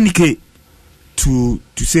the communicate to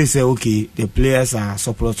say okay the players are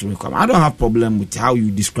surplus to requirement. I don't have problem with how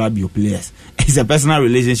you describe your players. It's a personal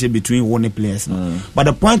relationship between one players. But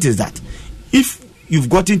the point is that if you've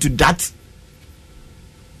got into that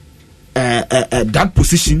that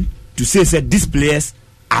position to say these players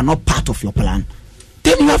are not part of your plan,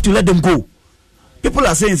 then you have to let them go. People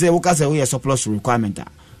are saying we are surplus to requirement.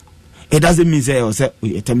 It doesn't mean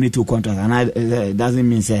we terminate your contract, and it doesn't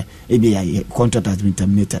mean a contract has been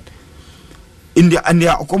terminated. In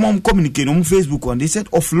their common communication on Facebook, they said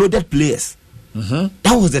offloaded players.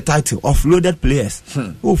 That was the title, offloaded players.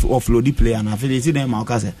 Offloaded player, and I feel it's them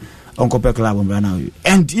Uncle Club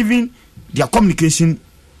and even their communication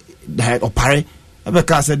operate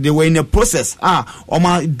because they were in a process.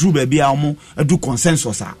 Oma drew baby, do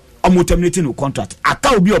consensus. Terminating the contract. I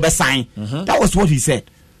can't be sign. That was what he said.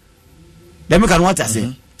 Let me can what I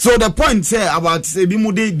say. So the point say about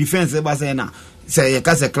Bimude defense say a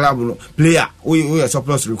club player we are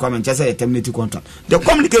surplus requirement just say a terminating contract. The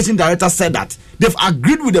communication director said that they've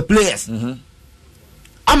agreed with the players.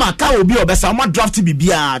 Ama ka obi obesa ama draft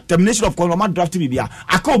bibia termination of contract ama draft bibia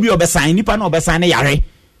aka obi obesa nipa na obesa na yare.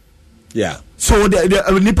 Yeah. So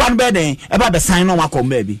the nipa be den eba be sign no makom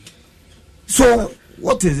baby. So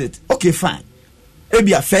what is it? Okay, fine.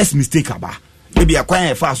 Maybe a first mistake aba. Maybe a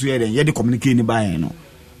quiet fast way then you the communicate ni by no.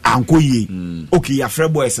 Anko ye. Okay, your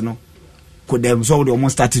friend boys no. Could them so they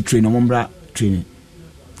almost started training.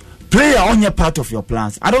 Player on your part of your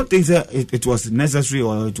plans. I don't think it was necessary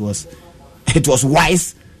or it was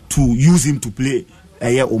wise to use him to play a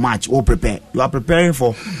year or match or prepare. You are preparing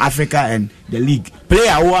for Africa and the league.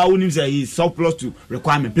 Player who say he's surplus to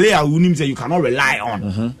requirement. Player who say you cannot rely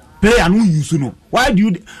on. Player who you know. Why do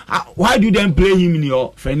you then play him in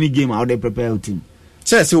your friendly game? How they prepare your team?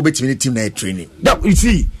 Say obey to team na training. That you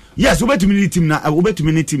see. Yes, obey to team na then.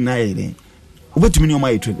 Obey to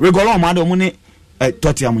my training. Regular man omune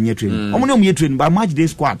Tottenham nye training. Omune omye training by match day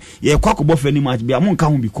squad. Ye kwakobo for any match be amon ka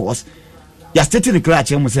ho because you stating the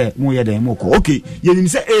clutch am say mo ye den mo ko. Okay, ye nim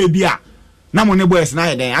say e bia na mo ne boys na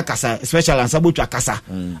ye den akasa special and sabotu akasa.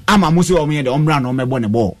 Ama mo say omye den omra na omebo ne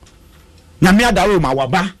ball. Na me adawo ma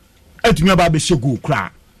waba etumi aba be shegu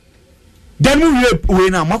kra. Then we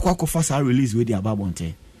na makwako fast release with the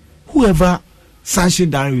ababonte. Whoever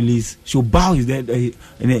sanctioned that release should bow his head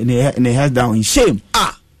in the head down in shame.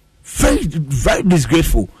 Very, very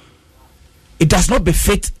disgraceful. It does not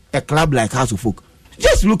befit a club like House of Folk.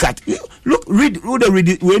 Just read who they read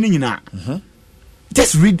it.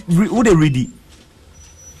 Just read who they read it.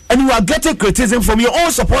 And you are getting criticism from your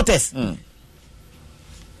own supporters.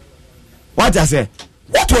 What I say?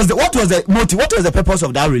 What was the motive? What was the purpose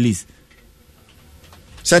of that release?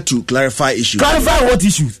 Said to clarify issues. Clarify what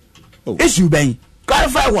issues? Issue ben.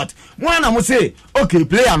 Clarify what? One I must say, okay,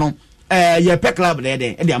 player no your pet club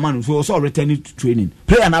there and the man who also returning to training.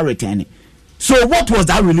 Player not returning. So what was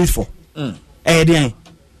that release for? Then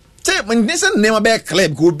say when this name a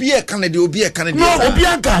club go be a Canadian. No,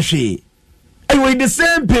 Obianka she. And we're in the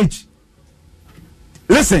same page.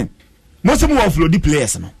 Listen, most of them offload the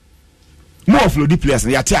players no. More offload the players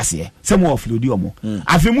na yati ase. Say more offload the omo.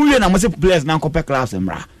 Afemu we na most players na compare clubs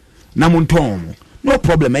emra. Na monton. No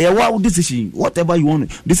problem. Decision, whatever you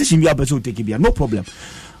want. Decision you are better take it. No problem.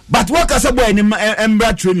 But what can say boy in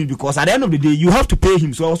training because at the end of the day you have to pay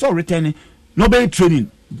him. So also returning nobody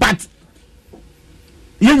training. But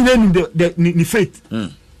you need the faith.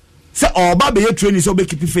 So or baby training so be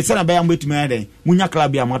keep faith. Say na be am wait me there. Munya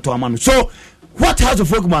club ya mato amanu. So what House of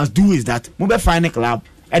Folk must do is that we be find a club.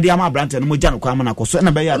 Ediama Brant and Mojano Kwamana Koso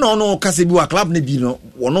and Baya. No, Cassibu club Nebino,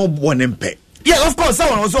 or no one MP. Yeah, of course,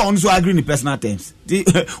 someone also agree in personal terms. The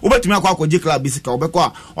Ubetumako J Club is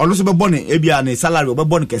Bequa, or Lucifer Bonnie, Ebian, salary, or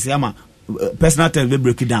Bonnie Cassiama, personal terms, they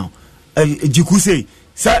break it down. Jukuse,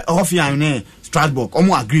 Sir Hoffian, Strasbourg, or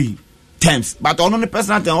more agree terms, but on the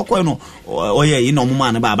personal term, or yeah, you know,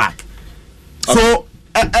 man about back. So,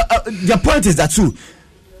 the point is that too,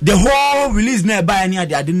 the whole release nearby near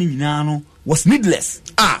the Adinino was needless.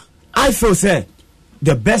 I feel say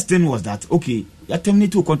the best thing was that okay, you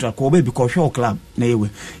terminate your contract because your club anyway.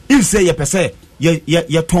 If say you per se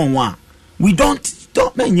you turn one, we don't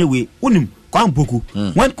anyway. Unim Kwampoku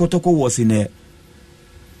when Kotoko was in a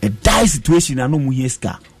dire situation and no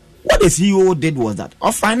muyeska. What the CEO did was that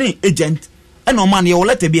of finding agent and no money will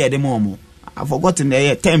let it be at the moment. I've forgotten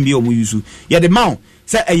the 10 billion we use. Yeah, the amount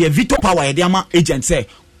say a veto power the agent say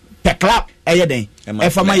per club a day.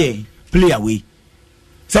 FMA play away.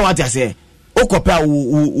 So what I say, Okopa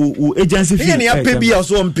agency fee. There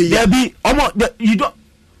be you don't.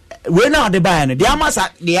 When are the buyer? The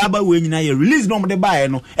Amasa the Abba when you release no the buyer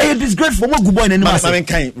no. Hey, this great for more good boy and I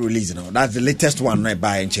can't release no. That's the latest one I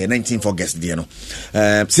buy in 19th August. You know,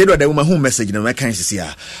 say that the woman who message no I can't see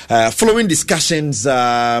here. Following discussions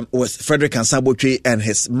with Frederick Ansabotwe and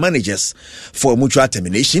his managers for mutual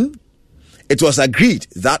termination, it was agreed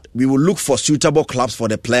that we will look for suitable clubs for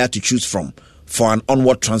the player to choose from for an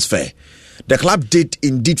onward transfer. The club did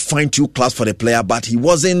indeed find 2 clubs for the player, but he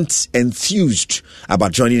wasn't enthused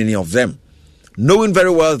about joining any of them. Knowing very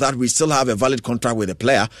well that we still have a valid contract with the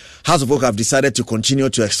player, House of Oak have decided to continue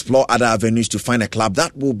to explore other avenues to find a club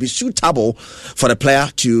that will be suitable for the player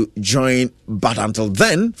to join. But until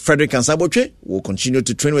then, Frederick Ansabotwe will continue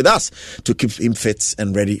to train with us to keep him fit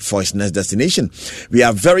and ready for his next destination. We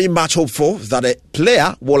are very much hopeful that a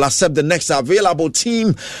player will accept the next available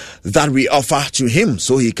team that we offer to him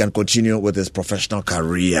so he can continue with his professional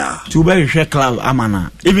career. To very share club,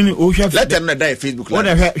 Amana. Even let them know that Facebook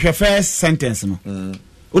Live. What the first sentence? No.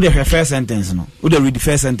 What the first sentence? No. What the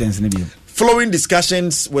first sentence? Following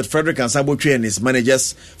discussions with Frederick Ansabotwe and his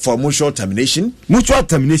managers for mutual termination. Mutual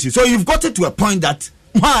termination. So you've got it to a point that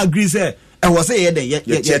I agree. Say, I was saying, so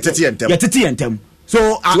why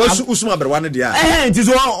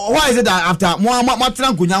is it that after more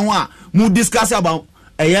discuss about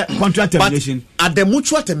a contract termination? But at the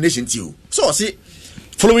mutual termination too. So see,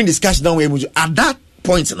 following discussion at that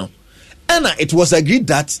point, you know. And it was agreed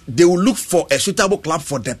that they will look for a suitable club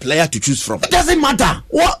for the player to choose from. It doesn't matter.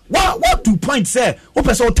 What 2 points say? What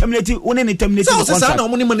person terminating? Only terminating the contract. So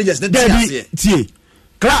money managers. Club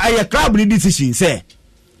decision say.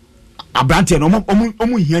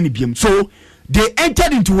 So they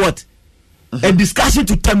entered into what? A discussion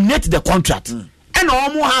to terminate the contract. And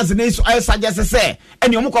almost has an suggest say.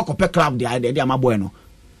 And you must club the idea. Bueno.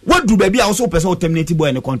 What do baby also person terminate boy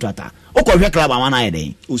in the contractor? Club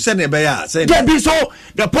so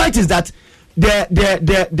the point is that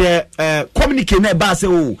the communicate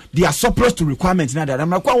say they are surplus to requirements now that I'm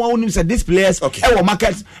like one said these players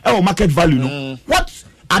market value no. What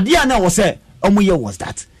Adiana was say was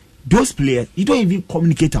that those players you don't even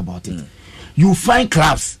communicate about it. You find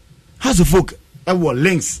clubs House of Folk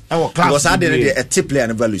links clubs because a tip player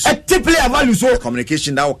and value so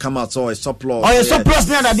communication that will come out so a surplus or a surplus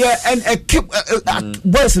there and a keep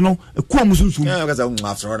boys you know a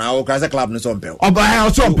after now club no so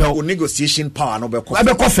negotiation power no be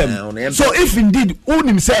so if indeed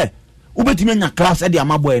unim say ubetimi clubs at the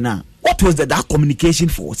amaboy now what was that communication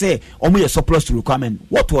for say a surplus to requirement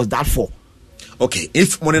what was that for? Okay,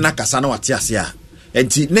 if money na kasa na watiasia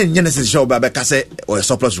enti nenye necessary ba be say or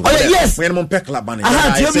surplus requirement yes when mon pe club ban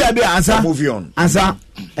answer move on answer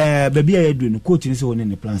baby I do no coach ni say won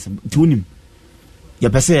in plans ti unim ye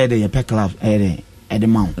pese ye pe club e de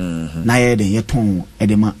ma na ye de ye ton e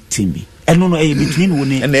de ma team bi eno no e between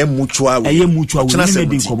woni na mutual we na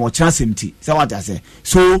be come chance empty say what I say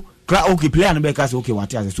so okay player no be say okay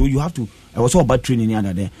what I say so you have to also about training the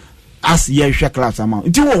other there as ye share clubs amount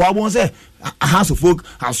until what won say a House of Folk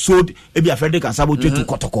has sold maybe a Frederick Ansabotwe to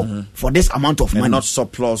Kotoko for this amount of money, not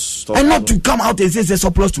surplus, and not to come out and say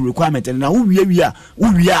surplus to requirement. And now who we are,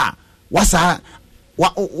 what's our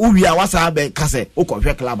kase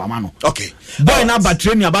okofwe club amano. Okay, boy na ba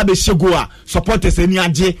training ababe shegoa supporters any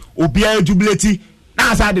aje obi a jubilate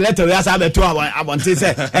na asa the letter we asa be to abon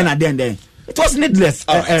say and then It was needless,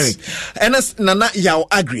 Eric. And as Nana Yao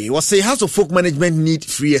agree, was say House of Folk management need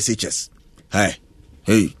free SHS. Hey.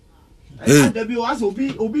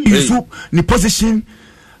 Ni position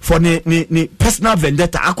for ni personal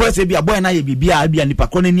vendetta. Akwa say be a boy na ye bibia be ni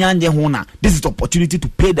pakro ni anje ho na. This is the opportunity to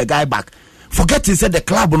pay the guy back. Forget he said the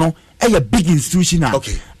club no a big institution.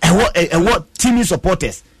 Okay. And what team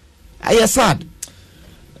supporters? I sad.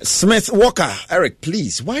 Smith Walker, Eric,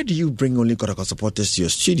 please, why do you bring only Kotoko supporters to your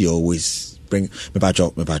studio? Always bring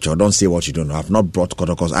Mepacho. Don't say what you don't know. I've not brought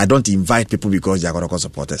Kotoko. I don't invite people because they are Kotoko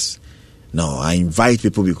supporters. No, I invite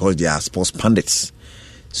people because they are sports pundits.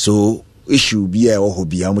 So issue be a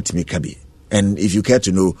hobby kabi. And if you care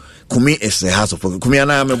to know, Kumi is the House of Folk. Kumi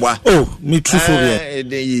ana amebwa. Oh, me true for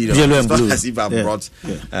it's not as if I've brought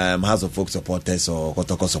House of Folk supporters or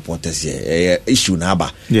Kotoko supporters here. Issue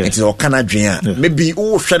naba. It's all kind of dream. Maybe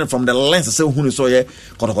sharing from the lens say who so here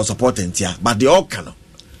Kotoko supporters here, but they all kind of.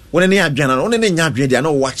 When they are they are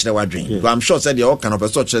not watch the dream. But I'm sure said they all kind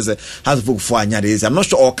of such as House of Folk for anya days. I'm not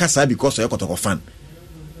sure all casa because of Kotoko fan.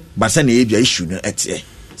 But send the issue at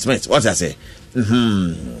Smith. What I say?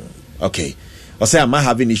 Okay. I say am I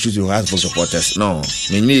having issues with House of Folk supporters? No.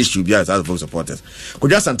 Me issue be House of Folk supporters. Could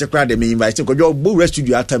just antekra dem invite could you bo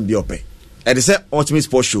studio atam be ope. E dey say ultimate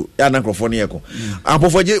sports show ya na microphone here ko.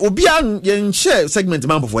 Ampofoje obi an yen share segment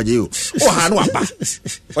man ampofoje o. O ha no aba.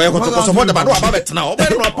 O ye ko support ba no aba betna. O be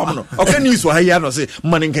no apam no. Okay news wa here no say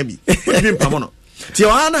man nka bi. O bi mpam no. Ti o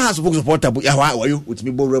ana House of Folk supporter ya wa you with me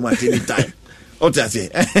bo room at any time. What I say?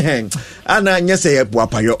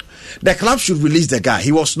 The club should release the guy.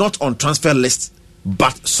 He was not on transfer list,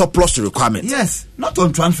 but surplus to requirement. Yes, not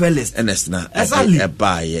on transfer list. Exactly.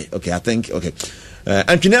 Okay, I think. Okay.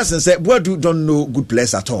 Anthony Nelson said, "Boy, don't know good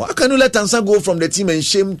players at all. How can you let Ansa go from the team and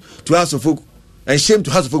shame to House of Folk and shame to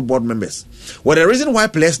House of Folk board members? Well, the reason why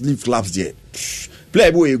players leave clubs there, play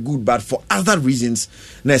boy good, but for other reasons.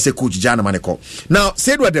 Now say Coach Jana Maneko. Now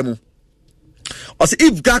say what demo. Also,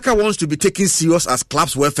 if Gaka wants to be taken serious as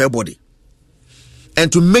club's welfare body and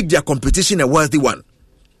to make their competition a worthy one,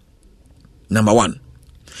 number one,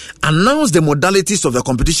 announce the modalities of the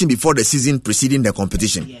competition before the season preceding the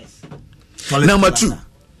competition. Yes. Number two,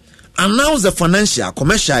 announce the financial,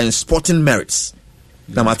 commercial, and sporting merits.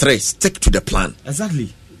 Number three, stick to the plan.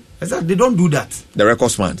 Exactly. They don't do that. The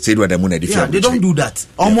records man said what the moon they don't do that.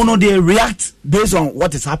 They react based on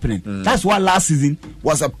what is happening. That's why last season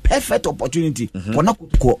was a perfect opportunity for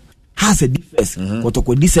Nakutko has a defense,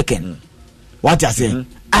 Kotoko the second. What I say,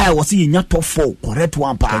 I was in your top 4, correct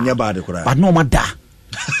one part, but no matter.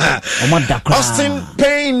 Austin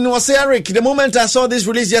Payne was Eric. The moment I saw this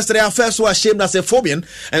release yesterday, I felt so ashamed as a phobian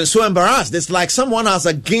and so embarrassed. It's like someone has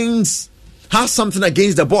something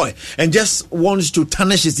against the boy and just wants to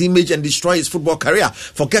tarnish his image and destroy his football career,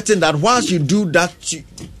 forgetting that whilst you do that,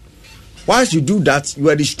 you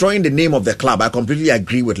are destroying the name of the club. I completely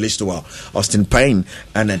agree with Listowell, Austin Payne,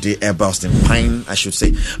 and Austin Payne, I should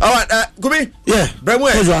say. All right, Gumi. Yeah.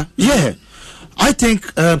 Kedra. Yeah. I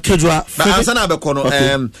think Kedra.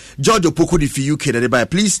 George Opoku for UK.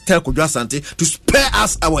 Please tell Kodwa Sante to spare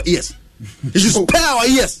us our ears. You should spare our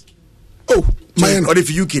ears. Oh, Mayeno. Or if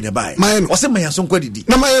you can buy. Mayeno. Or say Mayason Quadidi.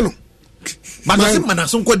 Na Mayeno.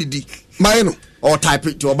 Manason Quadidi. Mayeno. Or type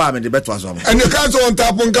it to Obama and the bet was on. And the council on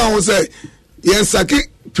top on can say, yes, Saki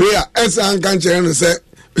prayer as I can say,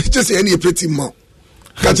 just any pretty mouth.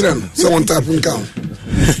 Catch them. So on top on count.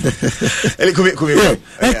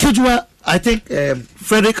 Kedra, I think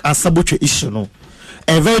Frederick and Sabuche issue, no,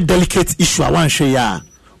 a very delicate issue. I want to show you.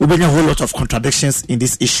 We've been a whole lot of contradictions in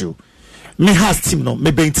this issue. Me has team no,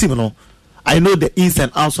 me being team no. I know the ins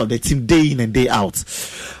and outs of the team day in and day out.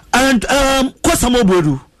 And Kosamo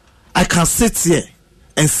Bodu, I can sit here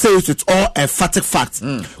and say it with all emphatic facts.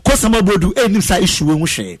 Kosamo Bodu, any issue when we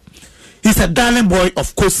share. He's a darling boy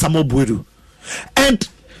of Kosamo Bodu. And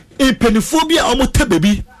in Peniphobia almost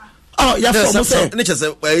baby. Oh, yes,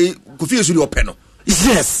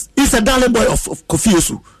 yes, he's a darling boy of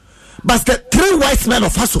Kofiesu. But the 3 white men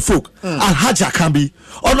of House of Folk, Alhaji Akambi,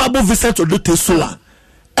 Honorable Vincent Odute Sola,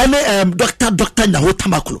 and Dr. Nyaho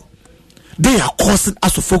Tamaklo, they are causing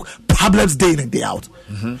House of Folk problems day in and day out.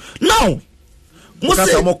 Now,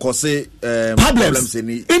 problems in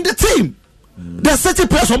the team. There are certain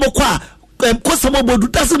players who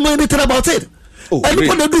doesn't know anything about it. And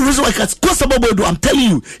really? They do reason why I'm telling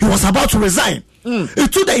you, he was about to resign.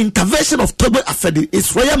 It took the intervention of Togo Afedi,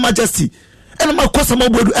 His Royal Majesty. And because they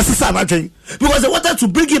wanted to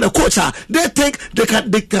bring in a coach, they think they can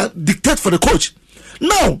dictate for the coach.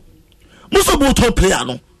 No, most of the player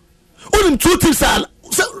no. Only 2 teams are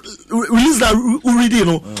released that already.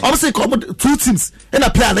 I'm saying 2 teams and a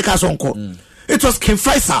player like us on. It was King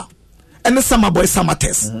Faisal and the summer boy summer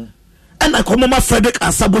test. And I come Mama Frederick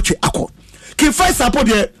and Saboche Ako. Can find support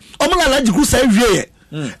there. Omala Laji Group say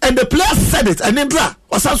and the player said it, and then bra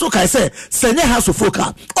was also can say Senya has to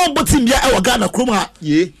focus on but him our Ghana Kruma.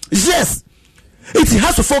 Yes, it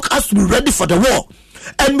has to focus to be ready for the war.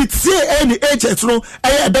 And we see any agents no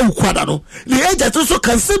I don't quadano. The agents also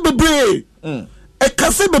can see the brain. I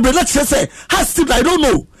can see the brain. Let's just say has team I don't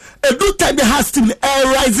know. A good time they has team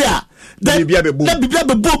rise there. Then be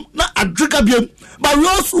boom. Not a drink of him. But we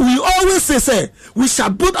always say we shall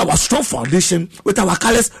build our strong foundation with our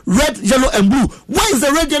colors red, yellow, and blue. Why is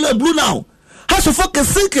the red, yellow, and blue now? Has to focus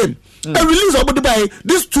sinking. A release of Dubai.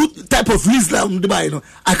 These two type of release on Dubai. You know,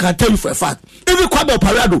 I can tell you for a fact. Even Kwame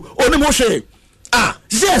Parado, only Moshe.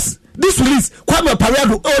 Yes. This release, Kwame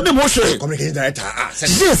Parado, only Moshe. Communication director.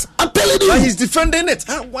 Yes, I'm telling you. But he's defending it.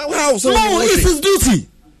 How? So no, it's his duty.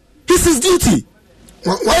 It's his duty.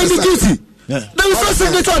 What is the duty? There is no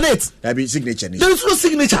signature on it. There is signature. There is no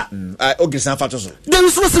signature. There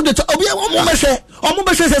is no signature.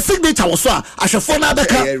 Omubeshe says signature was so. I shall phone out the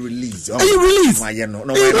car. Release. Release. No.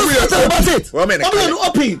 About it.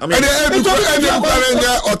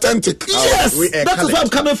 Authentic. Yes, that is where I'm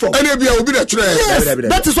coming from. Yes,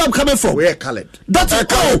 that is where I'm coming from. We're colored. That is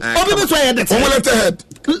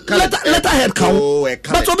letterhead count.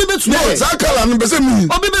 But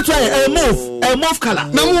move color.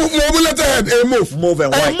 Move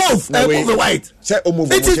and white. This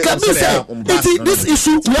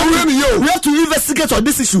issue we have to investigate on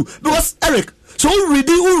this issue because Eric. So who read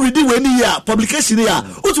when here publication here?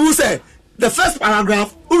 Who say the first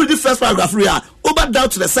paragraph? Who read the first paragraph here? Over down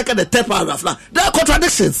to the second and third paragraph. Now there are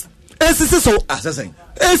contradictions. So.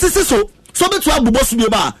 So me to abu boss me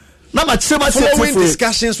ba. Following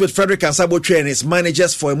discussions with Frederick Ansabotre and his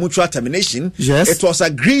managers for a mutual termination, it was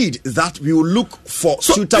agreed that we will look for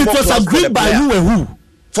suitable clause. It was agreed by who and who?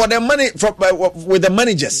 For the money, with the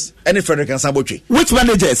managers, any Frederick Ansabotre. Which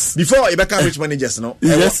managers? Before Ibeka, which managers? No.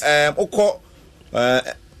 Yes.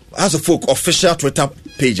 As a folk official Twitter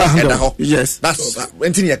page. Yes. That's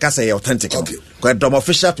anything you can say authentic. Okay. Because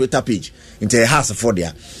official Twitter page into a house for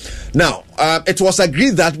there. Now, it was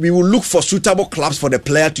agreed that we will look for suitable clubs for the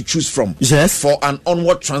player to choose from. Yes. For an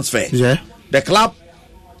onward transfer. Yeah. The club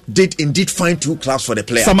did indeed find 2 clubs for the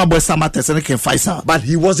player. But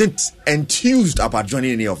he wasn't enthused about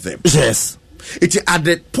joining any of them. Yes. It is at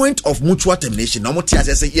the point of mutual termination. No more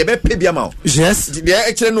tears say you be pay be amount. Yes. They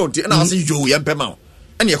actually know. And I say you pay amount.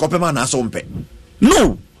 And you pay man na so pay.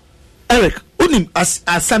 No. Eric, unim as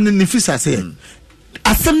something nifisa say.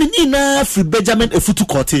 Assembly na free Benjamin Efutu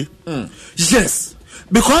Korte. Yes,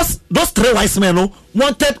 because those 3 wise men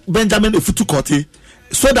wanted Benjamin Efutu Korte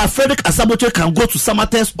so that Frederick Ansabotre can go to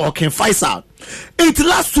Samatex or Ken Faisal. It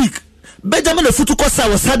last week, Benjamin Efutu Korte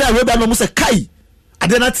was Saudi Arabia no say Kai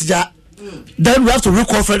Adenatija. Then we have to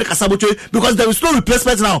recall Frederick Ansabotre because there is no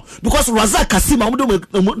replacement now. Because Razak Kasim,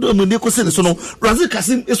 Razak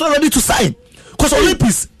Kasim is not ready to sign. Because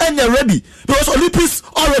Olympics and you're ready. Because Olympics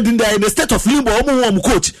already in the state of limbo.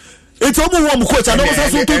 Coach. It's almost coach. I don't want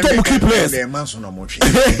to keep players.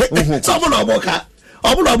 It's almost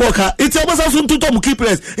to keep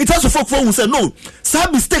players. It has to folk who say no.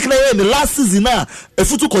 Some mistake in the last season now. A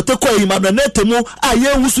foot to take him and the netemo. I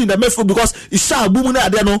hear who's in the midfield because it's Shah Bumuna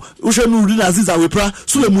Adeno, Ushanu Rinaziza Wipra,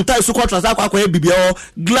 Sule Mutai, Sukota Zakwa, BBO,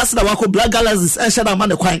 Glass Nawako, Black Galaxy, and Shada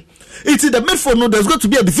Manequine. It's in the midfield, no, there's going to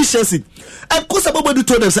be a deficiency. And because somebody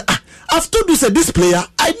told them, I've told you, say, this player,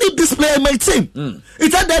 I need this player in my team.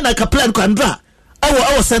 It's not then I can play Kandra.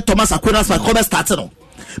 I will send Thomas Aquinas my comment started on.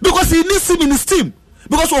 Because he needs him in his team.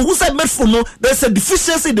 Because when who said midfield, no, there's a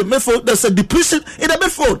deficiency in the midfield, there's a depletion in the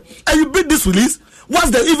midfield. And you bring this release,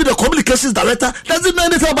 once even the communications director doesn't know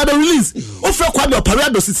anything about the release. Will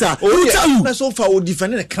tell you. That's so far we'll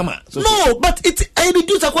defend the camera. No, but it's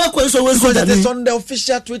on the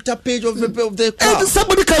official Twitter page of the club. And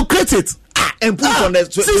somebody can create it. And put it on the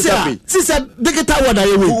Twitter page.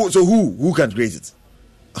 So who can create it?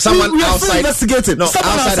 Someone outside investigating. No,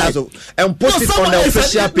 outside. And post it on the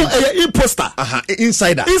official page. Imposter.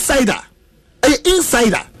 Insider.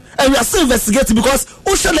 And we are still investigating because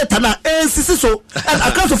Ushaletana NCC so and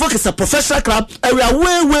Account of Folk is a professional club and we are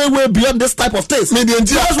way beyond this type of things. Because we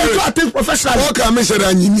try to think professionally. What can I say?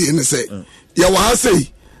 You want to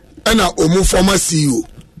say, and a former CEO.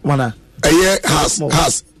 Wana.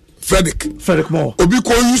 Has Frederick Moore. Obi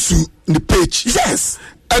ko use the page. Yes.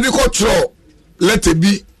 And the control let it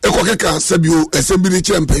be. Ekokeka sabio assembly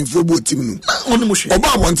champion football team no.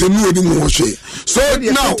 Oba want no edi mo hwe. So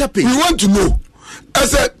now we want to know. I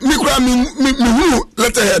said, me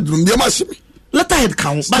letterhead room, the machine. letterhead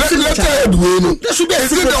count. But letterhead we know. There should be a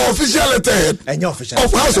the official letterhead. And official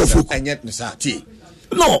of House of Folk. And yet, Mr.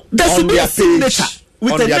 No, there should be a signature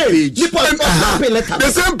with the page.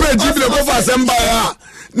 The same page if the go for assembly.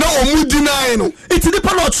 No, we deny no. It's the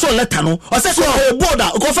not so letter no. I said so a border.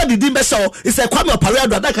 Go for the dimbe show. It's a Kwame Parade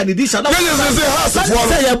that can edition. This is a house of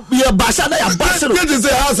one. Your basha, your basha. This is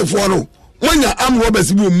a house of one. When your arm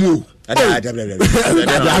robbers will move. This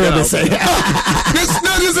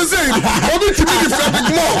is saying. Obi to me the fabric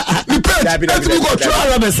more. The page. Let me go try.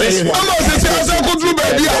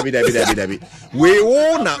 We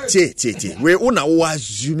own now. We own now.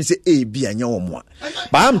 Was you say A B and your one.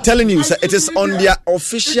 But I'm telling you, sir, it is on their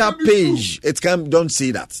official page. It can don't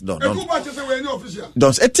say that. Don't. It is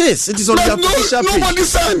on their official page. Nobody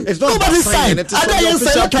signed. It's not nobody signed. It is on the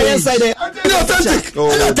official page. Authentic.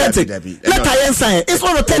 Authentic. Let I sign. It's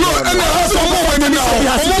not authentic.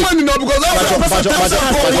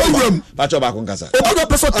 Because other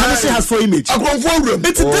person has for image.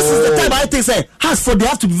 This is the time I think say has for they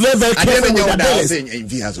have to be very very careful with their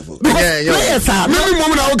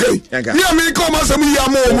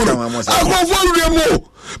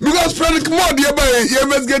because Frederick Moore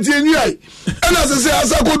and as I say,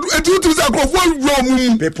 as I could,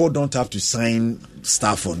 people don't have to sign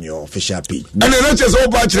stuff on your official page. And then I just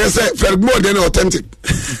hope I say Frederick Moore then authentic.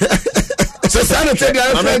 So sanitary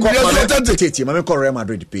authentic. Mama call Real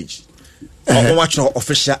Madrid page. I watch your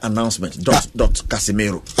official announcement. Dot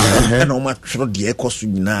Casemiro. And on my show the echo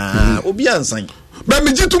na obi ansan. But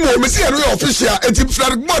me jitu mo me see official. It's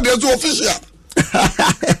Frederick Moore there's official.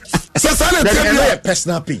 So sanitary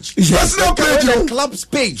personal page. Personal page, club's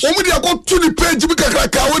page. Omo dey go to the page bi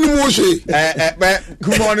kakaka woni mo hwe.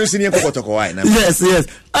 Kuma wonu senior Kotoko why na. Yes.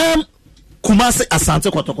 Kumasi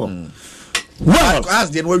Asante Kotoko. Well, as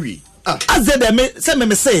the we. As they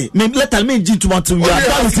say, let me into one to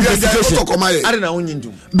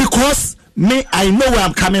because me, I know where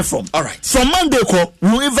I'm coming from. All right. From Monday,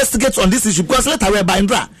 we'll investigate on this issue because later we're by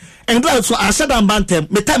Indra. So I said I'm bantem.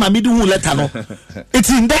 Me time I made you letter no. It's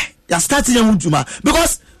in there. You're starting your Juma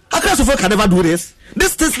because Accra Sofo can never do this.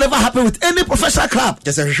 This things never happen with any professional club.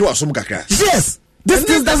 Just a show of some kakra. Yes. This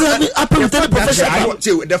thing doesn't happen with any professional club.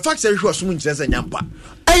 The fact that you are assuming there's a nyampa.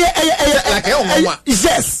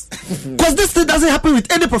 Yes, because this thing doesn't happen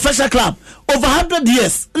with any professional club. Over 100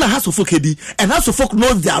 years, in a House of Folk KD, and House of Folk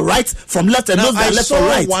knows their right from left and knows their left from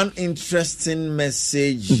right. One interesting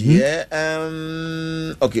message here.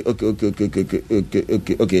 Okay.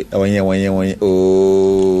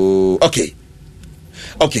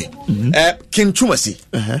 King Chumasi.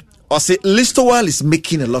 Or say Listowel is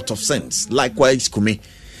making a lot of sense. Likewise, Kumi.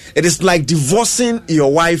 It is like divorcing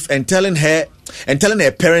your wife and telling her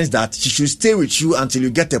parents that she should stay with you until you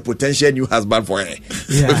get a potential new husband for her.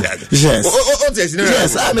 Yeah. Yes.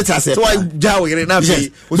 So I jaw here now. Yes.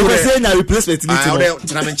 So we say na replacement need to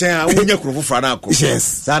Yes.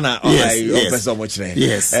 Sana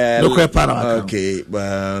yes. Okay.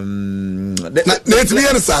 Let's be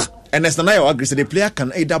honest. And as Nanayo agrees, the player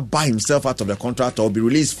can either buy himself out of the contract or be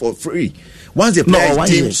released for free. Once the player is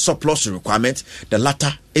deemed surplus to requirement, the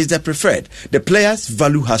latter is the preferred. The player's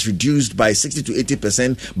value has reduced by 60 to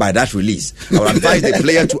 80% by that release. I would advise the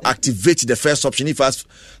player to activate the first option if has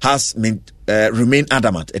remain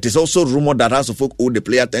adamant. It is also rumored that House of Folk owed the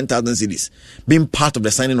player 10,000 cedis. Being part of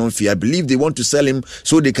the signing on fee, I believe they want to sell him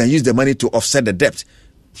so they can use the money to offset the debt.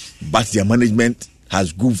 But their management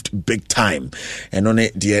has goofed big time, and on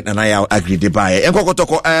it, dear, and I agree to buy it. Yes,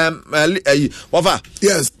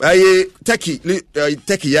 Teki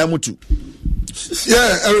Yamutu.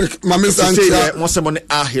 Yeah, Eric, my Mr. Monsemone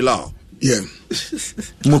Ahila. Yeah,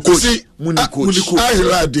 Mukosi,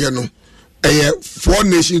 Ahila, dear, no, a 4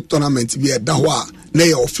 nation tournament be a Dawa,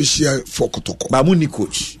 nay official for Kotoko. Bamuni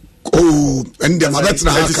coach. Oh, and the mother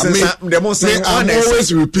I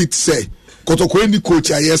always repeat, say. Kotoko any coach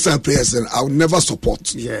yes and players and I would never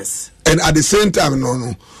support. Yes. And at the same time,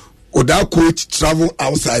 no. Without coach travel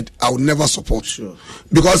outside, I would never support. Sure.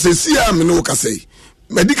 Because they see I'm no can say.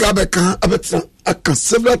 Medical I can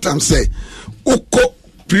several times say Uko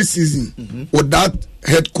preseason without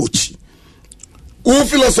head coach. Who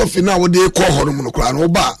philosophy now what they call Horomonocran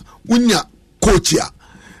Oba Unya coach here.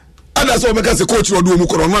 And that's all because the coach will do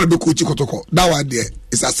Mukoron be coach Kotoko. That one there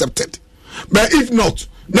is accepted. But if not,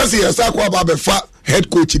 Nasi Yasako Ababefa head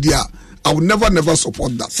coach there, I would never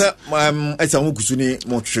support that. Sir, it's a Mukusuni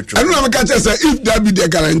Motricho. I don't know catch say if that be the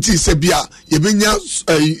guarantee, Sebia, you been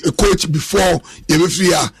a coach before you be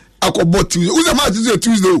free. I could bought Tuesday. Who's a match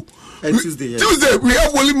Tuesday? Tuesday we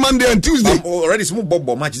have only Monday and Tuesday. Already some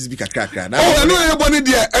bobo matches be kakra. Oh, I know everybody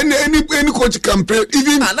there. Any coach can play.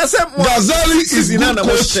 Even Ghazali is a good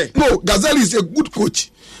coach. No, Ghazali is a good coach.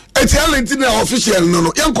 It's Argentina official.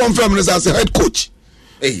 No. You confirm this as a head coach.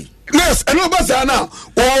 Hey. Yes, and no better now.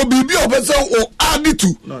 Or be or better or add it to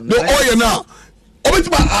the oil now.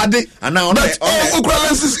 Add and now on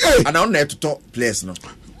there to talk players no.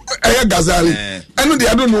 Ghazali. I know they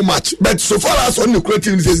don't know much, but so far as on the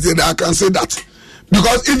creativity is there, I can say that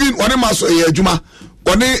because even when I saw Juma,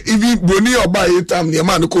 when even Bruni or by a time the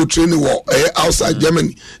man coach training war outside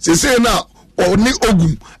Germany, they say now or ni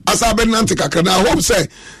Ogum as I been Nantika. I hope say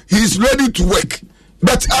he's ready to work,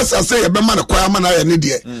 but as I say, a man acquire man I need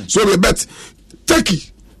here, so we bet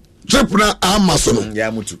take trip now Amazon.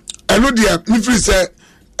 Yeah, mutu. I know the if say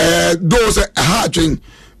those a hard thing.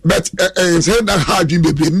 But say that hard dream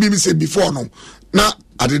baby me say before no now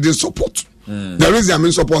I didn't support. The reason I'm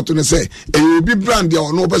in support to say a will be brand there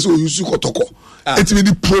or no person use kotoko. It will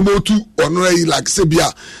be promote to or no like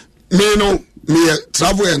Sebia me no me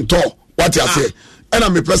travel and tour what you say. And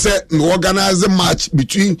I'm a person me organize a match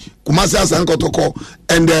between Kumasi and Kotoko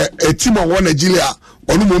and a team of one Nigeria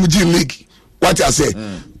or no Momiji League. What you say.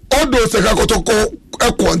 All those Kotoko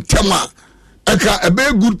a contema. A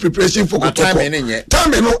very good preparation for time no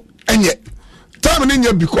time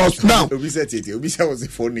in because now Obi said was a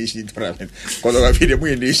 4 nation tournament because of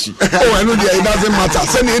the nation. Oh, I know it doesn't matter.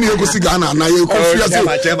 Send any go see Ghana now you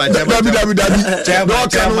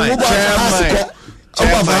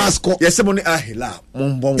yes somebody ahila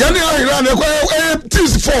mumbon yani ahila ne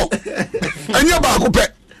teams 4 anya ba ko pe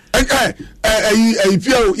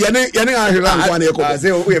Piero, yani ahira one echo.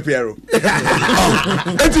 Say we Piero.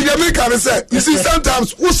 Enti Jamaica say, you see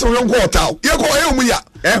sometimes who so young quarter. You go emuya.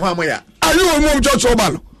 Emuya. Are you mom George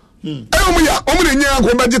Obano? Emuya, omu nya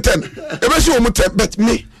go be 10. E be show omu 10, but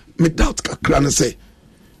me doubt kakra say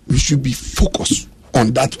we should be focused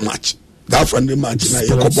on that match. That friendly match na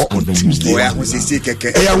Yakobo on Tuesday.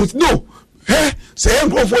 No. Say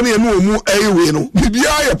microphone e no mu ewe no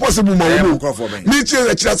bibia e possible ma wo me che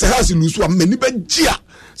e kira se has lose am mani ba gia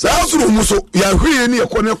say house no mu so ya hwe ni e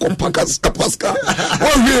kone compass pascal o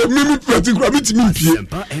hwe mimi particular mitimi pie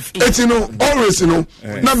eti no always no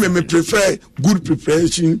na me prefer good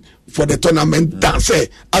preparation for the tournament than say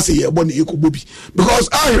as a year born e ko bobi because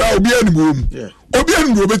ahira obi anu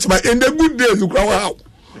betima in the good days you crowd how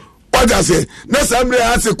what I say, next time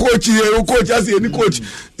I say coach here, coach as any coach.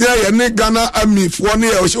 Yeah, you need Ghana Army for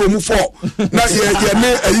near show me 4. Now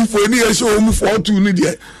you for near show me 4 2 need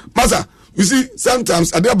here. Master, you see,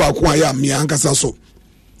 sometimes I about kwaya me ankasa so.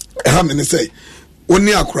 How many say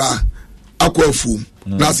only akra akwa fum.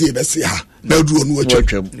 Na say be say ha. Na do onu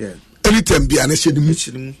atwam. Anytime be an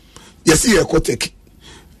shedi. Yes, here ko take.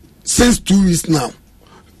 Since 2 weeks now.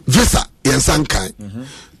 Visa yen sankan.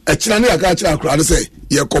 A Chilani Akacha crowd say,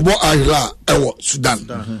 Yakobo Ahira, Sudan.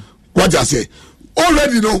 What I say?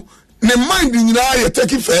 Already know, the mind in you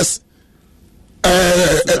taking first,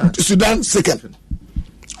 Sudan second.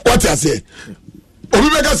 What I say?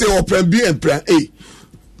 Omega say, or plan B and plan A.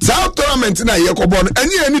 South tournament in a Yakobo, and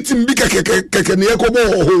anything big Kakan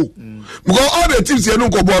Yakobo. Because all the teams here no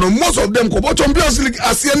Kobono, most of them Kobo Champions League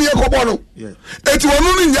are seeing Yakobono. It was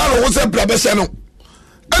only Yaro was a Plabeshano.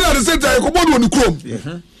 And at the same time, Kobono on the Chrome.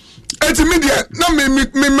 It's media. Now me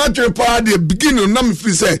match at the beginning. Now me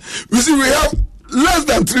free say we see we have less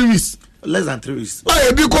than 3 weeks. Less than 3 weeks.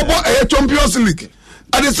 I do Copa a Champions League.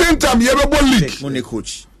 At the same time, you have a league. Only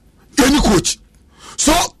coach. Any coach.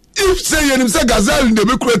 So if say you say Ghazali in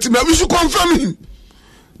the creative, we should confirm him.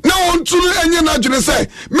 Now on to any natural say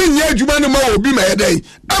me nye Jumani ma will be my day.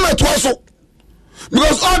 I'm at also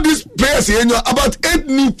because all these players here, about 8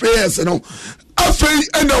 new players, afei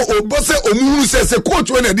ena obose omuhuru say coach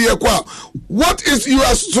when e dey kwa what is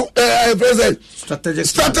your strategic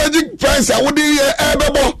price I would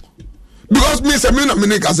ebebo because me say me na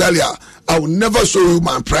me Ghazali I will never show you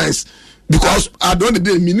my price because I don't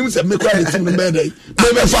dey minimum say me kwa it me be dey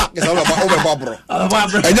me fa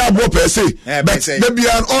enya bo per se but they be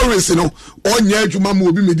an always onya adwuma ma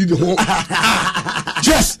obi medidi ho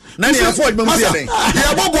yes na dey afford me say dey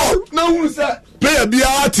ya ball na hu say player bia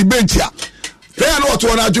ati bench ya they are not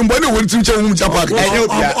one of Jumbo. Any will teach him Japan.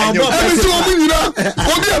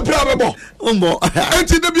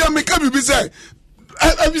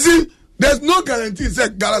 There's no guarantee.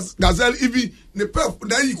 Gazelle, even the perf,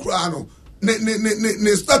 the Equano,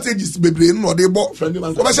 the strategies, baby, no, they bought friendly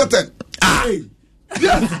man. Come on,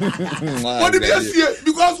 what did you see?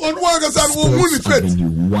 Because on one Gazelle will move it.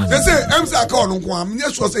 They say, I'm Sakon,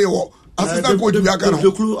 yes, was a assistant coach we are going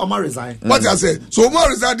to resign. What I say? So Omar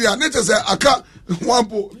resign there. Nature say Aka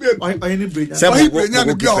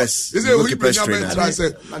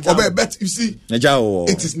you see,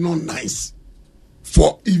 it is not nice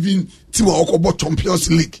for even team Okobo Champions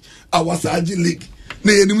League, our Saji League.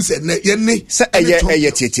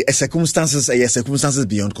 Circumstances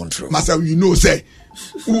beyond control. Master, you know, say,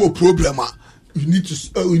 who a problem? You need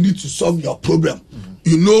to solve your problem.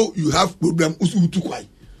 You know, you have problem.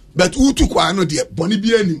 But utukwai no dear Bonnie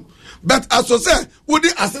Bienu. But as I say, would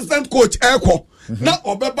the assistant coach Eko now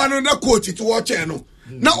Obebano na coach to watch no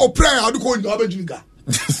now or prayer how to go in the Abedinga.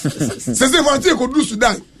 Says if I could do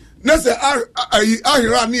Sudan. Na say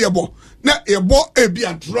ahira ni ebo na ebo e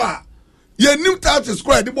bia draw ye nim 30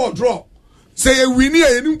 square the ball draw say ye win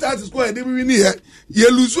here ye nim 30 square the win here ye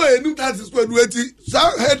lose ye nim 30 square do eti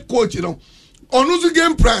head coach you know on the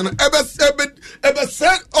game plan ebe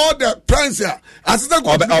set all the plans here assistant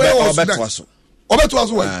coach Obeto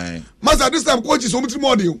as well. Master, this time coach is something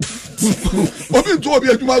more than Obi to Obi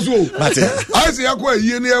adwuma so. I say akwa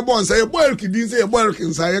ye na ebo say boy kidin say boy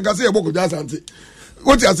kin say you can say ebo ko jasante.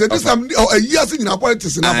 What you say this time a year in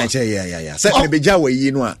appointments na ba. Yeah. Say me beja we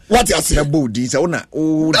yi no a. What you say? Na body say una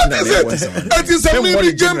o na there once. It is a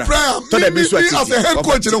me game plan. Me as a head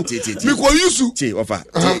coach no. Me ko use. See offer.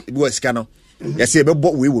 Bo sika no. Yes, you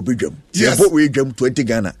bought we will be drum. Yes, bought we drum 20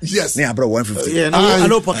 Ghana. Yes, near bro 150. Yeah, I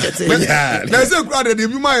know pocket. Yeah, there's a crowd. If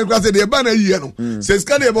you mind, because they ban a year. Says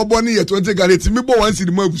can you buy money 20 Ghana? It's me. But once in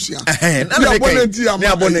the Mabusia. And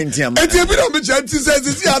if you don't be chance, says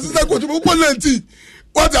it's the assistant coach.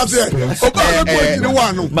 What I say?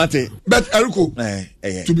 Mate, but Eriko.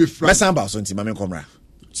 To be frank, let's about something. Mami Komra.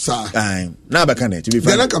 Sir, now back on it. To be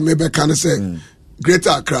frank, then I can maybe can say.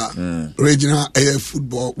 Greater Accra regional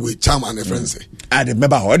football with chairman and friends. I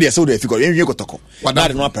remember how they saw the figure. You go talk. What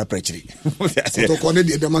that no preparatory. Talk on the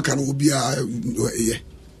Demakan will be a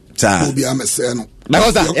meseno.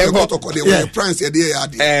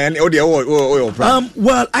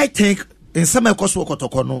 Well, I think in some Kosovo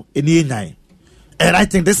Kotokono in year 9, and I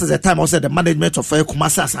think this is the time also the management of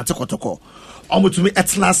Kumasi Asante Kotoko. To me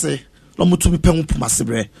Etlase, to me Pemu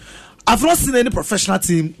Pumasebre. I've not seen any professional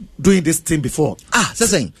team doing this thing before.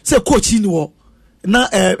 Say coach in war. Now,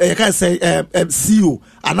 you can say CEO,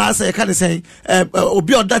 and I say you can say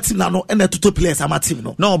obi on that team now, and the two players are my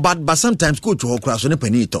team. No, but sometimes coach will cross on a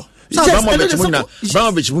penito.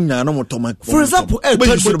 For example,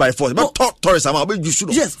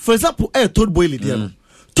 yes. For example, Todd Boyle,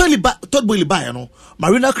 Todd Boyle,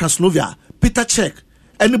 Marina Krasnovia, Peter Cech,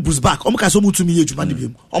 and Bruce Back. Almost to me,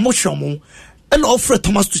 almost Shamu, and Alfred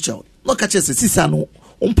Thomas Tuchel. Look at Sisano.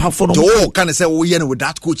 Can I say with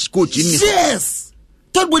that coach? Yes.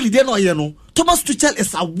 Todd Boyle, Thomas Tuchel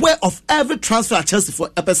is aware of every transfer at Chelsea for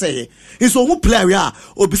FSA. He's a who player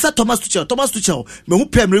or beside Thomas Tuchel, me who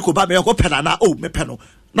play Miracle Baba, me penana, me peno.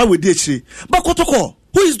 Now we did she. But Kotoko,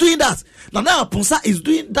 who is doing that? Now Ponsa is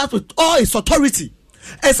doing that with all his authority.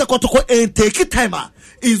 As a Kotoko and take it timer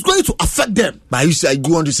is going to affect them. But you say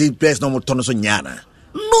you want to say players no more Tonos on Yana.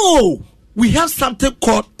 No. We have something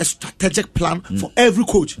called a strategic plan for every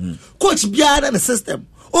coach. Coach behind the system.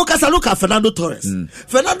 Okay, so look at Fernando Torres.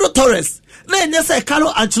 Fernando Torres, let's say Carlo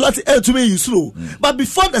Ancelotti to me is slow. But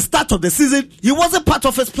before the start of the season, he wasn't part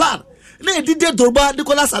of his plan. Didier Drogba,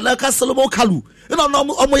 Nicolas Anelka, Solomon Kalou. You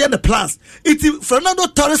know, the plans. It's Fernando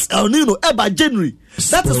Torres El Nino by January.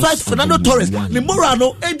 That is why Fernando Torres,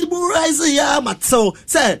 Nimorano, Edimuraiza Matso,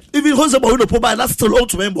 said, even Jose Mourinho Poba, that's still old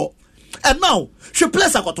to remember. And now, she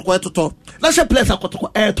plays a Kotoko Toto. Now she plays a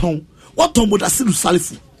Kotoko Airton. What Tom would Asilu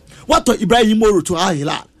Salifu? What to Ibrahim Moro to Al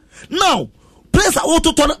Hilal? Now, players are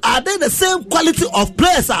are they the same quality of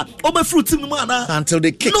players? Until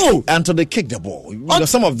they kick. No. Until they kick the ball.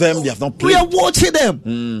 Some of them they have not played. We are watching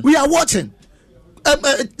them. We are watching.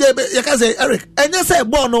 You can say Eric, and you say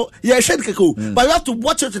Bono, but you have to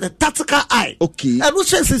watch it with a tactical eye. Okay. And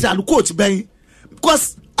which is the coach Ben?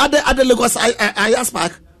 Because at the Lagos Ayas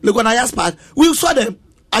Park. We saw them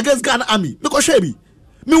against Ghana Army. Look at Shebi.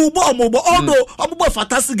 Although I'm a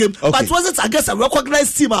fantastic game, but it wasn't against a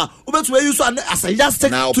recognized team. As a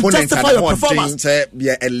yardstick to justify your performance.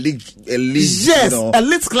 Elite, yes,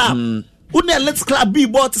 elite club. Only elite club be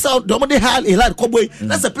bought out. The money high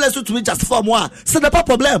that's a place to be justify more. So the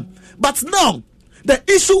problem. But now the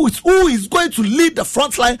issue is who is going to lead the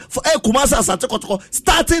front line for Kumasi Asante Kotoko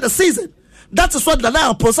starting the season. That is what the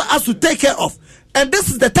Lion Posa has to take care of. And this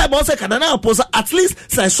is the time also can now pose at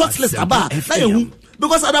least say short list about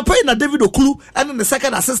because at the point that David Okulu and then the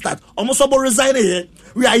second assistant almost resigning here.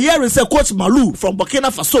 We are hearing say Coach Malu from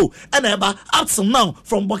Burkina Faso and up to now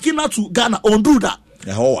from Burkina to Ghana on do that.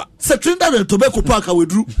 So Trinidad and Tobago Park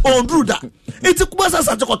withdrew on do that. It's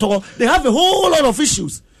they have a whole lot of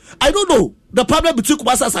issues. I don't know the problem between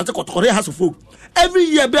Kumasi and Asante Kotoko has to folk. Every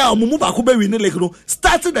year, be a move back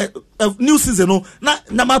starting the new season. No,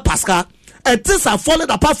 na Pascal and things are falling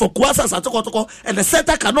apart for Kumasi and Asante Kotoko, and the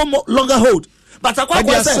center can no longer hold. But they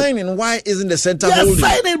are signing. Why isn't the center holding? They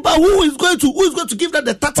are signing, but who is going to give them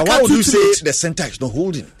the tactical? But why would you say the center is not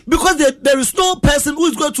holding? Because there is no person who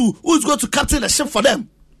is going to captain the ship for them.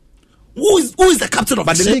 Who is the captain of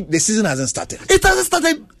the ship? The season hasn't started. It hasn't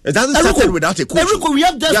started. It hasn't started without a coach. Enrico, we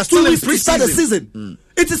have just 2 weeks to start the season.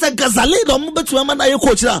 It is a gazale. No move to Mama na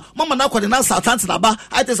coach na. Mama na kwa na Southampton aba.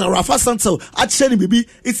 I think Rafa Santos at Sheni Bibi.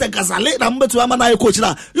 It's a gazale. No move to Mama na coach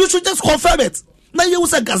na. You should just confirm it. Now you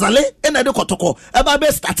say Gazale and I do Kotoko.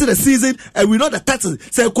 Eba started the season and we know the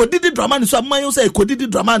tactics. Say Kodidi Dramani, so Mayo say Kodidi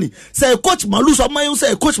Dramani. Say Coach Malu, so Mayo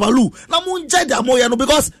say Coach Malu. Now Moon Jada Moyano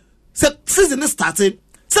because say season is starting.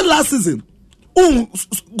 Say last season.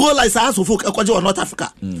 Go like South Folk or North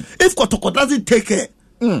Africa. If Kotoko doesn't take care,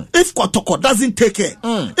 if Kotoko doesn't take care,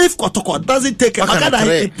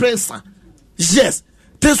 yes,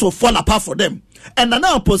 things will fall apart for them. And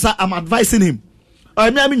now I'm advising him. I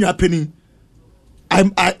mean your opinion.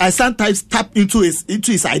 I sometimes tap into his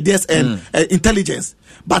ideas and intelligence,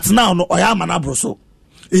 but now no Oyama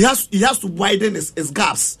he has to widen his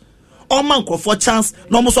gaps. All man for chance,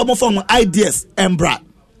 no more from ideas and brad.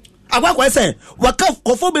 I say waka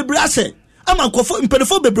kofo bebre ashe. Ama kofo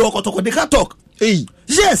impedefo bebre okotoko. They can talk. Hey,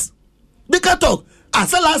 yes, they can talk. I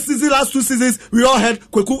said last 2 seasons, we all had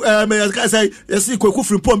Kweku. I say, you see Kweku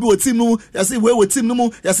Frimpong be with team no. You see we with team no.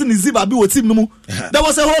 You see Niziba be with team no. There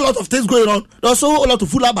was a whole lot of things going on. There was a whole lot of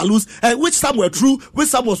full balloons, which some were true, which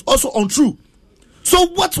some was also untrue. So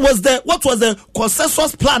what was the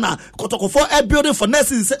consensus planner Kotoko for a building for next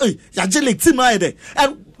season? Say, hey, Yajelik team right there,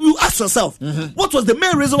 and you ask yourself, what was the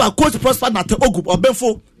main reason why Coach Prosper Nate Ogup or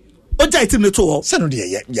Benfo? They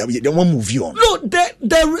won't move you on. No,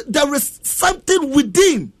 there is something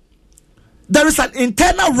within. There is an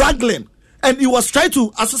internal wrangling, and he was trying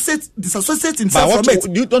to disassociate himself from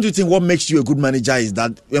it. Don't you think what makes you a good manager is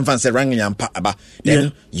that when fans say wrangling and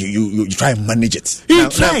then you try and manage it?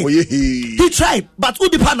 He tried, but who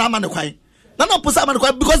depend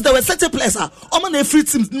because there were certain players on free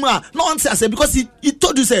teams no answer say because he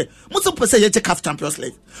told you say most people say you CAF Champions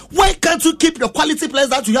League. Why can't you keep the quality players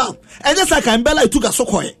that you have? And just like Mbella Ituga so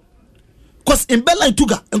quiet. Because Mbella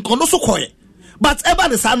Ituga and Kono so quiet. But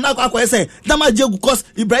everybody say Dama Jegu because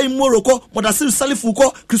Ibrahim Morocco, Modasir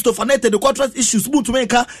Salifuko, Christopher Nete, the contract issues boot to make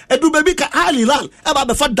Edu Baby Ka Ali Lal, Eba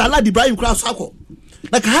before Dala Ibrahim Krasako.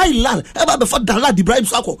 Like high land ever before Dala Ibrahim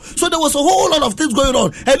Sako. So there was a whole lot of things going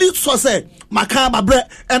on. And it so say Makama Bre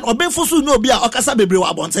and Obenfosu no Bia Okasa Bebre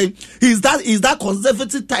Wabonte. He's that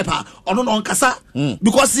conservative type on Kasa.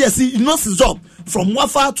 Because yes, he knows his job. From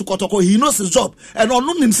Wafa to Kotoko, he knows his job. And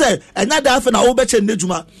on himself, and not half an Obeche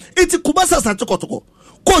Nejuma. It's Kubasa Santo Kotoko.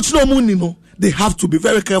 Coach no Munino, they have to be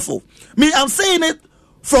very careful. Me, I'm saying it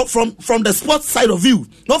from the sports side of view,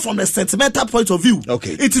 not from the sentimental point of view.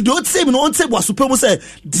 Okay. It's the same no say was supremo say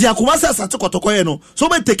dia kumasa Santo Kotoko no. So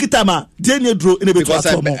when take it time dey draw in a bit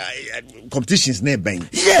competitions near bang.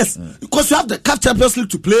 Yes, because you have the CAF Champions League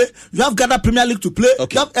to play, you have Ghana Premier League to play,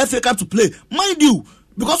 you have FA Cup to play. Mind you,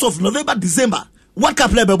 because of November, December, World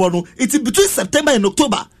Cup play no, it's between September and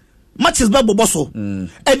October. Matches Bosso. And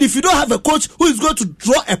if you don't have a coach who is going to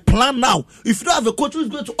draw a plan now, if you don't have a coach who is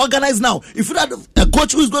going to organize now, if you don't have a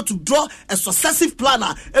coach who is going to draw a successive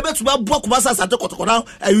planner, and you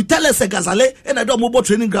tell us a Gazale and I don't mobile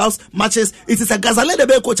training grounds matches, it is a Gazale the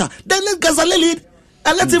best coach. Then let Gazale lead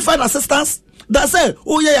and let him find assistance. That say,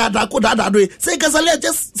 oh yeah, say Gazale,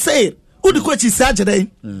 just say it. Who the coach is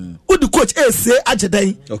Ajay? Who the coach is say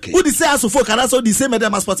Ajay? Okay. Who the say as for Canada the same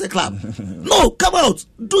Medema Sports Club? No, come out,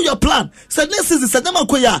 do your plan. So next season, Sadama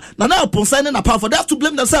Koya, now upon signing a power for they have to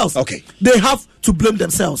blame themselves. Okay. They have to blame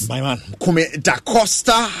themselves. My man, Kume Da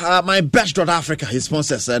Costa, my best Africa, his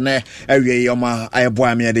sponsors, and area Yoma, I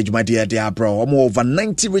boy me at my dear bro. Over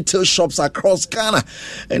 90 retail shops across Ghana.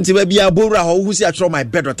 And to be a Bura who's actually my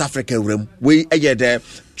bed Africa room. We are the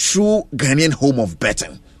true Ghanaian home of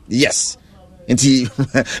betting. Yes. Nti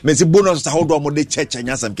mesi bonus ta hold on mo de church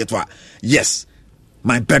anya sam ketwa. Yes.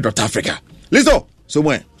 My bed of Africa. Listen.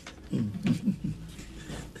 Somewhere.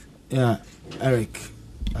 Yeah, Eric.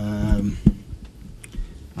 I'm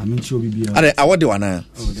in sure we are. I want the one.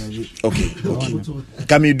 Oh, David. Okay.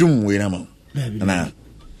 Come you do we na ma.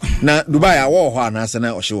 Na Dubai a wo ho anasa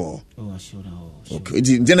na o hwe. Oh, sure. Okay.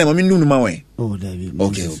 Nti na mami nunu ma we. Oh, David.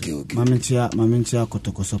 Okay. Mamentia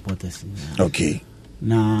Kotoko supporters. Okay.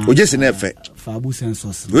 Na Ojesi na efe Fabu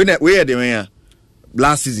census. We are the way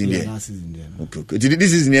last season there. Last season there. Okay. This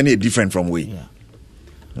season is different from we. Yeah.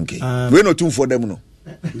 Okay. We no too for them no.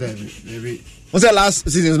 What's that last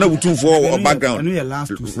season? No 2-4 background.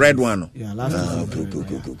 Red one. Yeah, last okay.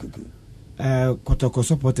 Kotoko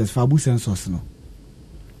supporters Fabu Census no.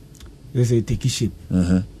 They say take shape.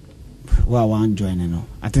 Well, one joining no.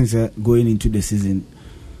 I think going into the season,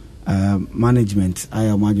 management, I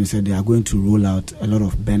imagine said they are going to roll out a lot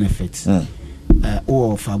of benefits.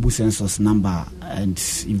 Or Fabu Census number, and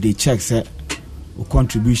if they check say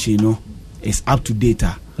contribution, is up to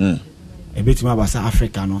data. A bit more about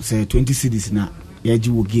Africa, say 20 cities now.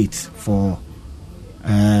 Yaji gate for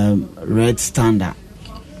red standard.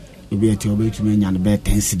 You be at your way to many and about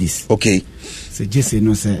 10 cities. Okay. So just say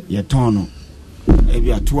no, say your turn.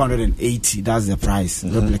 Maybe at 280. That's the price.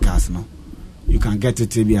 Replicas no. You can get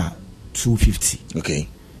it maybe at 250. Okay.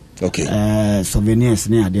 Souvenirs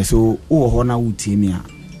near there. So Hona Utimia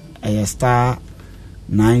a star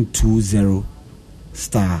 920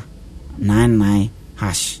 star 99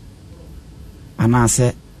 hash. And I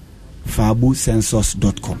say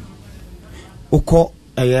fabucensus.com. Oko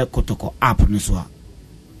a Kotoko app niswa.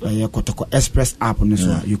 A Kotoko Express app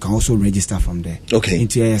niswa. You can also register from there. Okay.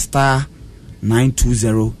 Into a star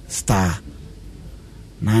 920 star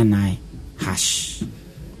 99 hash.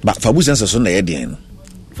 But Fabu Census on the head.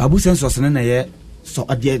 Fabu Census na ye so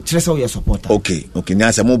ade tresa we supporter. Okay.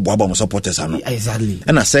 Nya say mo boaba mo supporters ano. Exactly.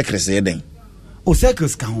 And a circles here then. O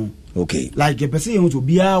circles can. Okay. Like a person you to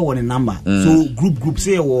be one number. So group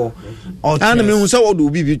say or and me say o do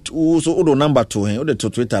be so o do number to him. O de to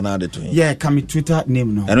Twitter na de to him. Yeah, can me Twitter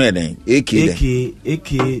name no. Ano then? AK.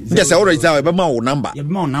 Just say already say be ma o number. Yeah, be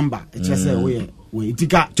ma o number. It just say we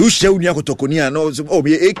tika to show ni akotokoni an no o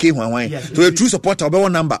be AK hwan to a true supporter be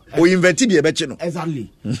one number o invent be e be chi no. Exactly.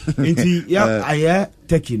 Nti yeah I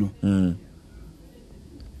take you know.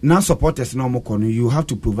 Now supporters no mo kono, you have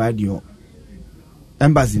to provide your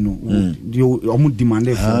embassy no. You almost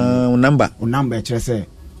demanded for number just say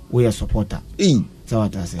we are supporter. So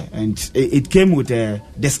what I say, and it came with a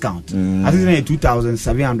discount. I think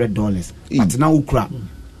 $2,700. But now ukra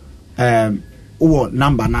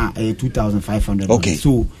number now $2,500. Okay,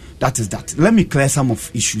 so that is that. Let me clear some of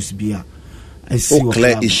issues here. I see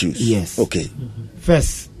clear issues. Yes. Okay.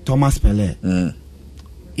 First, Thomas Pele.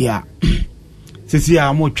 Yeah. Since you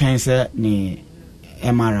are more chance ni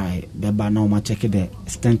MRI, the banana check the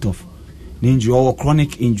extent of injury or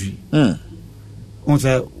chronic injury. On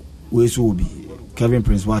say we so be Kevin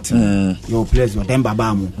Prince Watson. Your players your Demba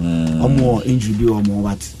Bamu. Or more injury be or more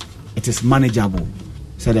what it is manageable.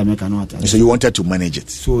 Said the American. So you wanted to manage it.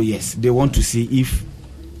 So yes, they want to see if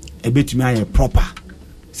a bit me proper.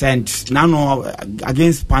 Sent now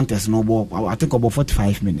against Panthers no ball. I think about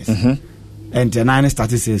 45 minutes. And the 9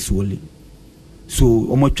 started say solely. So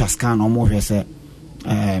almost just can almost say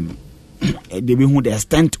they be who the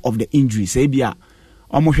extent of the injury. Say be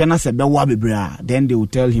almost then they will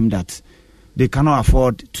tell him that they cannot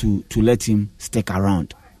afford to let him stick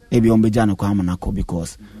around. Maybe on Bejano Kwamanako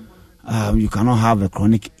because you cannot have a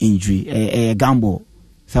chronic injury, a gamble.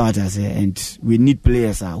 So what I say, and we need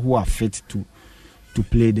players who are fit to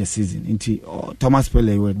play the season. Into Thomas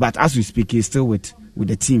Pele, but as we speak, he's still with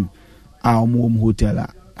the team. Our home hotel,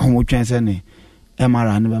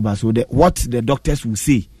 MRI, so what the doctors will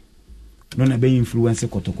say, don't be influence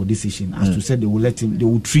Kotoko decision as to say they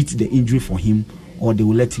will treat the injury for him or they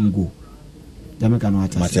will let him go.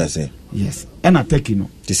 Yes, and I take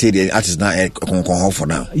to say the artist now for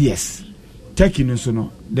now. Yes, taking so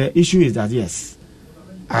no. The issue is that yes,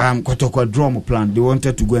 Kotoko draw plan. They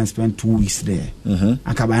wanted to go and spend 2 weeks there.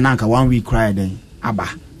 Akabananka 1 week cry then. Aba,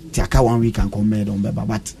 Tiaka 1 week and come back on Beba,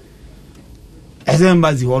 but as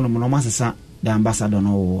embassy no masa the ambassador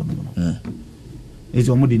no. It's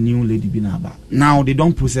almost the new lady binaba. Now they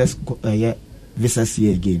don't process visas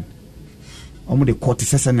here again. Almost the court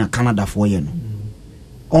is in Canada for you.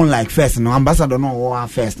 Unlike first, no ambassador no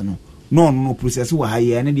first no process who are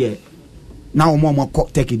here and now more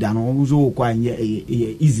take it down. Also quite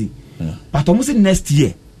easy. But almost next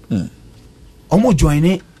year, almost join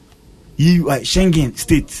it. You Schengen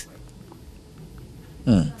states.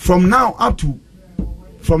 From now up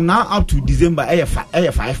to December,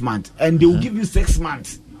 5 months, and they will give you 6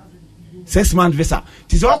 months. 6 month visa.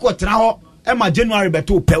 Tis all January but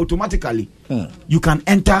automatically. You can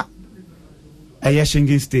enter a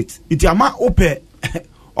Schengen state. It's a man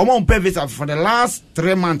open visa for the last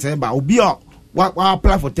 3 months. But what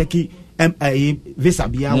apply for Turkey visa?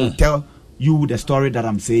 I will tell you the story that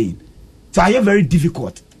I'm saying. So I am very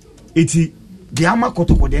difficult. It's the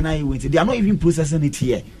Amakotoko they are not even processing it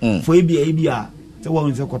here. For ABA. So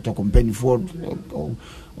what is a company for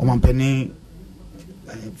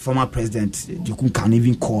former president? You can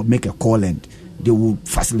even make a call and they will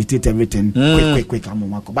facilitate everything quick.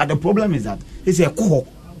 But the problem is that it's a cohort.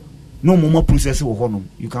 No more process.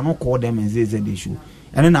 You cannot call them and say they should.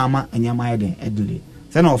 And then I'm delay.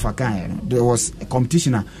 There was a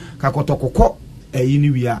competition. Kakotoko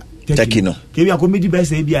Inivia Tekino. Kevia committee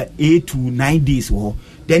best 8 to 9 days.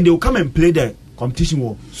 Then they will come and play the competition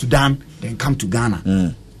war Sudan, then come to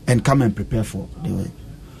Ghana and come and prepare for the way.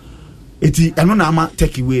 It I know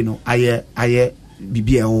take away no I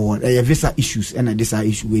BBA or visa issues and this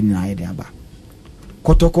issue when I there.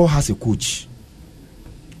 Kotoko has a coach.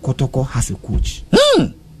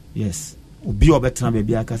 Yes. Obi obetra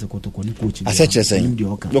baby aka se Kotoko ni coach. I said saying.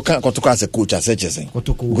 You can't Kotoko as a coach. I said saying.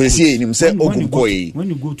 Kotoko. When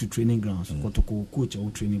you go to training grounds, Kotoko coach or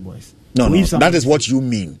training boys. No, that is what you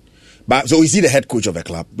mean. But so is he the head coach of a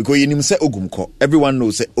club? Because you name say Ogum. Everyone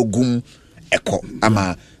knows say Ogum Eko.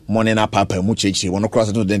 Ama Monena Papa Muchechi. One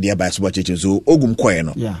cross to then the by Super Chechi. So Ogum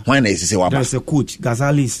Koeno. Yeah. When is say Waba? There's a coach.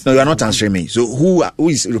 Ghazali. No, you are not answering me. So who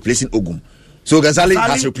is replacing Ogum? So Ghazali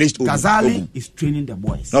has replaced Ogum. Ghazali is training the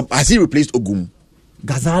boys. No, has he replaced Ogum?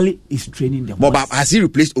 Ghazali is training the boys. But has he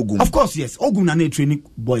replaced Ogum? Of course, yes. Ogum and training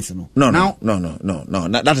boys. No. No.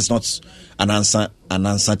 That is not an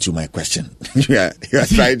answer to my question. you are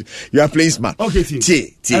trying. You are playing smart. Okay,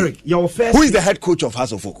 see. Eric, your first. Who is the head coach of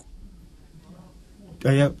Hearts of Oak?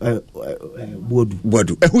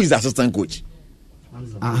 Bodu. And who is the assistant coach?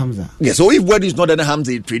 Hamza. Yeah, so if Bodu is not, then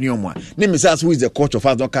Hamza is training one. Name is who is the coach of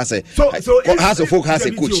Hearts of Oak? So Hearts of Oak has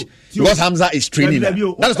a coach because Hamza is training. That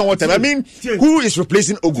is not what I mean. Who is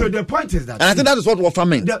replacing Ogum? So the point is that, and I think that is what Wafa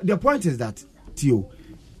meant. The point is that, Tio,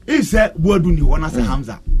 if say Bodu ni one as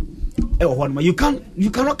Hamza, you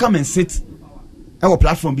cannot come and sit our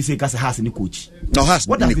platform be say has any coach. No, has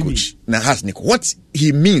what any coach. Now has Nico. What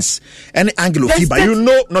he means, any angle of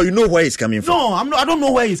FIBA, you know where he's coming from. No, I don't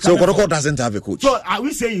know where he's coming from. So Kotoko doesn't have a coach. So are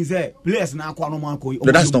we saying that players now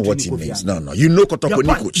no, that's not what he means. No. You know Kotoko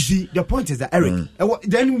ni coach. The point is that Eric,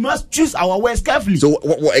 then we must choose our words carefully. So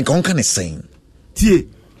what Gonkan is saying?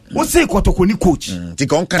 What say Kotoko ni coach?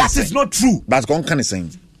 That is not true. But Gonkan is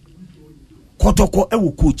saying Kotoko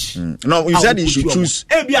ewu coach. No, you said he should choose.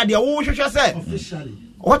 Officially.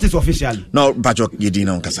 What is officially? No, but you didn't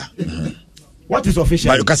know Kasa. What is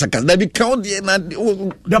officially? The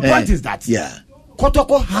point is that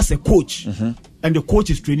Kotoko has a coach, and the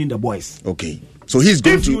coach is training the boys. Okay, so he's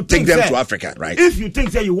going to take them to Africa, right? If you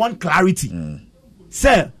think that you want clarity,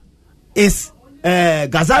 sir, is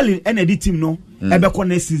Ghazali and the team no?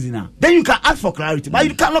 Next season then you can ask for clarity, but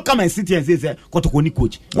you cannot come and sit here and say Kotoko ni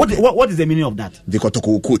coach. What is the meaning of that? The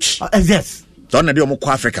Kotoko coach. Yes. So na dey omo ko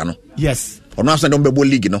Africa no. Yes. Or now stand on Bebo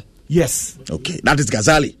League no. Yes. Okay, that is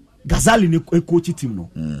Ghazali. Ghazali ni coach team no.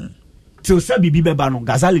 So say Bibi Beba no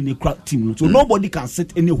Ghazali ni team no. So nobody can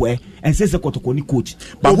sit anywhere and say Kotoko ni coach.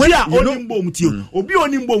 But when Obi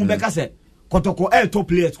Onimbo mbeka say Kotoko top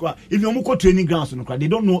players if you omo training grounds no, they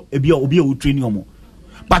don't know Obi will train you.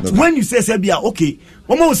 But when you say Sebia, okay,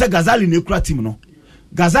 Omo say Ghazali ni team no.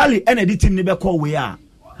 Ghazali and the team never call where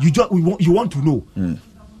you want to know.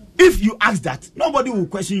 If you ask that, nobody will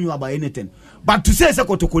question you about anything. But to say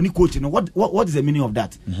Kotoko ni coach, what is the meaning of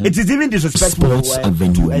that? It is even disrespectful to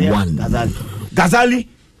Ghazali. Ghazali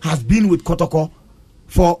has been with Kotoko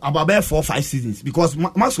for about 4 or 5 seasons because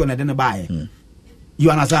Maxwell didn't buy.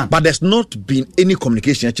 You understand? But there's not been any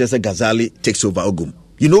communication. Just Ghazali takes over Ogum.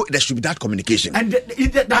 You know there should be that communication. And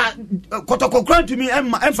Kotoko grant to me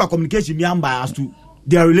and for communication me as to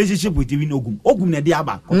their relationship with even Ogum na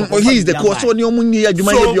diaba. He is the coach.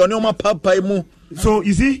 So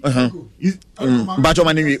you see, Bacho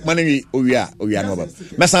mani oya no.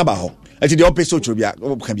 Mesa ba ho. Eti the ope so chobia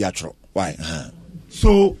can be atro. Why?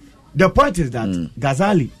 So the point is that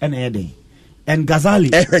Ghazali and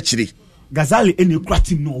Ghazali any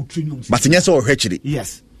kratim no training. But yes or hechiri.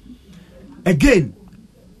 Yes. Again,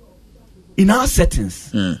 in our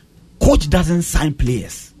settings, coach doesn't sign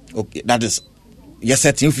players. Okay, that is yes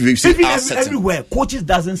setting. If you see everywhere, coaches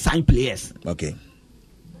doesn't sign players. Okay.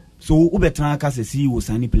 So Ubetranaka says he will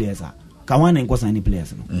sign players. Kawan and go sign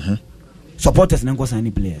players. Supporters and go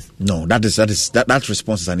sign players. No, that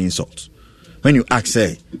response is an insult. When you ask,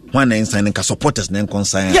 say, when they signing supporters then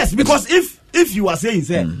consign. Yes, because if you are saying,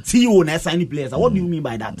 say, CEO and signing players, what do you mean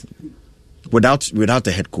by that? Without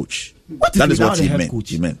a head coach. What is that is what he meant.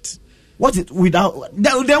 Coach? He meant. What is without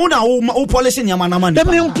they own polishing Yamanaman?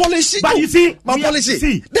 They own polishing. But you see,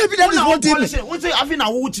 policy. That is what he meant.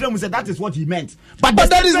 That is what he meant. But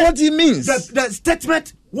that is what he means. The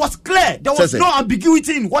statement was clear. There was no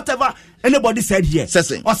ambiguity in whatever anybody said here.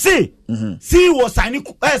 Or say, was signing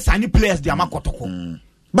players.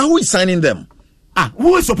 But who is signing them?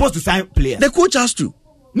 Who is supposed to sign players? The coach has to.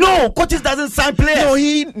 No, coaches doesn't sign players. No,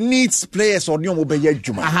 he needs players or new mobile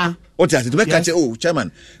juma. What is it? Oh,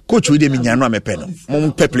 chairman, coach with him in Yano Mepeno.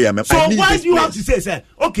 Player. So why do you have to say,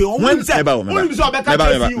 okay, when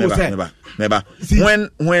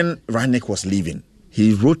Rangnick was leaving,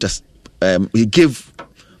 he wrote us, he gave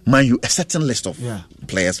Man U a certain list of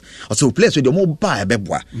players. Also players with the more buy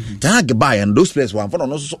bebwa. Tag buy and those players were for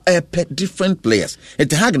also different players. And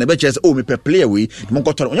tag na betches oh me player we mon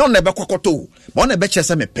go to you never kwakoto. But na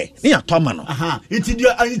betches me pe. Ni atoma no.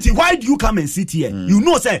 It's why do you come and sit here? You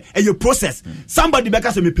know say your process. Somebody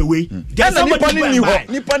beka say me pe we. There's somebody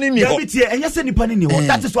nipa ni ho. And yes nipa ni ho.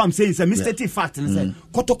 That is what I'm saying. It's a mistake fact and say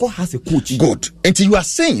Kotoko has a coach. Good. And you are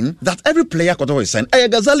saying that every player Kotoko is signed.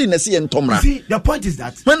 Gazali na see Ntomra. See, the point is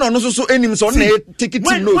that when on also any so take it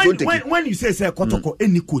when you say Kotoko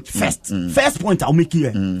any coach first point I'll make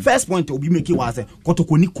here. First point will be making was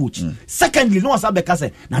Kotoko ni coach. Secondly, no one say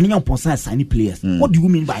na niyan ponsan signing players. What do you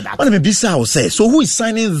mean by that? What maybe say so who is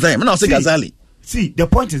signing them? Now say Gazali. See, the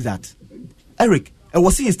point is that Eric, I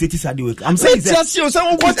was seeing status at the week. I'm saying that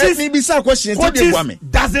coaches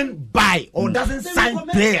doesn't buy or doesn't sign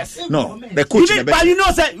players. No, the coach. But you know,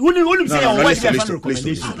 say you say on what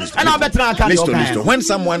recommendation. And I better I can't. When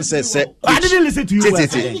someone says, I didn't listen to you.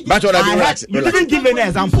 But what you didn't give any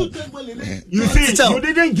example. You see, you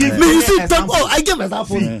didn't give me. You see, I give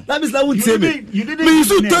example. That means that wouldn't say me. You didn't. You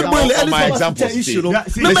see, my example.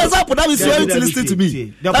 No example. That is why you listen to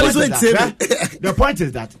me. That is what it says. The point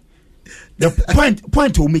is that. The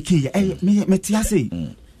point will make it.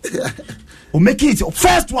 O make it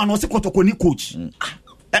first one was Kotoko ni coach.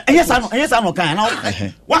 Yes, I know. Can now.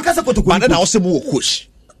 One can say Kotoko. And then I also move coach.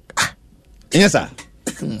 Yes, sir.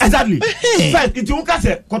 Exactly. First, if you can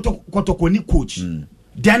say Kotoko ni coach,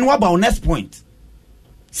 then what about next point?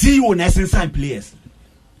 CEO and sign players.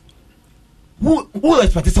 Who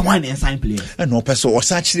expected someone and sign players? And no person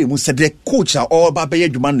was actually who said the coach or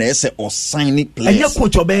Babe Juman or signing players. And your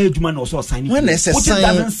coach or Babe Juman also signing players. When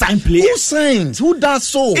doesn't sign players. Who signs? Who does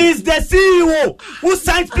so? Is the CEO who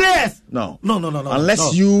signs players. No.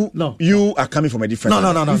 Unless you are coming from a different.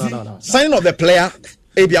 No. Signing of the player.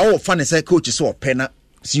 Maybe our fan say coach is so penna.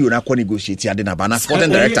 See you now negotiate here. Then Bana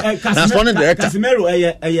sporting director. Casemiro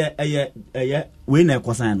we na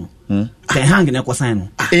kwasano. Ten Hag na kwasano.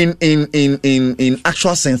 In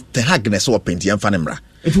actual sense, Ten Hag na so penti amfanemra.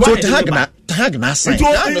 So Ten Hag na sign.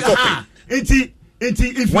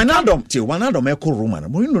 Wijnaldum eko Roma.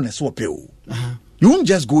 Mourinho na so pe o. You won't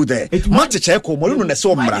just go there. Match eko Mourinho na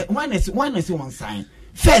so mra. Why na say one sign?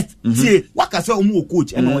 First, see, what can say omo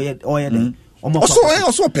coach and oye also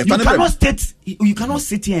you cannot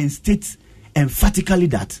sit here and state emphatically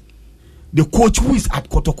that the coach who is at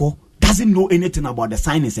Kotoko doesn't know anything about the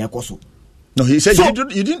signings. No, he said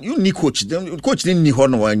you need coach. The coach didn't need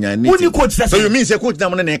coach. So you mean say coach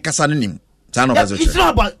it's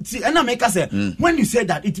not about and I make us say when you say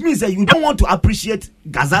that it means that you don't want to appreciate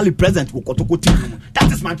Gazali present with Kotoko team.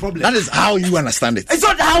 That is my problem. That is how you understand it. It's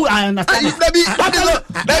not how I understand it.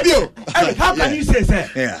 How can you say sir?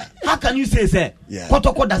 Yeah. How can you say sir? Yeah.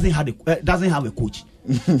 Kotoko doesn't have a coach.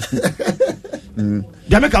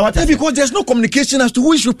 Because there's no communication as to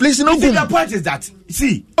who is replacing Ogum. The point is that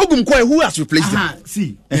see Ogum Kwe, who has replaced him?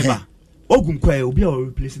 See, Ogum Kwe will be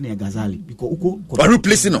replacing Gazali because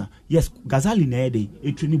replacing him. Yes, Gazali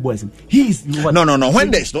a training boys. He is no.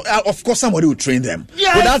 When there's no, of course somebody will train them.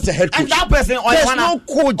 Yes, but that's the head coach. And that person there's no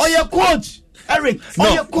coach. Or your coach. Eric,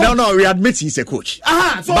 no, we admit he's a coach.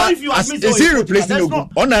 So but if you admit is he replacing Ogum?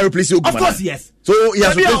 Or not replacing Ogum? Of course, yes. So he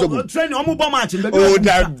has replaced Ogum. Training match. That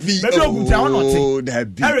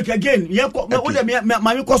be. Eric again.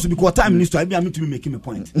 My course because time needs to. Maybe I'm to be making a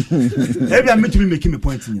point. Maybe I'm to be making a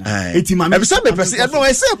point. Every time I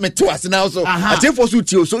say me too as now so. I take for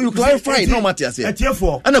you so you clarify no matter say. I take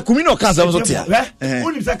for. And a Kumino Kaza also tia.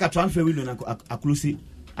 Only like a transfer window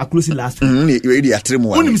Aklusi last week.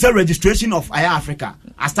 When you say registration of Air Africa,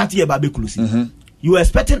 I start here by Aklusi. You were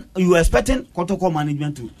expecting Kotoko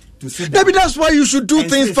management to say that. Maybe that's why you should do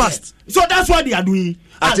things fast. So that's what they are doing.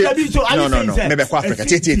 No. Maybe Africa.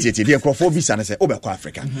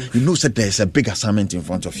 Africa. You know that there's a big assignment in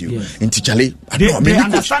front of you. In Tichale, they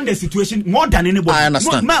understand the situation more than anybody. I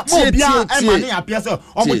understand. They understand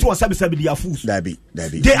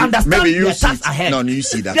maybe you the task ahead. No, you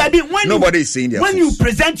see that. Nobody is saying that. When you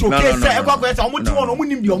present your case, I want to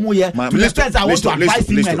advise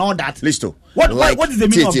him and all that. What is the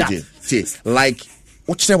meaning of that? Like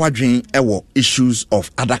what say what dream issues of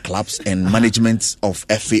other clubs and management of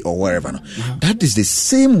FA or wherever. That is the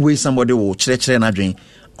same way somebody will chere na dream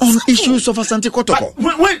on issues of Asante Kotoko.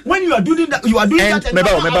 When you are doing that, you are doing and that, and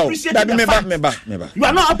you are not appreciating the fact. You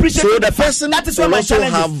are not appreciating. So the person that is will also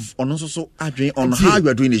have on how you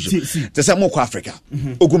are doing it. The same Africa.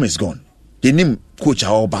 Ogum is gone. The name Coach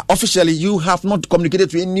Aoba. Officially, you have not communicated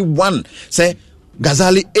to anyone. Say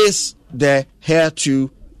Ghazali is the heir to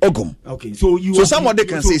Ogum. Okay, so somebody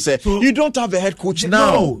can say, you don't have a head coach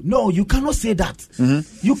now. No, you cannot say that.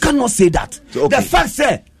 You cannot say that. So, okay. The fact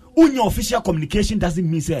say, your official communication doesn't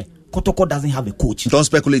mean say Kotoko doesn't have a coach. Don't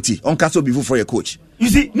speculate. On Castle before for a coach. You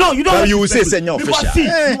see, no, you don't. Well, you will say no official. See,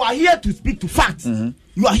 you are here to speak to facts.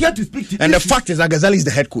 You are here to speak to. And issues. The fact is that Ghazali is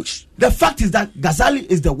the head coach. The fact is that Ghazali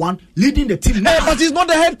is the one leading the team now. But he's not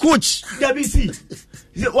the head coach.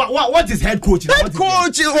 What is head coach? Head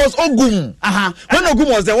coach was Ogum. When Ogum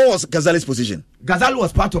was there, what was Ghazali's position? Ghazali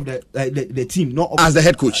was part of the team, not as the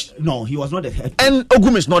head coach. No, he was not the head coach. And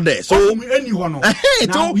Ogum is not there. So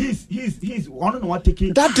now he's one on one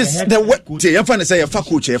taking. That is the way. You're trying to say a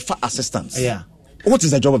coach, a assistant. Yeah. What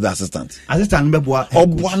is the job of the assistant? Assistant Mbebwa.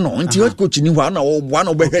 Head coach in one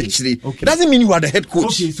actually. It doesn't mean you are the head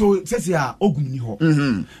coach. Okay, so it says here Ogum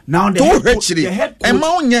niho. Now the head coach.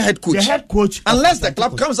 The head coach. Unless the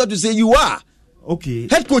club comes out to say you are. Okay.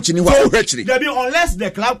 Head coach in unless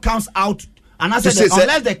the club comes out and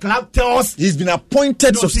unless the club tells he's been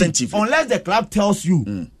appointed substantive. Unless the club tells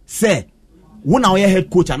you, say, when our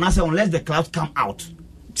head coach and unless the clubs come out.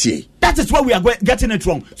 That is where we are getting it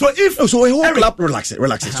wrong. So if a whole club relax.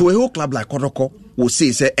 So a whole club like Kotoko will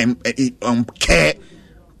say care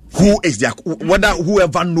who is their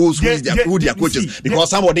whoever knows who their coach is because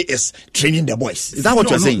somebody is training the boys. Is that what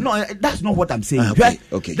you're saying? No, that's not what I'm saying.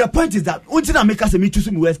 Okay. The point is that until make us me choose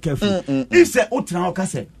me careful. If say Otra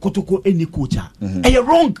say Kotoko any coach, a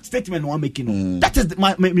wrong statement one making. That is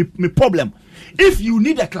my problem. If you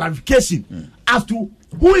need a clarification as to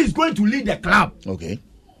who is going to lead the club, okay,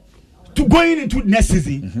 to going into next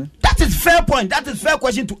season, that is fair point. That is fair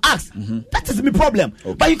question to ask. That is my problem.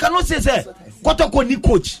 Okay. But you cannot say Kotoko ni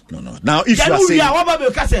coach. No. Now if you are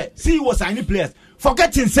saying see you was signing players,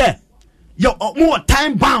 forgetting say you're more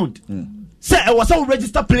time bound. Say I was all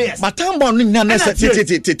registered players. But time bound time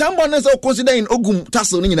bound is consider in Ogum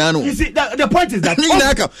tassel. You see the point is that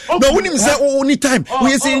no when him say only time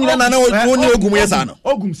we say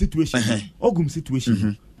Ogum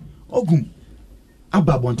situation. Ogum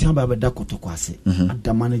Aba Bontian Baba da Kotoko ase at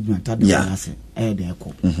the management at the ase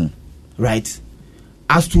right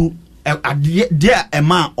as to there a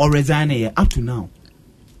man or resign up to now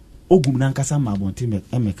Ogum nankasa ma Bontian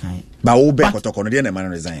emekan but Obe Kotoko no dey na man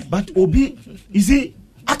resign but Obi you see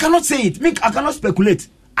I cannot say it I cannot speculate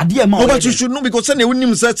but you should know because you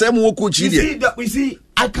see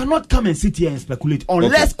I cannot come and sit here and speculate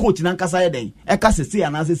unless coach nankasa den ekase say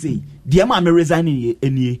and say the man me resigning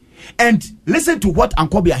any and listen to what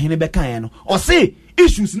Ankobi Ahene beka no or say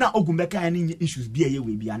issues na Ogum beka any issues be a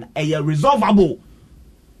we be an resolvable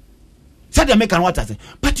said they make an what I say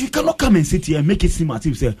but you cannot come and sit here and make it seem as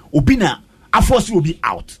if say Obina Afosi will be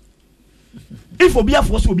out. If Obi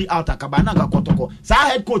Afosi will be out, Kabana Kotoko, sa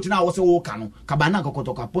head coach now was a Wokano, Kabana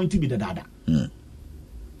Kotoko appointed be the dada.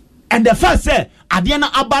 And the first say, Adiana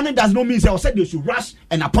Abane does not mean they said they should rush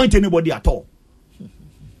and appoint anybody at all.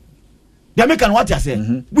 They make an what I say.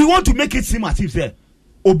 We want to make it seem as if say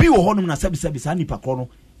Obi wo honum na service ani pakrono.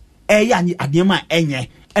 Eya ni Adiama enye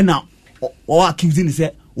and now or accusing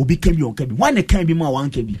say Obi can be on Kebi. Why they can't be more one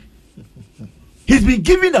Kebi? He's been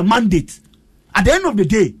given a mandate. At the end of the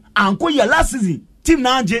day, Anko your last season, team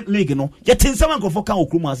na jet league no. Yet 7 go for kan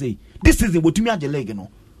Okruma say. This season what me jet league no.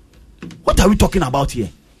 What are we talking about here?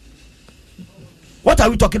 What are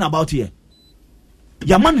we talking about here?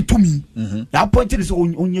 Your man to me, the appointed is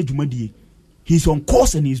on Jumadi. He's on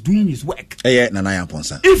course and he's doing his work.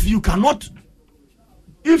 If you cannot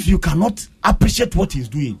appreciate what he's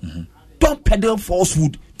doing, don't peddle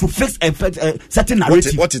falsehood to fix a certain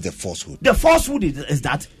narrative. What is the falsehood? The falsehood is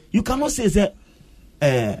that you cannot say that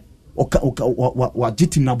what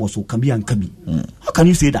jitim na boss can be and can be. How can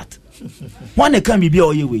you say that? One can be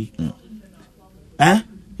all your way.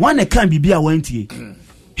 One can be a went here.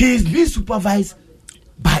 He is being supervised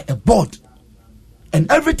by a board. And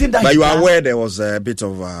everything that but you are aware there was a bit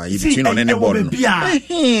of between on any board. If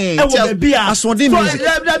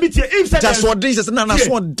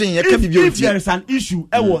there is an issue,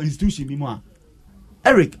 institution,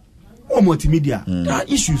 Eric, multimedia, there are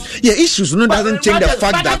issues. Yeah, issues no doesn't change the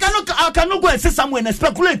fact that I cannot go and say somewhere and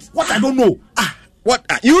speculate what I don't know. What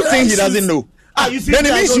you think he doesn't know? You see, then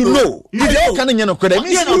it means you know. If you can you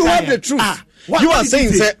have the truth. You are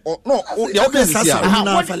saying say no, the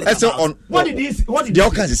what did he say? What did the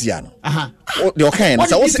Okan say no? The Okan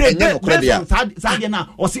say what's enye no credit ya. Say na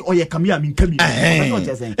o say oye kamia min kami.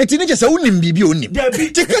 Enti ne say unim bibi unim.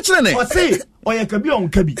 Tika kire ne. O say oye kabi on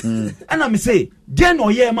kabi. And I say den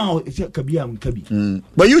oye ma kabi am kabi.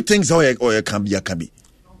 But you think so oye kabi.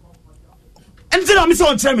 And tell me so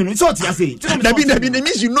on tell me. It's what you say. That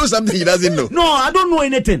means you know something he doesn't know. No, I don't know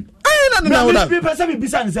anything. On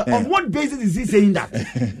what basis is he saying that?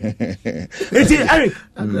 Eric,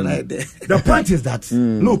 the point is that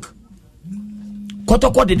look,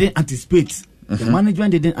 Kotoko didn't anticipate. The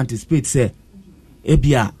management didn't anticipate. Say,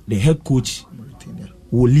 Ebia, the head coach,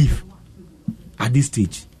 will leave at this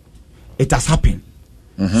stage. It has happened.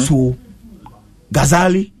 So,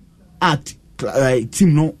 Ghazali at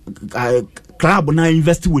team no club now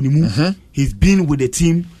invested with him. He's been with the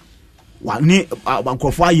team. They've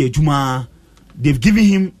given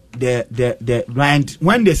him the right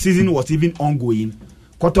when the season was even ongoing.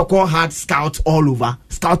 Kotoko had scouts all over,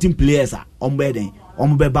 scouting players.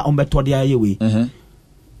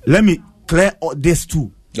 Let me clear this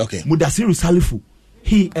too. Okay. Mudasiru Salifu,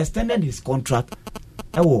 he extended his contract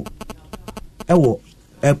airport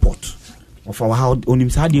of our house on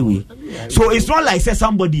him side way. So it's not like say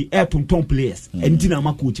somebody air to players and Tina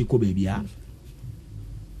Makuchi ko baby.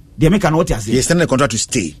 They make an order. He extended the contract to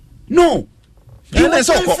stay. No. He was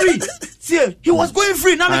going free. See, he was going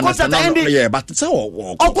free. Now the contract ended. Yeah, but it's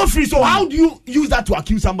all go free. So how do you use that to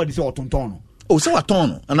accuse somebody? Say Otontono. Oh, so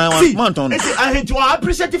Otontono. And I want Otontono. I hate to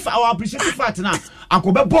appreciate the fact now.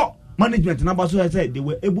 Uncle Bebo management number so I said they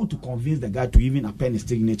were able to convince the guy to even append his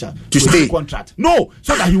signature to stay contract. No,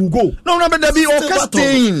 so that he will go. No, but there be all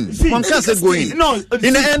staying. One can't say going. No,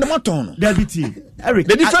 in the end, Motono. There be team. Eric,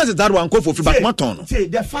 the difference is that one go for free, but Motono. See,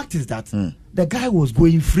 the fact is that the guy was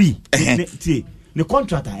going free. See, the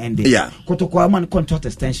contract ended. Yeah. Kotoko contract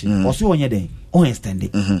extension. Also on your day, on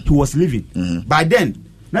extended. He was leaving. By then,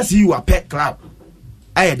 let's see you a pet club.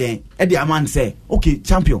 I then, Eddie Aman say, okay,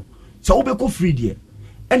 champion. So we go free there.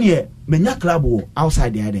 And yeah, menya club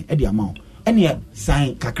outside the island, Eddie amount. And yeah,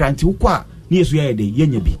 sign Kakranti Ukwa, near Swede,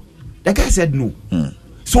 Yenyabi. The guy said no.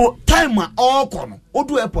 So time all corner.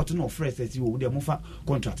 Odu airport no fresh as you would move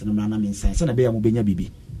contract and man mean sign. Son of Benya Bibi.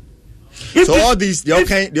 So all these the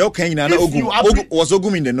okay was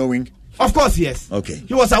Ogum in the knowing. Of course, yes. Okay.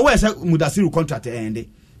 He was aware Mudasiru contract ended.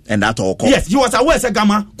 And that all yes, he was aware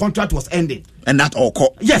Gamma contract was ended. And that all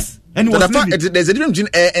yes. And so there's a difference between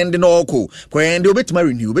ending all when they bit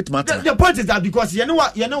marry new bit matter. The point is that because you know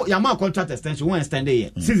what Yama contract extension won't extend here.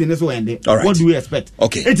 Season is so ended. Right. What do we expect?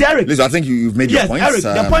 Okay. It's Eric. Listen, I think you've made your points. Eric,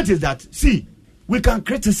 the point is that we can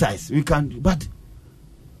criticize, but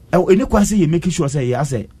any question you're making sure say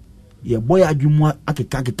boy adwuma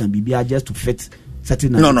akeka can be just to fit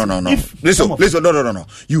certain. No. Listen. No.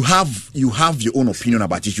 You have your own opinion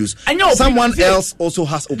about issues. Someone else also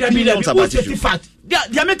has opinions about issues. No.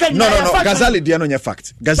 Ghazali, they are not your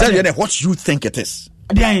fact. Ghazali, what you think it is.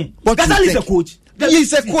 Ghazali is a coach.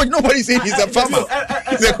 He's a coach. Nobody saying he's a farmer.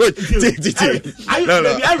 He's a coach.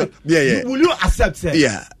 Yeah. Will you accept? Say,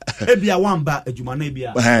 yeah. Ebia wamba ejumana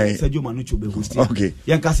ebia. Sergio Manucho be host. Okay.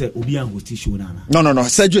 Yanka say obi an host show nana. No.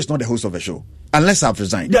 Sergio is not the host of the show unless I've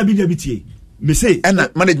resigned. Debi. Me say and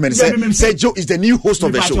management say Sergio is the new host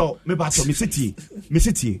of the show. Me city.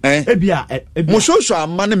 Ebia. Moshosho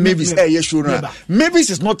man Mavis show na.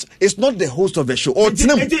 Mavis is not the host of the show. Or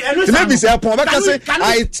Mavis I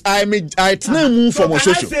move from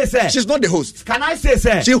Moshosho. She's not the host. Can I say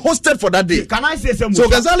sir? She hosted for that day. Can I say sir? So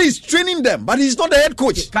Ghazali is training them, but he's not the head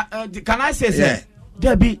coach. Can I say sir?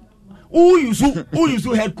 Debbie, who you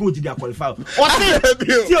head coach they are qualified.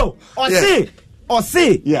 Or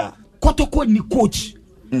say yeah. Kotoko ni coach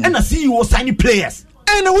and I see you signing players.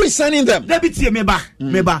 And who is signing them? Deputy meba.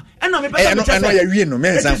 And no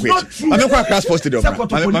class post coach.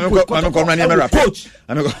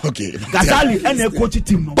 Okay. Ghazali and a coach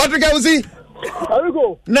team. Patrick Awuzie. How you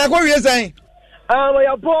go? Now what you saying? I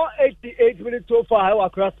have bought 88 minutes so far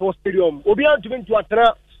at Cross Sports Stadium. Obi an tumi to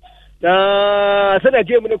atena. Na say the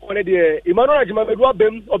game no kone dey. Emmanuel Ajimamedu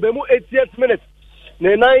abem obemu 88 minutes.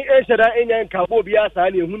 Na nine eshada enya nkabo bia sa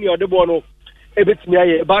na ehuni odebo no ebetimi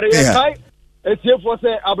aye bare kai etiefo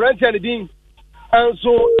say abrantia ne din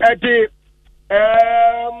enso ede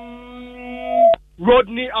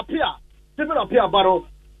Rodney appear Stephen appear baro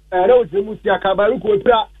na ojemu sia ka ba ko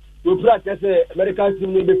pira say American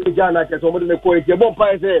team ni be pejana ke so mo de ko e bon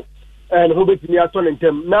pa say no betimi ato ne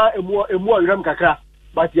ntem na emu awram kakra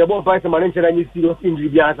but ye bon pa say manchester ni serious injury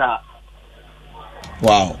bia sa.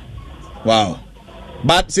 Wow.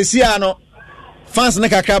 But Sisiano fans na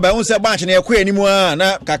kakra ba un say banch na ekwa animu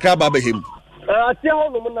na kakra ba behim. Atia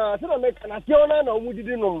no na se na make na atia na na omu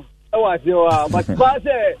didi no e wa atia but kwa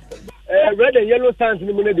say red and yellow sands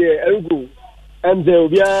ni mu ne de erugo and they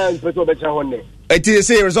obia peto be tra honne eti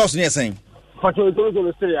say results ni saying pato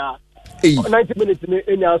to say ya 90 minutes ni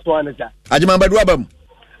enya so anata Ajima Badu abam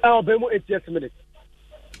be mu 80 minutes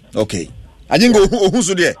okay ajingo ohun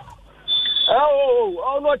so de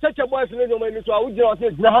no cheche boys no me so awujira o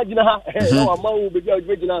say jina ha no amawu be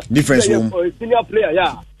jina difference room senior player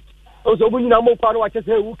yeah so bunyina mo kwa no wa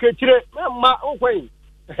chese wu kechire ma okwen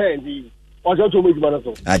ndi ojo to mo juma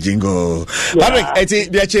so ajingo Patrick eti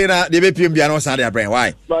de chena de be pm bia no san de brain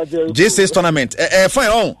why J6 tournament fine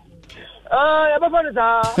on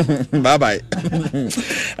bye bye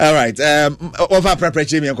all right over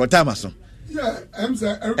preparation me ko time so yeah I'm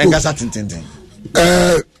say engasa tintintin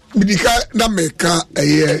midika na meka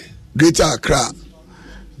Greater Accra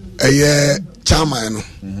chairman no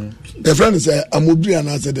the friend say amobri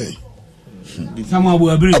anase dey Samu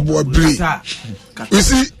Abuabri you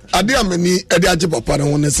see ade amani ade age papa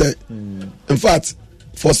no ne say in fact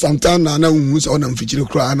for some time na hu say on am fichire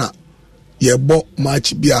kra na ye bo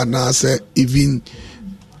match bia na say even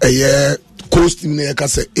coast ni e ka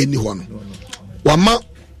say any ho no wama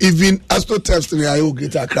even asto test ni ayo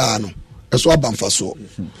Greater Accra no eso abamfa so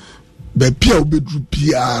be pia obedru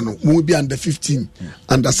pia no mo bi under 15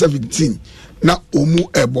 under 17 na omu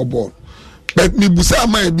ebobo but me busa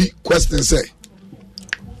my bi question say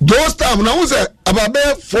those time now say about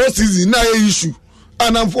 4 season na issue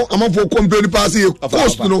and I'm for complain pass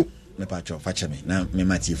cost no me patcho fache me na me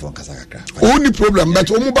mati for kasakakra only problem but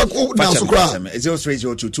omu back na so kra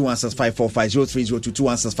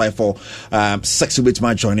 0302216545 6 with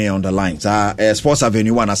my journey on the lines Sports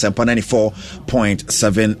Avenue 1 Asempa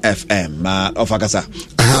 94.7 FM of Agasa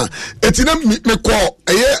etina me call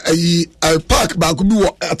park back bi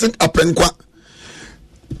I think Apenkwa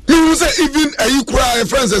you say even you cry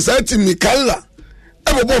friends say team ni kala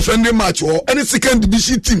ebo friendly match or any second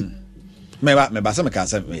division team me ba say me can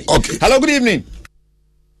say okay hello good evening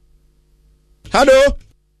hello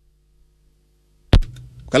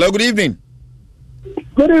good evening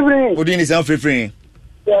good evening sound free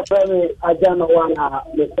yeah family Ajana wana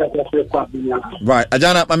Mr. Kwabina right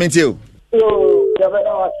Ajana mamentio yo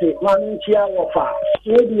yabena wati maminchia wofa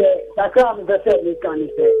yedi dakra me say me kan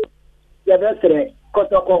say yabesere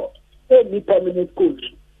kotoko any permanent coach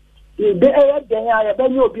the area there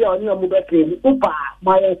be you be on your mobile train upa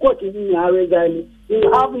my coach in your resign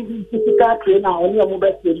you have the physical trainer on your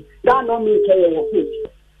mobile train that no mean your coach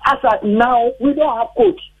as at now we don't have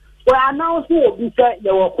coach we are now so be say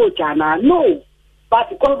your coach and no but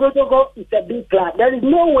Kogogo is a big club there is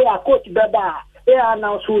no way a coach better they are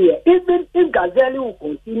now so here even if Gazelle will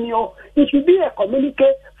continue it should be a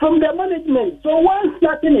communicate from the management. So once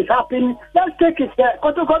nothing is happening, let's take it there.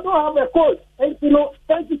 Kotokoto don't have a coach. And you know,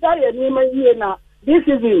 this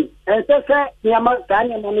is it. And so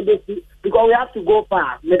because we have to go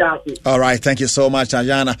far. All right, thank you so much,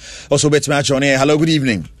 Ajana. Also, bet match on air. Hello, good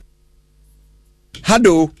evening.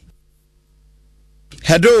 Hello.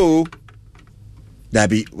 Would I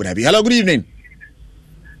be? Hello, good evening.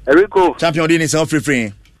 Erico. Champion Dean is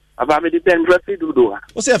free. About me depend directly to do.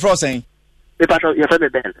 What's your first saying?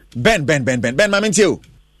 Ben, my mean you.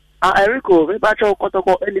 Erico, we battle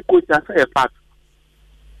Kotoko any coach and say a part.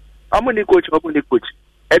 I'm only coach.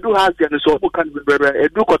 Edu has the so who can be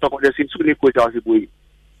Edu Kotoko the Simpsoni coach as a boy.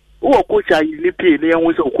 Who coach I usually pay, they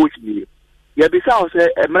always coach me. Yeah, besides,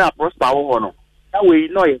 a man prosper honor. That way,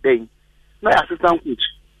 no, a day. No assistant coach.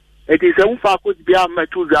 It is a far coach beyond my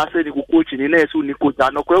two guys saying coach in the next only coach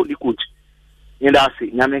and no crowd coach. In that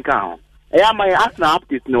scene, Yaminka. I am my Arsenal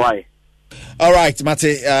update no way. All right,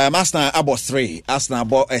 Mate. Arsenal about 3. Arsenal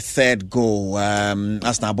bought a third goal. And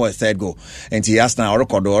he Arsenal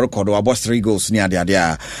record about 3 goals near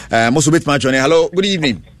the most of it, my Johnny. Hello, good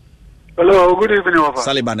evening. Hello, good evening, Wafa.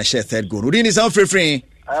 Saliban share third goal. Udin is out free.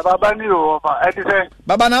 Baba Niu, Wafa.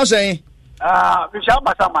 Baba now saying. We shall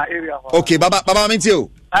pass my area. Okay, Baba means you.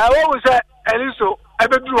 I always say, Eliso, I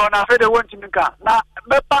be drew on after the one to make up. Now,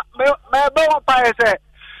 me say,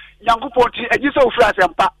 Yangu Ponti, a use of flash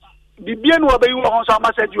and pack. The bien will be you on some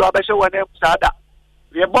message you have a show and Sada.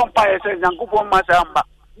 The bonfire says Yankupo Masamba.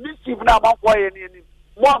 This is now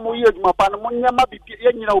one more year, my Panamonia,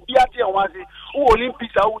 you know, Biati and Wazi, who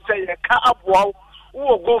Olympics, I would say, a car up wow, who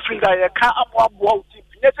will go fielder, a car up wow.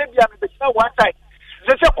 Let's say, one side.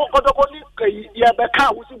 The second Yabaka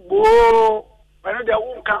was a bow. When they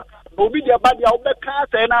won't come, Bobby, their body, I'll be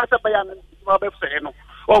cast and answer by an Mabel.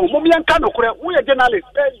 Oh, Mumian Kano, we are journalists,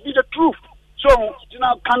 be the truth. So, you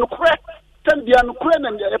know, can correct, tell the uncorrect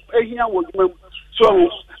and here would So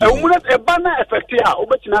umunet e bana effect ya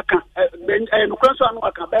obetina kan no kwanso anu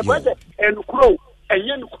aka be but enukro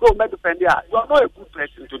enukro me defend ya you are not a good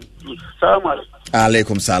person to do. Salam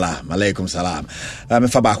alaikum salam me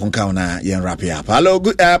fa ba kon kan na yen wrap up. Hello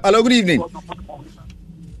good evening.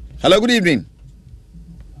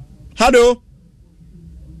 Hello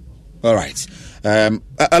all right.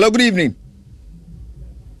 Hello good evening.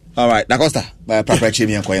 All right, Dacosta,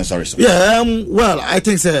 sorry. Yeah, well, I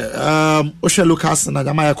think Osha Lucas and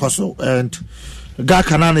Jamaya Koso and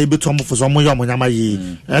Gakanana Bitom for some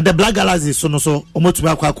Yamayi. The Black Galaxy so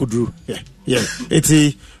Omotua could do. Yeah.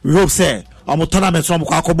 We hope say tournament from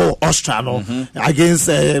Kwakobo Austrano against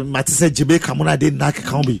Matisse Jibe Kamuna did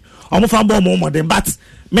Nakakambi. Omofambo moment, but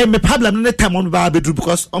me problem no time on Babedu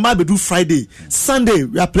because on Babedu Friday, Sunday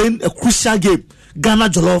we are playing a crucial game. Ghana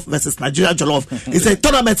Jollof versus Nigeria Jollof. It's a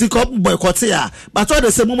tournament boycott here, but all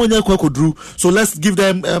the same moment could do. So let's give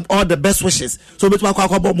them all the best wishes. So it will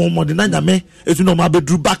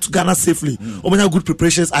drew back to Ghana safely. Good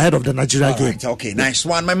preparations ahead of the Nigeria game. Right, okay, nice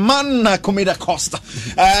one, my man. Comida Costa.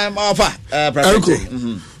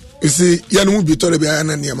 You see, Yanu be told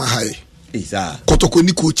Biana near my high. Kotoko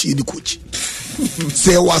ni coach.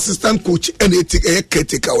 Say our assistant coach and a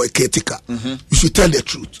caretaker or caretaker. You should tell the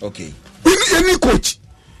truth. Okay. Any coach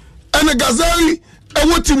and a Ghazali, and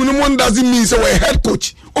what team one doesn't mean so a head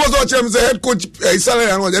coach. Also, James a head coach, a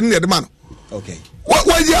salary and the man. Okay. What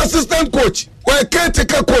was the assistant coach or a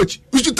caretaker coach? We should